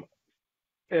am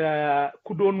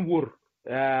ku doon wër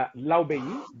lawbe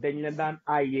yi dañ leen daan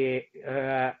aayee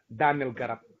daaneel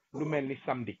garab lu mel ni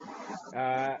samedi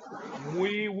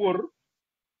muy wër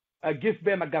gis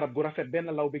benn garab gu rafet benn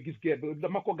lawbe gis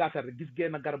dama ko gàttal rek gis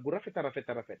genn garab gu rafet a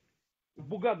rafet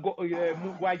bugga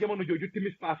waaye jamono jooju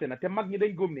timis passé na te mag ñi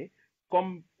dañ gëm ne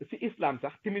comme si islam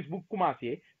sax timis bu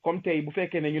commencé comme tey bu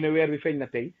fekkee ne ñu ne weer wi feeñ na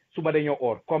tey suba dañoo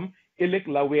oor comme ëllëg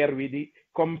la weer wi di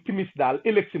comme timis daal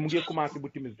ëllëg si mu ngi commencé bu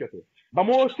timis jotee ba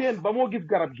moo gis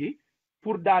garab gi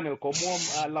pour daaneel ko moom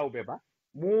lawbe ba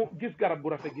mu gis garab bu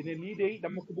rafet gi ne lii de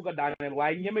dama ko bugg a daaneel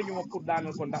waaye ñeme ñu ma pour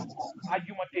daaneel ko ndax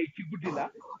ajjuma tey ci guddi la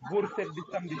boor set di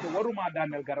samedi te waruma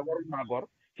daaneel garab waruma gor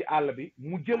ci àll bi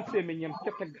mu jël sémmiñam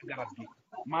ca teg garab gi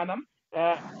maanaam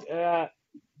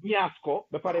ñaas ko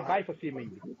ba pare bàyyi fa sémmiñ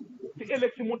bi ci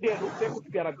ëllëg si mu dellu fekku ci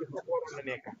garab gi fa waroon na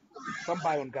nekka fa mu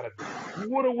bàyyoon garab gi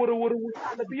ñu wër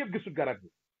àll bi yëpp gisul garab gi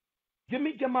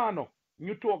jëmi jamaano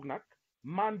ñu toog nag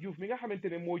maan Juuf mi nga xamante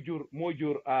ne moo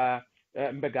jur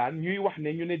Mbégaan ñuy wax ne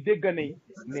ñu ne dégg nañ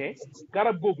ne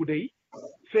garab googu day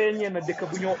feeñee na dëkk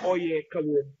bu ñoo ooyee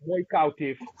kawoon mooy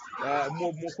kaawteef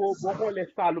moo ko boo xoolee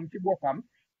Saalum ci boppam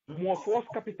moo foos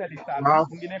capitale Saalum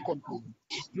mu ngi nekkoon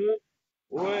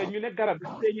ñu ne garab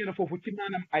gi feeñee na foofu ci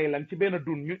maanaam island ci benn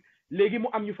dun ñu léegi mu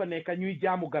am ñu fa nekk ñuy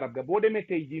jaamu garab ga boo demee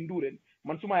tey jii Nduureen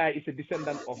man suma yaay is a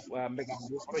descendant of Mbégaan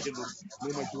Ndour Faraja Ndour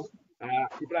moo ma jur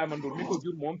Ibrahima Ndour mi ko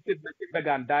jur moom seet na ci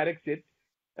Mbégaan direct seet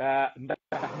ndax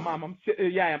maamam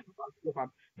yaayam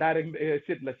direct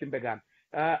seet la ci Mbégaan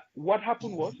what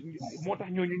happened was moo tax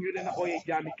ñooñu ñu leen a ooyee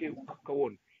jaami ka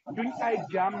woon duñ ay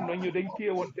jaam nañu dañ téye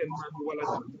woon seen maam yi wala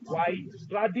waaye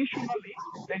traditionally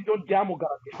dañ doon jaamu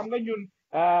garab gi xam nga ñun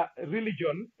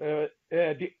religion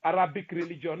the Arabic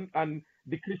religion and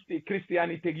the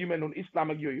Christianity yu mel noonu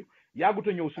islam ak yooyu yaagut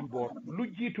a ñëw suñ boor lu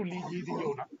jiitu lii di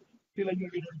ñëw nag ci la ñu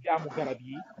ngi doon jaamu garab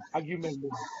yi ak yu mel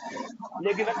noonu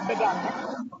léegi nag Mbégaan nag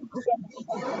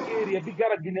area bi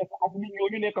garab gi nekk ak nit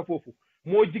ñooñu nekk foofu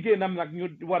moo jigéenam nag ñu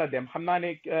war a dem xam naa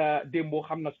ne démboo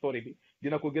xam na story bi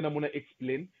dina ko gën a mun a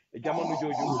explain jamono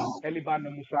jooju Elibana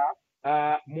Musa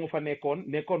moo fa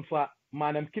nekkoon fa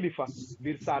maanaam kilifa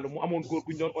biir Saalum mu amoon góor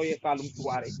gu ñu doon ooyee Saalum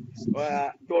Suwaare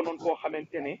doonoon koo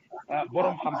xamante ne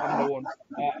borom xam-xam la woon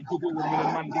jóge woon ñu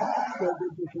ne man di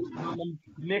maanaam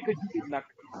nekk jullit nag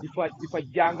di fa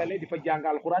jàngale di fa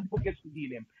jàngal Alxuraan di fa gëstu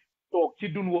diineem toog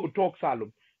ci toog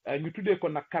Saalum ñu tuddee ko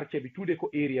nag quartier bi tuddee ko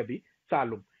area bi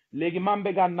Saalum léegi Maam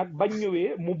Mbégaan nag bañ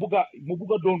ñëwee mu bugg a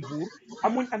doon buur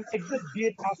amuñ an exact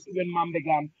date as to when Maam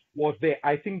Mbégaan was there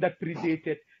I think that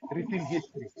predated written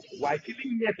history waaye ci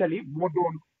liñ nettali moo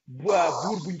doon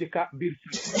buur bu njëkka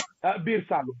biir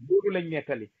Saalum loolu lañ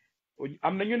nettali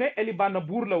am na ñu ne Elibana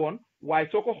buur la woon waaye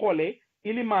soo ko xoolee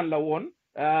ilimaan la woon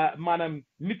maanaam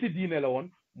niti diine la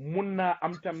woon mun naa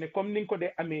am tam ne comme ni nga ko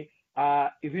dee amee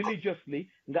religiously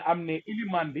nga am ne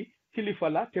ilimaan bi kilifa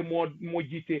la te moo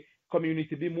jiite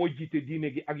community bi moo jiite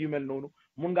diine gi ak yu mel noonu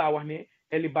mun ngaa wax ne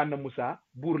Eli Banda Musa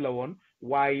buur la woon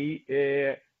waaye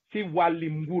ci wàlli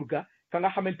nguur ga ka nga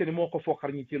xamante ne moo ko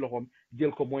fokkar ñi ci loxoom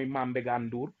jël ko mooy Mame Mbegane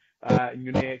Ndour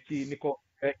ñu ne ci ni ko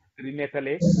di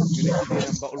nettalee ñu ne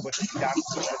jigéenam ba ulbati jaar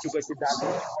dugga ci daal di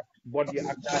bod yi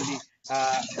ak daal di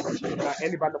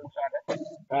Eli Banda Musa def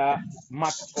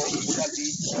mat ko mu daal di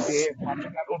dee Mame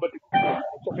Mbegane ulbati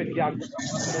sofet jaan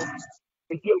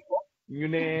moom jël ko ñu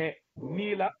ne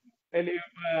nii la Eli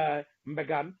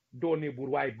Mbegane doone buur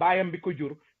waaye baayam bi ko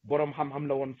jur borom xam-xam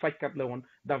la woon fajkat la woon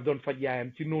daf doon faj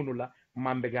yaayam ci noonu la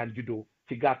Mame Mbegane juddoo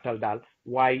ci gàttal daal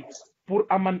waaye pour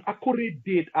aman accurate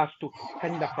date as to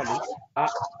kañ la falu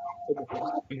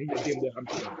démb xam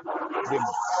ci démb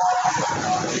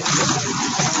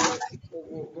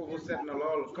foofu seet na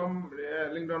lool comme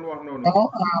li nga doon wax noonu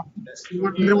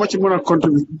li ma ci mën a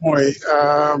contribuer mooy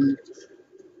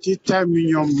ci time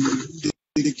yi ñoom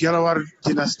the Gelawar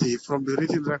dynasty from the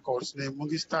written records ne mu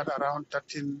ngi start around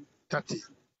 1300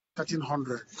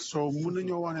 so mun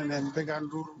nañoo wax ne Mbegane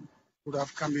Ndour would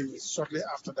have come in shortly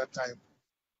after that time.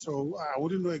 So I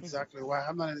wouldn't know exactly why.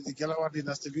 I'm not in the Gelawar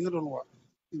dynasty being on what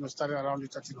started around the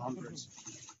 1300s.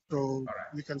 So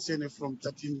we can say from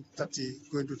 1330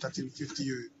 going to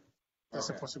 1350. That's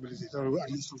a possibility. So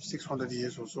at least 600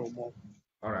 years or so more.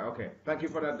 All right, okay. Thank you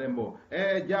for that, Dembo.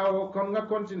 Jao, kon nga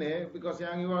continue because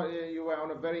you were on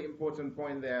a very important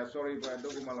point there. Sorry if I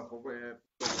dogumala ko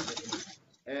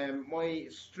mooy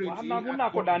street yi mun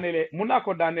naa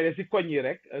ko daanele si koñ yi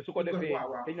rek su ko defee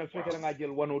te ñal su fekkee da ngaa jël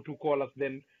 1 or 2 callers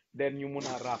then ñu mun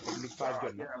a rap li fa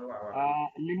jot na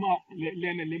li ma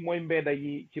leneen li mooy mbedda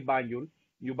yi ci Banjul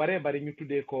yu baree bari ñu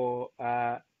tuddee ko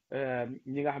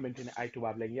ñi nga xamante ne ay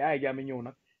tubaab lañ Yaya Jammeh ñëw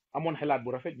nag amoon xelaat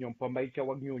bu rafet ñoom Pambay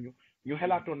Thiaw ak ñooñu ñu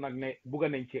xelaatoon nag ne bugga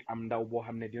nañ ci am ndaw boo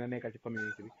xam ne dina nekk ci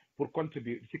community bi pour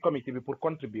contribute ci comité bi pour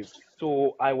contribute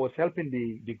so I was helping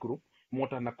the group moo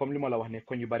tax nag comme li ma la wax ne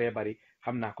koñ yu baree bari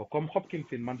xam naa ko comme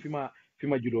Hopkinson man fi ma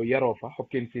juddoo yaroo fa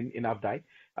Hopkinson in Afdaay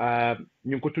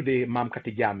ñu ngi ko tuddee Maam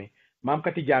Kati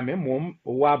Jammeh moom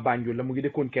waa Banjul la mu ngi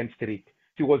dëkkoon Kent Street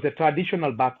she was a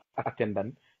traditional bath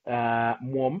attendant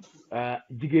moom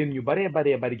jigéen ñu baree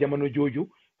bari jamono jooju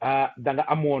da nga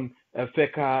amoon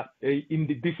fekk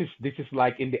this is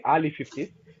like in the early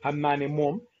 50s xam naa ne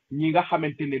moom ñi nga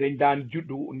xamante ni dañ daan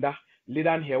juddu ndax li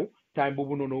daan xew time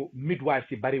boobu noonu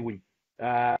midwives yi bari wuñ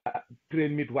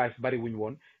train midwives bari wuñ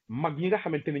woon mag ñi nga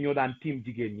xamante ne ñoo daan tiim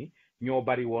jigéen ñi ñoo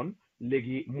bari woon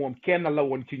léegi moom kenn la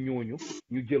woon ci ñooñu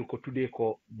ñu jël ko tuddee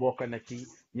ko bokk na ci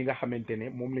ñi nga xamante ne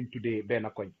moom lañ tuddee benn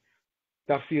koñ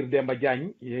Tafsir Demba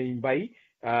Jagne Mbay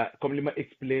comme li ma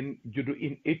explain juddu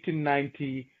in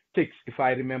 1896 if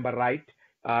I remember right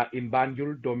in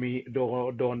Banjul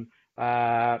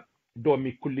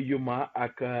doomi kulli yuma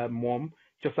ak moom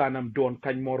cosaanam doon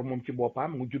kañ moor moom ci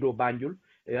boppam mu juddoo Banjul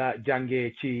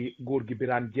jàngee ci góor gi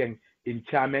Birane Dieng in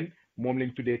Thiamène moom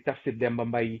lañ tuddee Tafsir Demba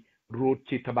Mbay road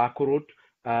ci Tobacco Road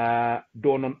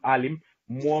doonoon alim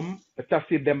moom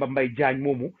Tafsir Demba Mbay Jagne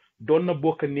moomu doon na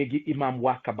bokk néegi imam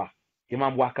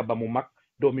Wakaba mu mag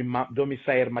doomi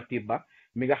Sayer Matir Ba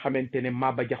mi nga xamante ne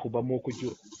Maba Jaxu Ba moo ko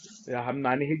jur xam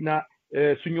naa ne xëy na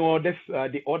suñoo def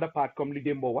di other part comme li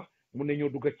Dembo wax mun nañoo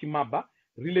dugg ci Maba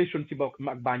relation ci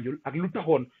ak Banjul ak lu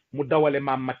taxoon mu dawale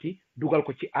Maam Mati dugal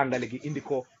ko ci angale gi indi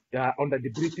ko under the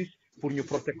British pour ñu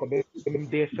protect ko ba mu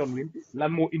dee Sonwin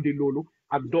lan moo indi loolu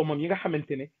ak doomam yi nga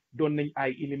xamante ne doon nañ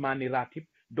ay ilimaani ratib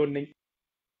doon nañ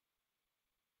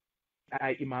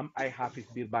ay imam ay hafiz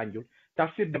biir Banjul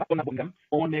Tafsir Demba Ngam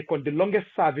moo nekkoon the longest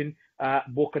serving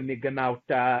bokk ni gannaaw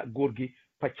góor gi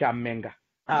Pacham Menga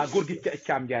góor gi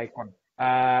Caam Njaay kon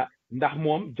ndax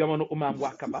moom jamono imam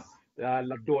Wakaba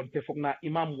la doon te foog naa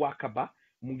imam Wakaba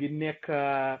mu ngi nekk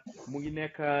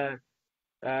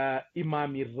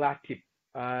imam yi ratib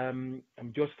I'm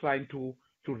just trying to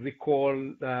recall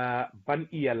ban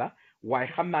iya la waaye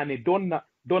xam naa ne doon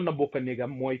na bokk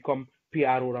néegam mooy comme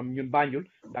PRO ram ñun Banjul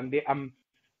dang dee am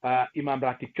imam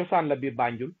ratib cosaan la biir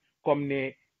Banjul comme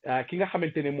ne ki nga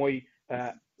xamante ne mooy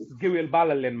géwél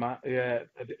baalal leen ma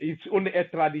it's only a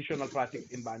traditional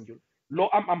practice in Banjul loo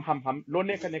am xam-xam loo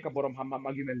nekk borom xam-xam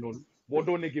ak yu mel noonu boo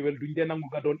doonee géwél duñ dee nangu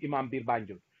nga doon imam biir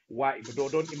Banjul waaye doo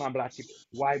doon imam ratib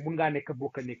waaye mun ngaa nekk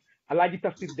bokk néeg Alaaji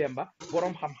Tafsir Demba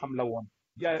borom xam-xam la woon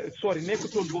sorry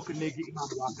nekkutoon bokk néegi imam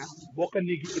Waaka bokk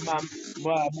néegi imam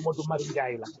Mamadou Mari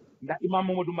Njaay la ndax imam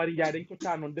Mamadou Mari Njaay dañ ko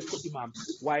taanoon def ko imam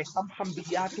waaye xam-xam bi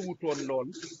yaatuwutoon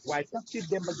lool waaye Tafsir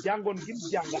Demba jàngoon gi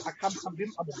mu jàng ak xam-xam bi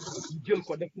mu amoon ñu jël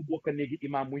ko def ko bokk néegi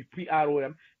imam muy PRO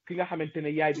am ki nga xamante ne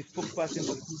yaay di spokesperson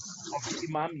of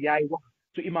imam yaay wax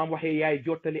su imam waxee yaay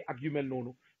jottali ak yu mel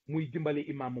noonu muy dimbali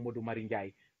imam Mamadou Mari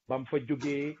Njaay bam fa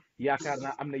jógee yaakaar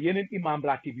naa am na yeneen imam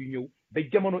ratib yu ñëw ba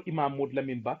jamono imam Mod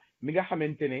Lamin Ba mi nga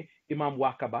xamante ne imam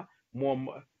Wakaba moom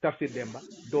Tafsir Demba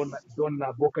doon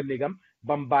na bokk néegam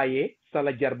bam bàyyee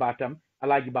sala jarbaatam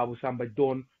alaaji Babu Samba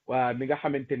doon mi nga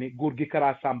xamante ne góor gi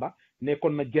Kara Samba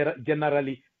nekkoon na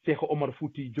générali Cheikh Omar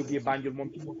Fouti jógee Banjul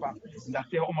moom ci boppam ndax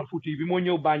Cheikh Omar Fouti bi moo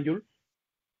ñëw Banjul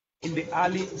in the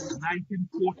early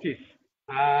 1940s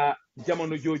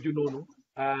jamono jooju noonu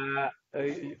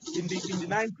in the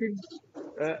 19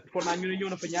 for naa ñu ne ñëw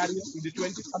na fa ñaari yoon in the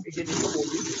 20s am again in the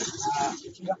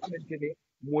 40s ki nga xamante ne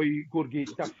mooy góor gi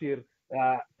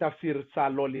Tafsir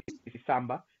Saloli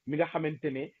Samba mi nga xamante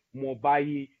ne moo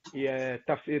bàyyi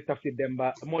Tafsir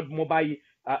Demba moo bàyyi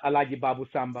Alaaji Babu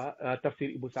Samba Tafsir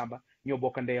Ibu Samba ñoo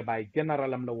bokk ndey bàyyi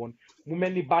généralam la woon mu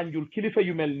mel ni Banjul kilifa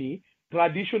yu mel nii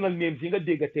traditional names yi nga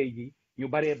dégg tey ji yu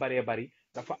baree bari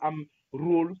dafa am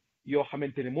rôle yoo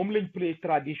xamante ne moom lañ play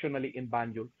traditionally in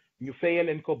Banjul ñu feye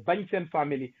leen ko bañ seen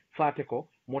family faate ko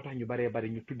moo tax ñu baree bari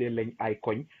ñu tuddee lañ ay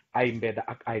koñ ay mbedda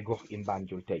ak ay gox in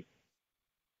Banjul tey.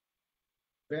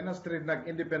 benn street nag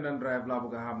Independent Drive laa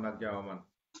bëgg a xam nag Jawo man.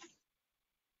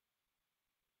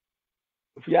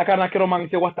 yaakaar naa keroog maa ngi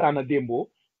see waxtaana démboo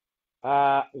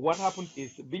what happened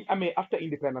is biñ amee after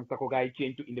independence ko gars yi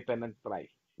change to Independence Drive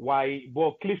waaye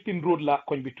boo Clifton Road la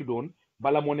koñ bi tuddoon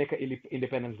bala moo nekk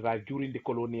Independence Drive during the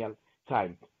colonial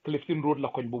time Clifton Road la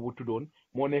koñ boobu tuddoon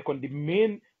moo nekkoon di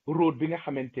main road bi nga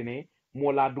xamante ne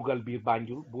moo laa dugal biir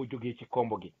Banjul boo jógee ci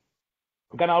kombo gi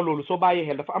gannaaw loolu soo bàyyee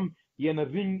xel dafa am yenn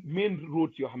main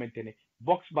roads yoo xamante ne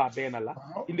Box Bar benn la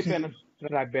Independence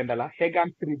Drive benn la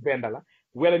Hagan Street benn la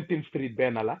Wellington Street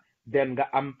benn la den nga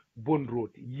am Bond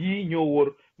Road yii ñoo wër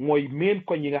mooy main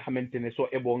koñ yi nga xamante ne soo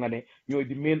eboo nga ne ñooy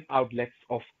di main outlets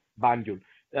of Banjul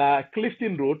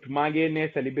Clifton Road maa ngi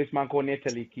nettali bés maa ngi ko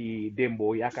nettali ki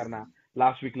démbo yaakaar naa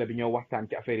last week la bi ñoo waxtaan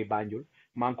ci affaire yi Banjul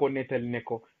maa ngi ko nettali ne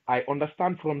ko I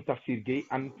understand from Tafsir Gay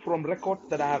and from records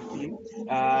that I have seen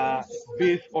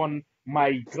based on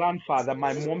my grandfather,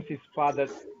 my mom's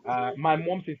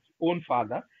own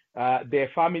father, their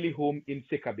family home in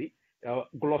Sekabi,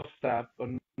 Gloucester,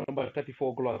 number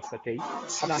 34 Gloucester tey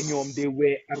xanaa ñoom they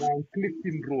were around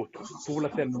Clifton Road foofu la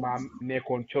seen maam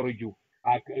nekkoon Coroju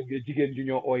ak jigéen ju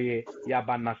ñoo ooyee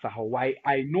Yabanna Saxo waaye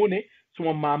I know ne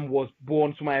suma maam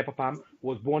suma ay papaam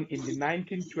was born in the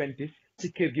 1920s ci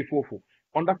kër gi foofu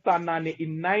understand naa ne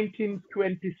in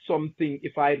 1920 something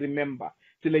if I remember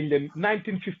ci lañ leen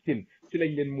 1915 ci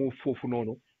lañ leen move foofu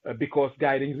noonu because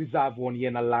gars yi dañ reserve woon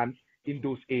yenn land in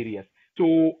those areas so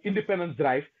Independence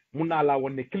Drive mun naa laa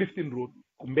woon ne Clifton Road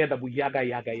mbedda bu yàgga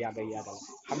la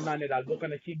xam naa ne daal bokk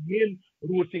na ci main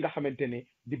road yi nga xamante ne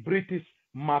the British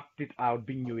mapped it out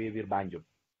biñ ñëwee biir Banjul.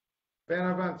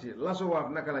 Penavanti, Lasso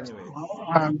Wap, naka la ñëwee.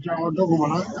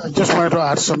 I just wanted to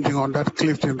add something on that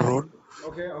Clifton Road.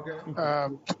 Okay.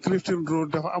 Clifton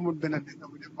Road dafa amul benn dëkk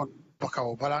bu nekkoon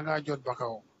Bakaw balaa ngaa jot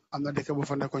Bakaw am na dëkk bu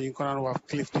fa nekkoon ñu ko naan wax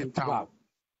Clifton Town. Wow.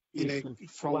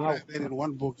 From what I read in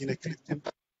one book Clifton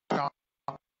Town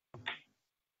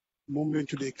moom lañ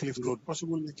tuddee Clifton Road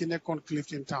possible ne ki nekkoon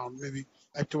Clifton Town maybe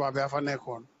ay tubaab yaa fa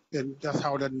nekkoon then that's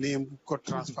how that name got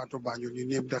transferred to Banjul you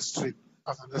name that street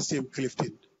after the same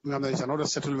Clifton. It's another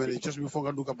settlement just before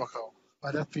nga dugg Bakaw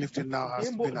but that Clifton now has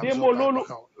been absorbed by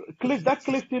Bakaw. That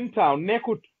Clifton Town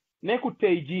nekkut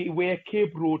tey ji where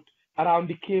Cape Road around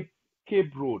the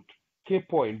Cape Road Cape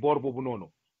Point boor boobu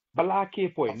noonu balaa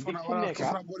Cape Point ndik fu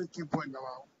nekka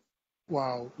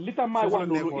waaw li tax may wax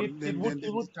loolu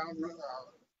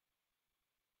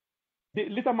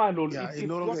li tax may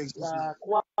loolu it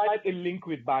quite a link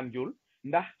with Banjul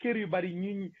ndax kër yu bari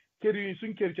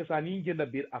suñ kër cosaan yi ñu jënd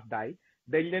biir Afdaay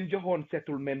dañ leen joxoon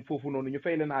settlement foofu noonu ñu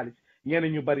fay leen xaalis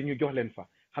ñeneen ñu bari ñu jox leen fa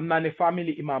xam naa ne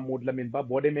famille imam Mod Lamin Ba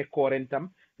boo demee Koorentam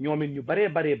ñoom it ñu baree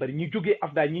bari ñu jógee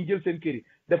Afdaay ñi jël seen kër yi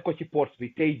def ko ci ports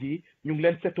bi tey jii ñu ngi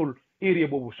leen settul area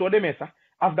boobu soo demee sax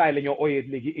Afdaay la ñoo ooyee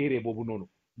léegi area boobu noonu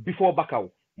before Bakaw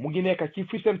mu ngi nekk ci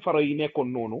fi seen faro yi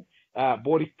nekkoon noonu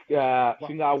boori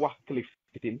fi nga wax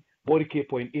Clifton boori Cape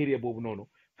Point area boobu noonu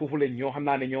foofu lañ ñoo xam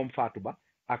naa ne ñoom Fatou Ba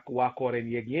ak waa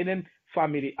Kooren yeeg yeneen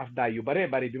famille Afdaay yu baree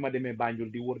bari bi ma demee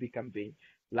Banjul di wër di campagne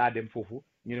laa dem foofu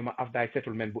ñu ne ma Afdaay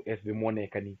settlement bu es bi moo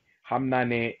nekk nii xam naa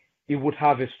ne it would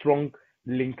have a strong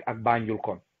link ak Banjul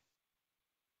kon.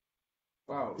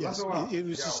 Wow. Yes, it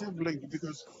was a same link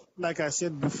because, like I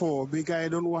said before, big guy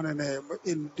don't want to.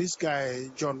 In this guy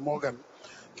John Morgan,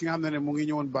 ki nga xam ne mu ngi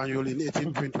ñëwoon Banjul in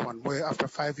 1821 mooy after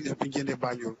 5 years bu ñu jëndee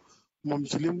Banjul moom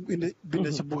ci lim bind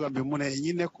ci bugam bi mu ne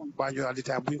ñi nekkoon Banjul at the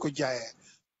time bu ñu ko jaayee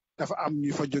dafa am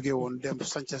ñu fa jógee woon dem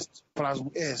Sanchez place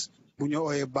bu ees bu ñu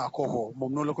ooyee Bakoko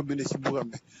moom noonu la ko bindee ci bugam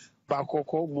bi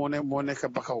Bakoko moo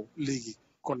nekk Bakaw léegi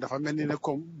kon dafa mel ni ne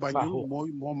comme Banjul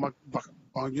moo mag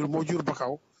Banjul moo jur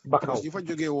Bakaw parce que ñi fa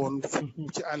jógee woon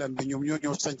ci island bi ñoom ñoo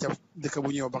ñëw sanca dëkk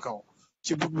bu ñëw Bakaw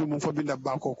ci book bi mu fa binda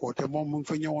Bakoko te moom mu ngi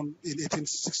fa ñëwoon in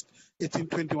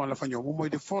 1821 la fa ñëw moom mooy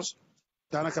di first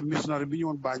daanaka missionnaire bi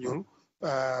ñëwoon Banjul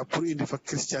pour indi fa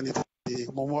Christianité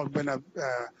moom moo ak benn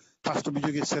pastor bi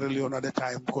jógee Sierra Leone at the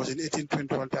time because in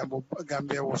 1821 time boobu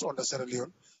Gambia was under Sierra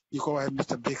Leone ñi ko waxee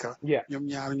Mr Baker ñoom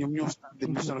ñoo start the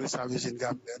missionary service in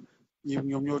Gambia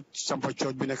ñoom ñoo sampa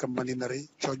church bi nekk Mandinari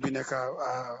church bi nekk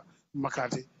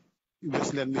Makati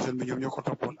Wesleyan mission bi ñoom ñoo ko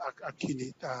toppoon ak kii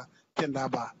ni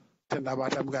Tendaba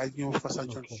tam gaa yi ñoo fa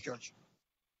sancoon church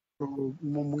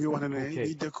moom mu ngi wax ne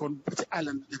ñi dëkkoon ci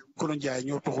island ko doon jaay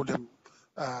ñoo toxu dem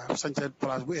sanca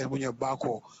place bu bu ñëw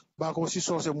Bako si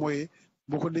soose mooy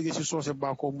boo ko déggee si soose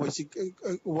Bako mooy si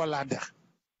wala dex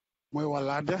mooy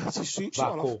wala dex si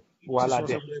olof wala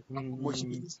dex mooy si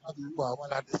waaw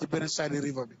wala dex si beneen side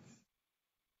river bi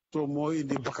so moo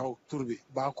indi Bakaw tur bi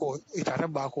Bako itaata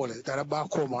Bako le itaata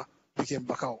Bakoma became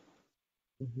Bakaw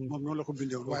moom noonu la ko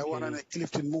bindee waaye wax na ne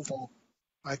Clifton mu fo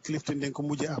waaye Clifton dañ ko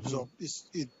mujjee absorb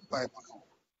it by Bakaw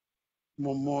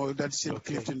moom moo daal seen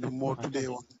Clifton bi moo tuddee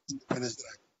woon Independence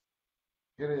Drive.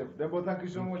 jërëjëf Dembo, thank you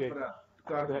so much for that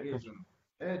clarification.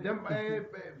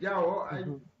 Jaawo ay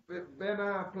benn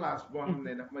place boo xam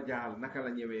ne daf ma jaaxal naka la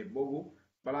ñëwee boobu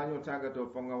balaa ñoo tàggatoo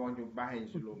foog nga wax ñu baaxee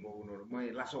si loolu boobu noonu mooy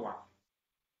lasowaaf.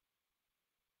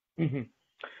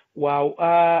 waaw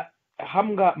xam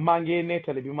nga maa ngi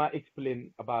nettali bi ma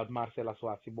explain about marché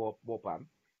lasowaaf si boppam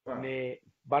ne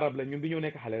barab la ñun bi ñoo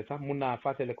nekk xale sax mun naa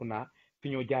fàttaliku naa fi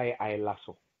ñoo jaayee ay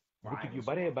laso boutique yu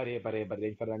bare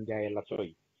dañ fa daan jaayee laso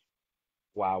yi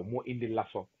waaw moo indi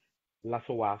laso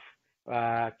waaf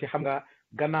te xam nga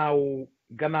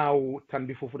gannaaw tan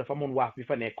bi foofu dafa amoon waaf bi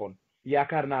fa nekkoon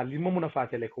yaakaar naa li ma mun a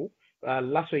fàttaliku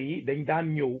laso yi dañ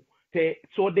daan ñëw te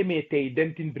soo demee tey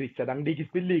Denton Bridge sax danga day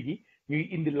gis ba léegi ñuy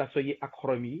indi laso yi ak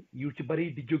xorom yi yu ci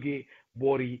bari di jógee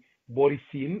boori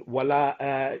siin wala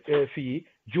fii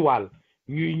juwaal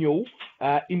ñuy ñëw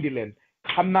indi leen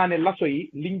xam naa ne laso yi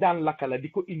liñ daan lakkala di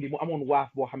ko indi mu amoon waaf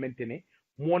boo xamante ne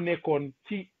moo nekkoon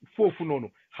ci foofu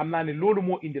noonu xam naa ne loolu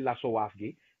moo indi laso waaf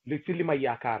gi ci li ma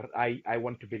yaakaar I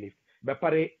want to believe ba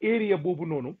pare area boobu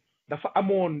noonu dafa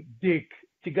amoon déeg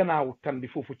ci gannaaw tan bi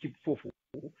foofu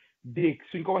déeg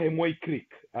suñ ko waxee mooy creek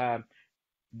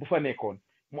bu fa nekkoon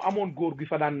mu amoon góor gi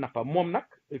fa daan nappa moom nag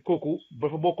kooku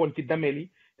dafa bokkoon ci dameel yi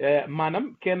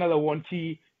maanaam kenn la woon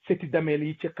ci seti dameel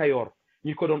yi ci Kayoor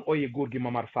ñu ko doon ooyee góor gi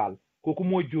Mamar Fall kooku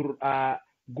moo jur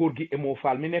góor gi Emo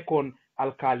Fall mi nekkoon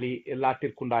alkali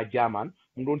Latrikunda Jaamaan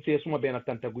mu doon see suma benn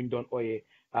tanta guñ doon ooyee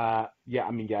ya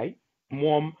Ami Njaay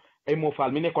moom Emo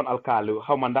Fall mi nekkoon alkali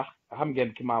xaw ma ndax xam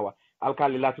ngeen ki maa wax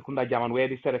alkali Latrikunda Jaamaan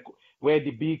where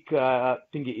the big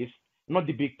thingy is not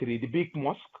the big tree, the big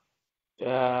mosque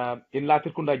in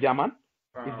Latrikunda Jaamaan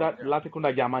is that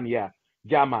Latrikunda Jaamaan yeah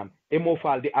Jaamaan Emo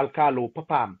Fall di alkalo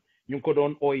papaam ñu ngi ko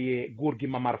doon ooyee góor gi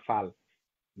Mamar Fall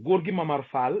góor gi Mamar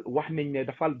Fall wax nañ ne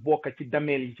dafa bokk ci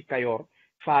dameel yi ci Kayoor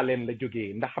Faaleen la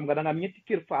jógee ndax xam nga da nga am ñetti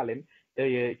kër Faaleen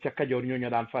ca Kajoor ñoo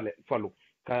daan falu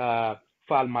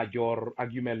Faal Majoor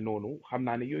ak yu mel noonu xam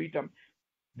naa ne yooyu itam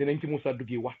dinañ ci musa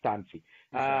duggi waxtaan si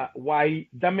waaye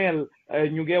dameel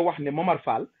ñu ngi wax ne Mamar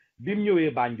Fall bi mu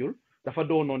ñëwee Banjul dafa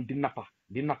doonoon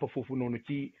di nappa foofu noonu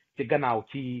ci gannaaw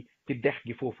ci dex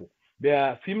gi foofu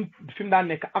fi mu daan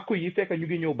nekk akku yi fekk ñu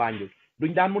ngi ñëw Banjul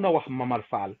duñ daan mun a wax Mamar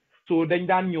Fall so dañ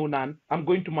daan ñëw naan am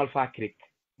going to Malfa Creek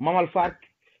Malfa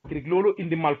Creek loolu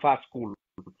indi Malfa School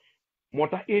moo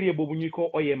tax area boobu ñuy ko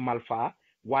oyee Malfa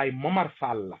waaye Mamar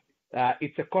Fall la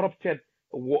it's a corrupted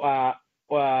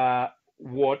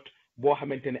word boo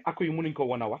xamante ne akku yi mënuñ ko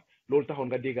woon a wax loolu taxoon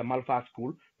nga dégg Malfa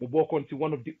School mu bokkoon ci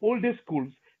one of the oldest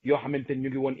schools yoo xamante ne ñu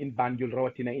ngi woon in Banjul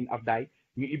rawatina in Afdaay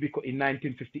ñu ibbi ko in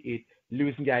 1958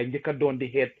 Louis Ndiaye njëkk a doon di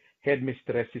head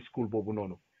mistress ci school boobu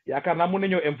noonu yaakaar naa mun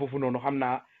nañoo em foofu noonu xam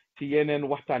naa ci yeneen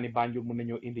waxtaani Banjul mun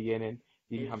nañoo indi yeneen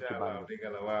yi ñu xam ci Banjul. dëgg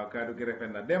la waaw kaddu gi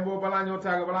rafet na Dembo balaa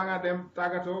ngaa dem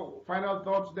tàggatoo final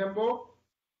thoughts Dembo.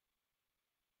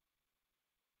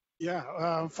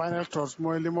 Yeah, final thoughts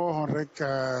mooy li ma waxoon rek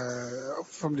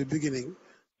from the beginning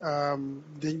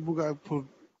dañ bugg pour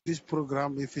this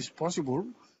program if it's possible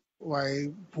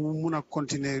waaye pour mu mun a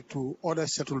continue to other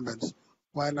settlements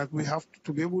waaye nag we have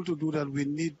to be able to do that we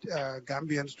need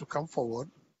Gambians to come forward.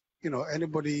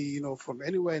 Anybody, from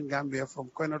anywhere in Gambia, from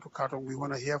Koina to Katong, we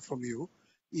want to hear from you.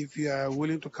 If you are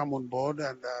willing to come on board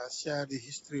and share the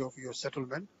history of your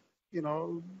settlement,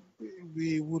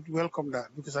 we would welcome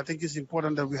that because I think it's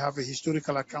important that we have a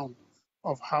historical account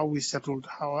of how we settled,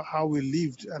 how we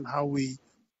lived, and how we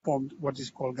formed what is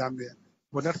called Gambia.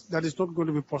 But that is not going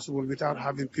to be possible without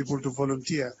having people to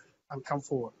volunteer and come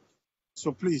forward.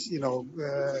 So please, it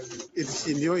is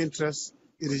in your interest,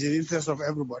 it is in the interest of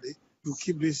everybody to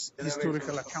keep this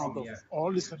historical account of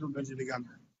all the settlements in the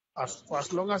Gambia. For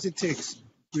as long as it takes,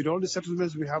 with all the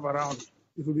settlements we have around,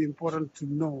 it will be important to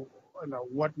know,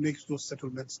 what makes those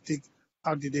settlements tick,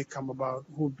 how did they come about,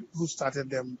 who started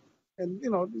them, and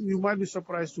you might be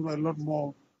surprised to know a lot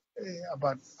more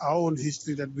about our own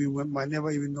history that we might never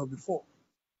even know before.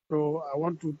 So I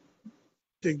want to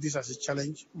take this as a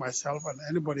challenge, myself and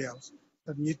anybody else,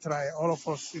 that we try, all of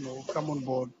us, come on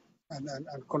board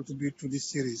and contribute to this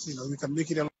series. We can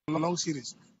make it a long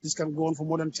series. This can go on for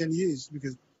more than 10 years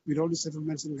because with all the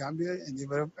settlements in Gambia, and if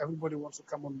everybody wants to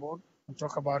come on board and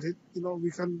talk about it,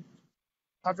 we can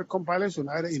have a compilation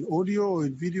either in audio or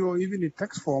in video or even in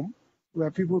text form where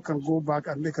people can go back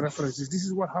and make references. This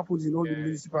is what happens in all the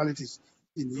municipalities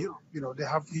in Europe. They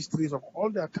have histories of all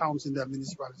their towns in their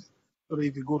municipalities. So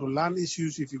if you go to land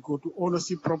issues, if you go to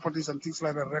ownership properties and things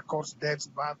like that, records, debts,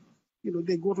 bath,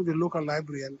 they go to the local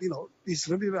library and, it's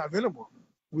readily available.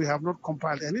 We have not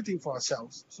compiled anything for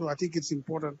ourselves. So I think it's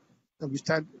important that we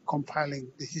start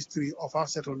compiling the history of our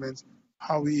settlements,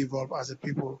 how we evolve as a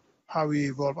people, how we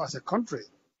evolve as a country.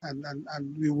 And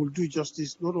we will do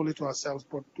justice not only to ourselves,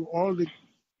 but to all the,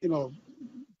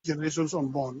 generations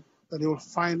unborn, that they will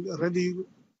find ready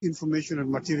information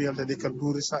and material that they can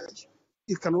do research.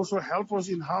 It can also help us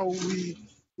in how we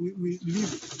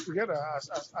live together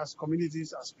as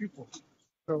communities, as people.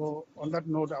 So on that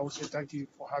note, I would say thank you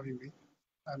for having me.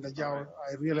 And Jao,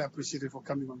 I really appreciate it for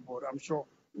coming on board. I'm sure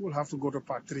we'll have to go to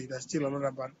part 3. There's still a lot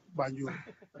about Banjul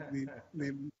that we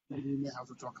may have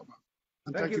to talk about.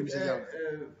 And thank you, Mr. Jao.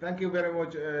 Thank you very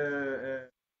much,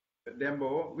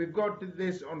 Dembo. We've got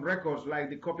this on records, like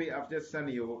the copy I've just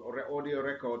sent you, or audio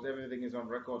records. Everything is on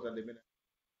records at the minute.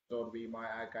 So we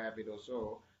might archive it or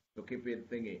so to keep it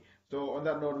thingy. So on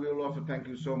that note, we will also thank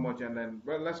you so much. And then,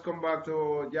 well, let's come back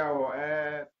to Jao.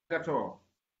 Gato,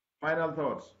 final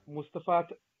thoughts. Mustafa,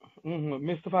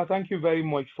 thank you very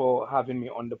much for having me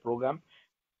on the program.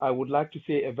 I would like to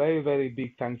say a very, very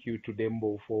big thank you to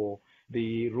Dembo for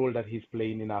the role that he's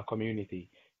playing in our community.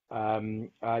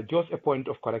 Just a point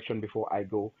of correction before I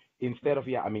go. Instead of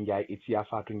Amin Jai, it's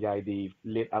Fatu Njai, the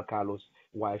late Alcalo's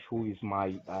wife, who is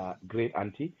my great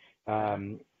auntie.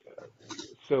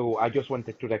 So I just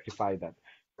wanted to rectify that.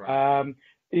 Right.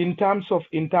 In terms of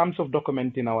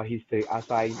documenting our history,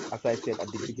 as I said at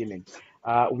the beginning,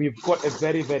 we've got a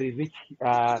very, very rich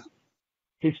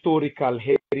historical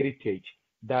heritage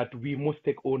that we must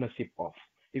take ownership of.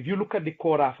 If you look at the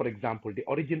Kora, for example, the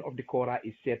origin of the Kora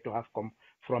is said to have come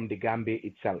from the Gambia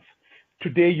itself.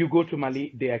 Today, you go to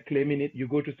Mali, they are claiming it. You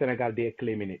go to Senegal, they are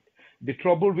claiming it. The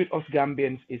trouble with us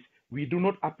Gambians is we do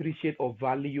not appreciate or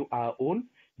value our own.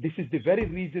 This is the very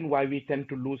reason why we tend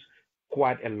to lose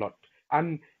quite a lot.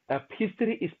 And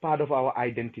history is part of our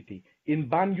identity. In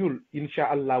Banjul,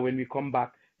 inshallah, when we come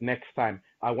back next time,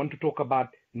 I want to talk about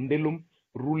Ndelum,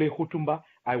 Rule Hutumba.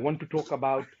 I want to talk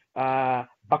about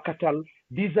Bakatal.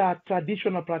 These are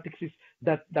traditional practices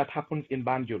that happens in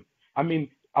Banjul. I mean,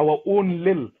 our own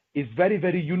Lil is very,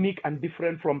 very unique and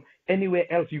different from anywhere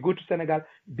else. You go to Senegal,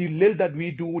 the Lil that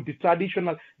we do, the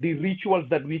traditional, the rituals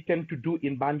that we tend to do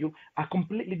in Banjul are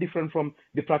completely different from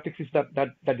the practices that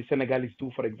the Senegalese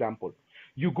do, for example.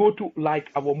 You go to like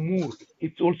our Moor,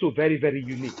 it's also very, very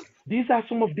unique. These are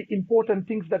some of the important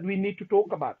things that we need to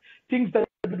talk about, things that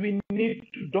we need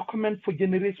to document for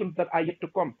generations that are yet to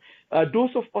come.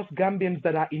 Those of us Gambians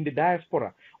that are in the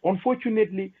diaspora,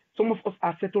 unfortunately, some of us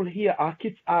are settled here. Our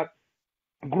kids are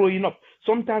growing up.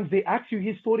 Sometimes they ask you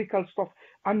historical stuff,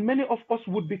 and many of us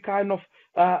would be kind of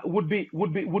would be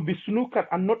snookered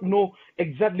and not know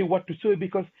exactly what to say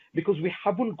because we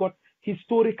haven't got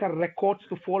historical records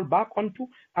to fall back onto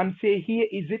and say, here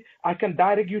is it. I can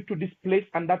direct you to this place,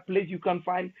 and that place you can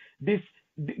find this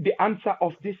the answer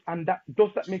of this and that.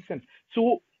 Does that make sense?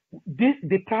 So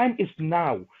the time is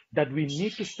now that we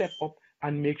need to step up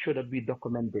and make sure that we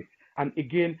document this. And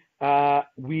again,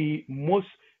 we must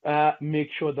make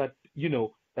sure that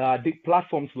the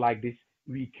platforms like this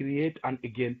we create and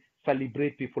again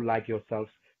celebrate people like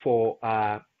yourselves for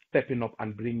stepping up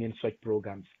and bringing such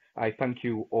programs. I thank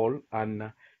you all,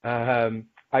 and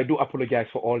I do apologize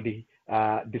for all the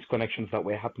disconnections that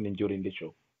were happening during the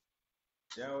show.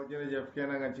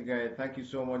 Thank you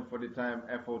so much for the time,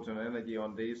 effort, and energy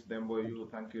on this. Dembo,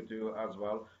 thank you to you as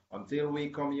well. Until we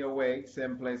come your way,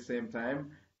 same place, same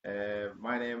time.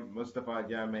 My name is Mustafa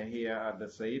Jame here at the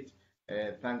seat.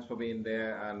 Thanks for being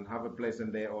there, and have a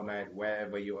pleasant day or night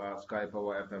wherever you are. Sky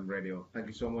Power FM Radio. Thank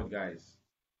you so much, guys.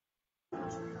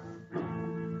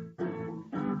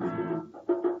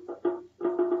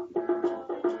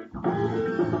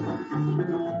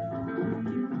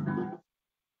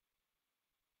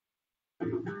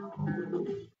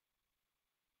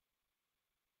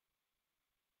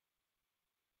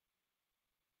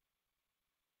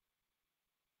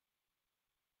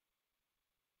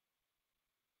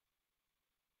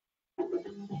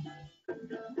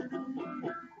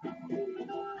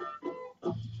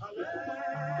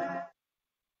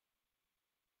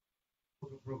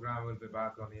 The program will be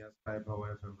back on the Skype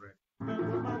FM with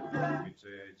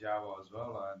Java as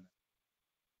well and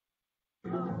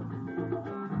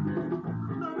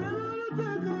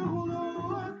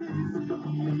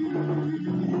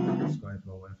Skype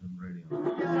FM radio.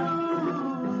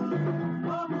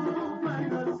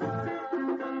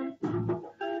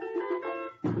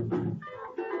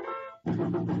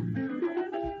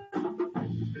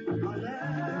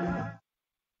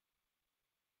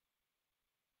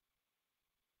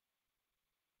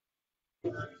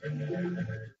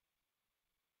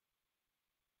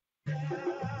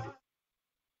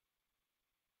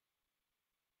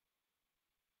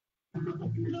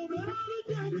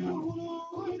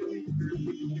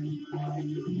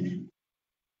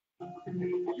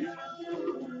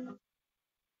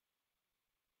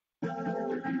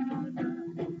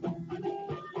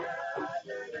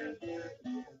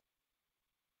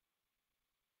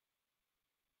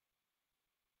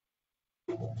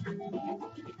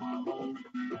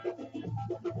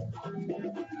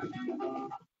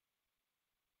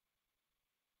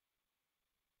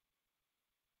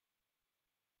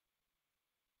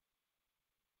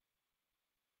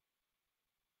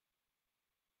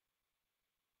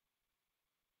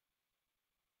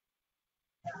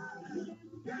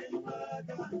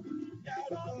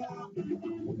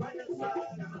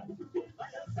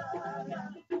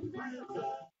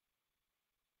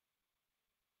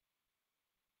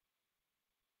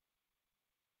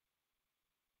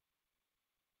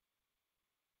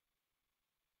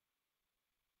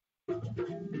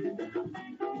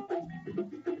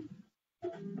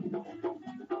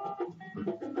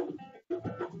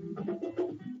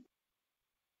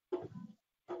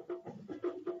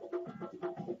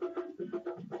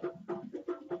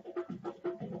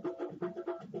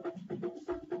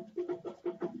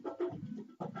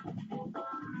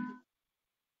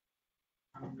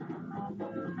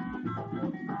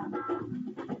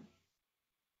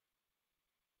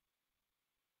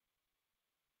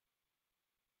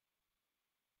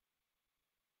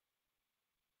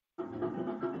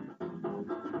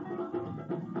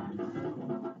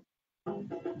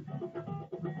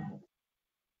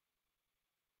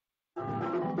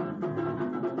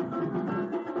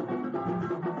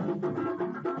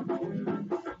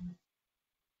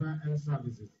 And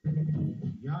services.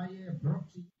 Yaye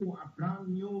brought to you a brand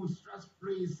new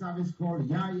stress-free service called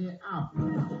Yaye app.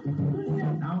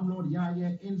 Download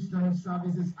Yaye instant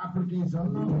services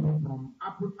application from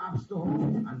Apple App Store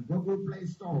and Google Play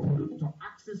Store to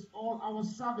access all our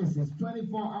services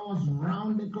 24 hours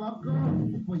round the clock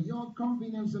for your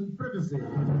convenience and privacy.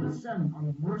 Send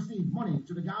and receive money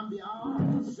to the Gambia,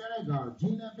 Senegal,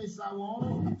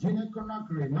 Guinea-Bissau,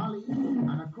 Guinea-Conakry, Mali,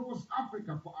 and across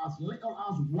Africa for as little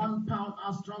as £1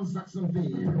 as transaction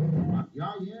fee. At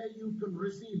Yaye, you can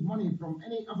receive money from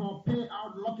any of our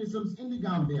payout locations in the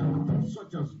Gambia,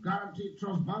 such as Guaranteed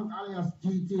Trust Bank alias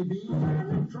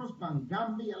GTB, Trust Bank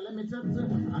Gambia Limited,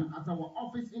 and at our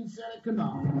office in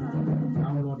Serekunda.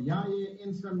 Download Yaye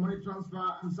Instant Money Transfer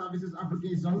and Services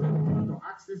application to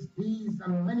access these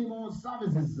and many more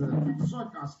services,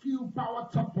 such as Q Power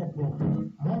Top-Up,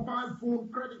 mobile phone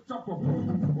credit top-up,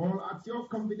 all at your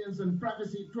convenience and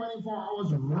privacy 24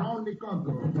 hours round the clock.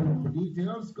 For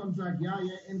details, contact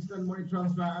Yaye Instant Money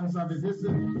Transfer and Services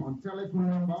on telephone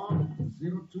number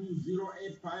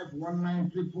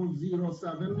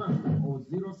 02085190007 or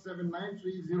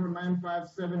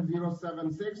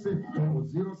 0793095776 or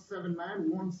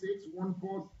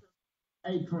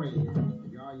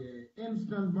 079161483. Yaye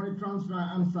Instant Money Transfer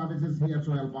and Services here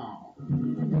to help out.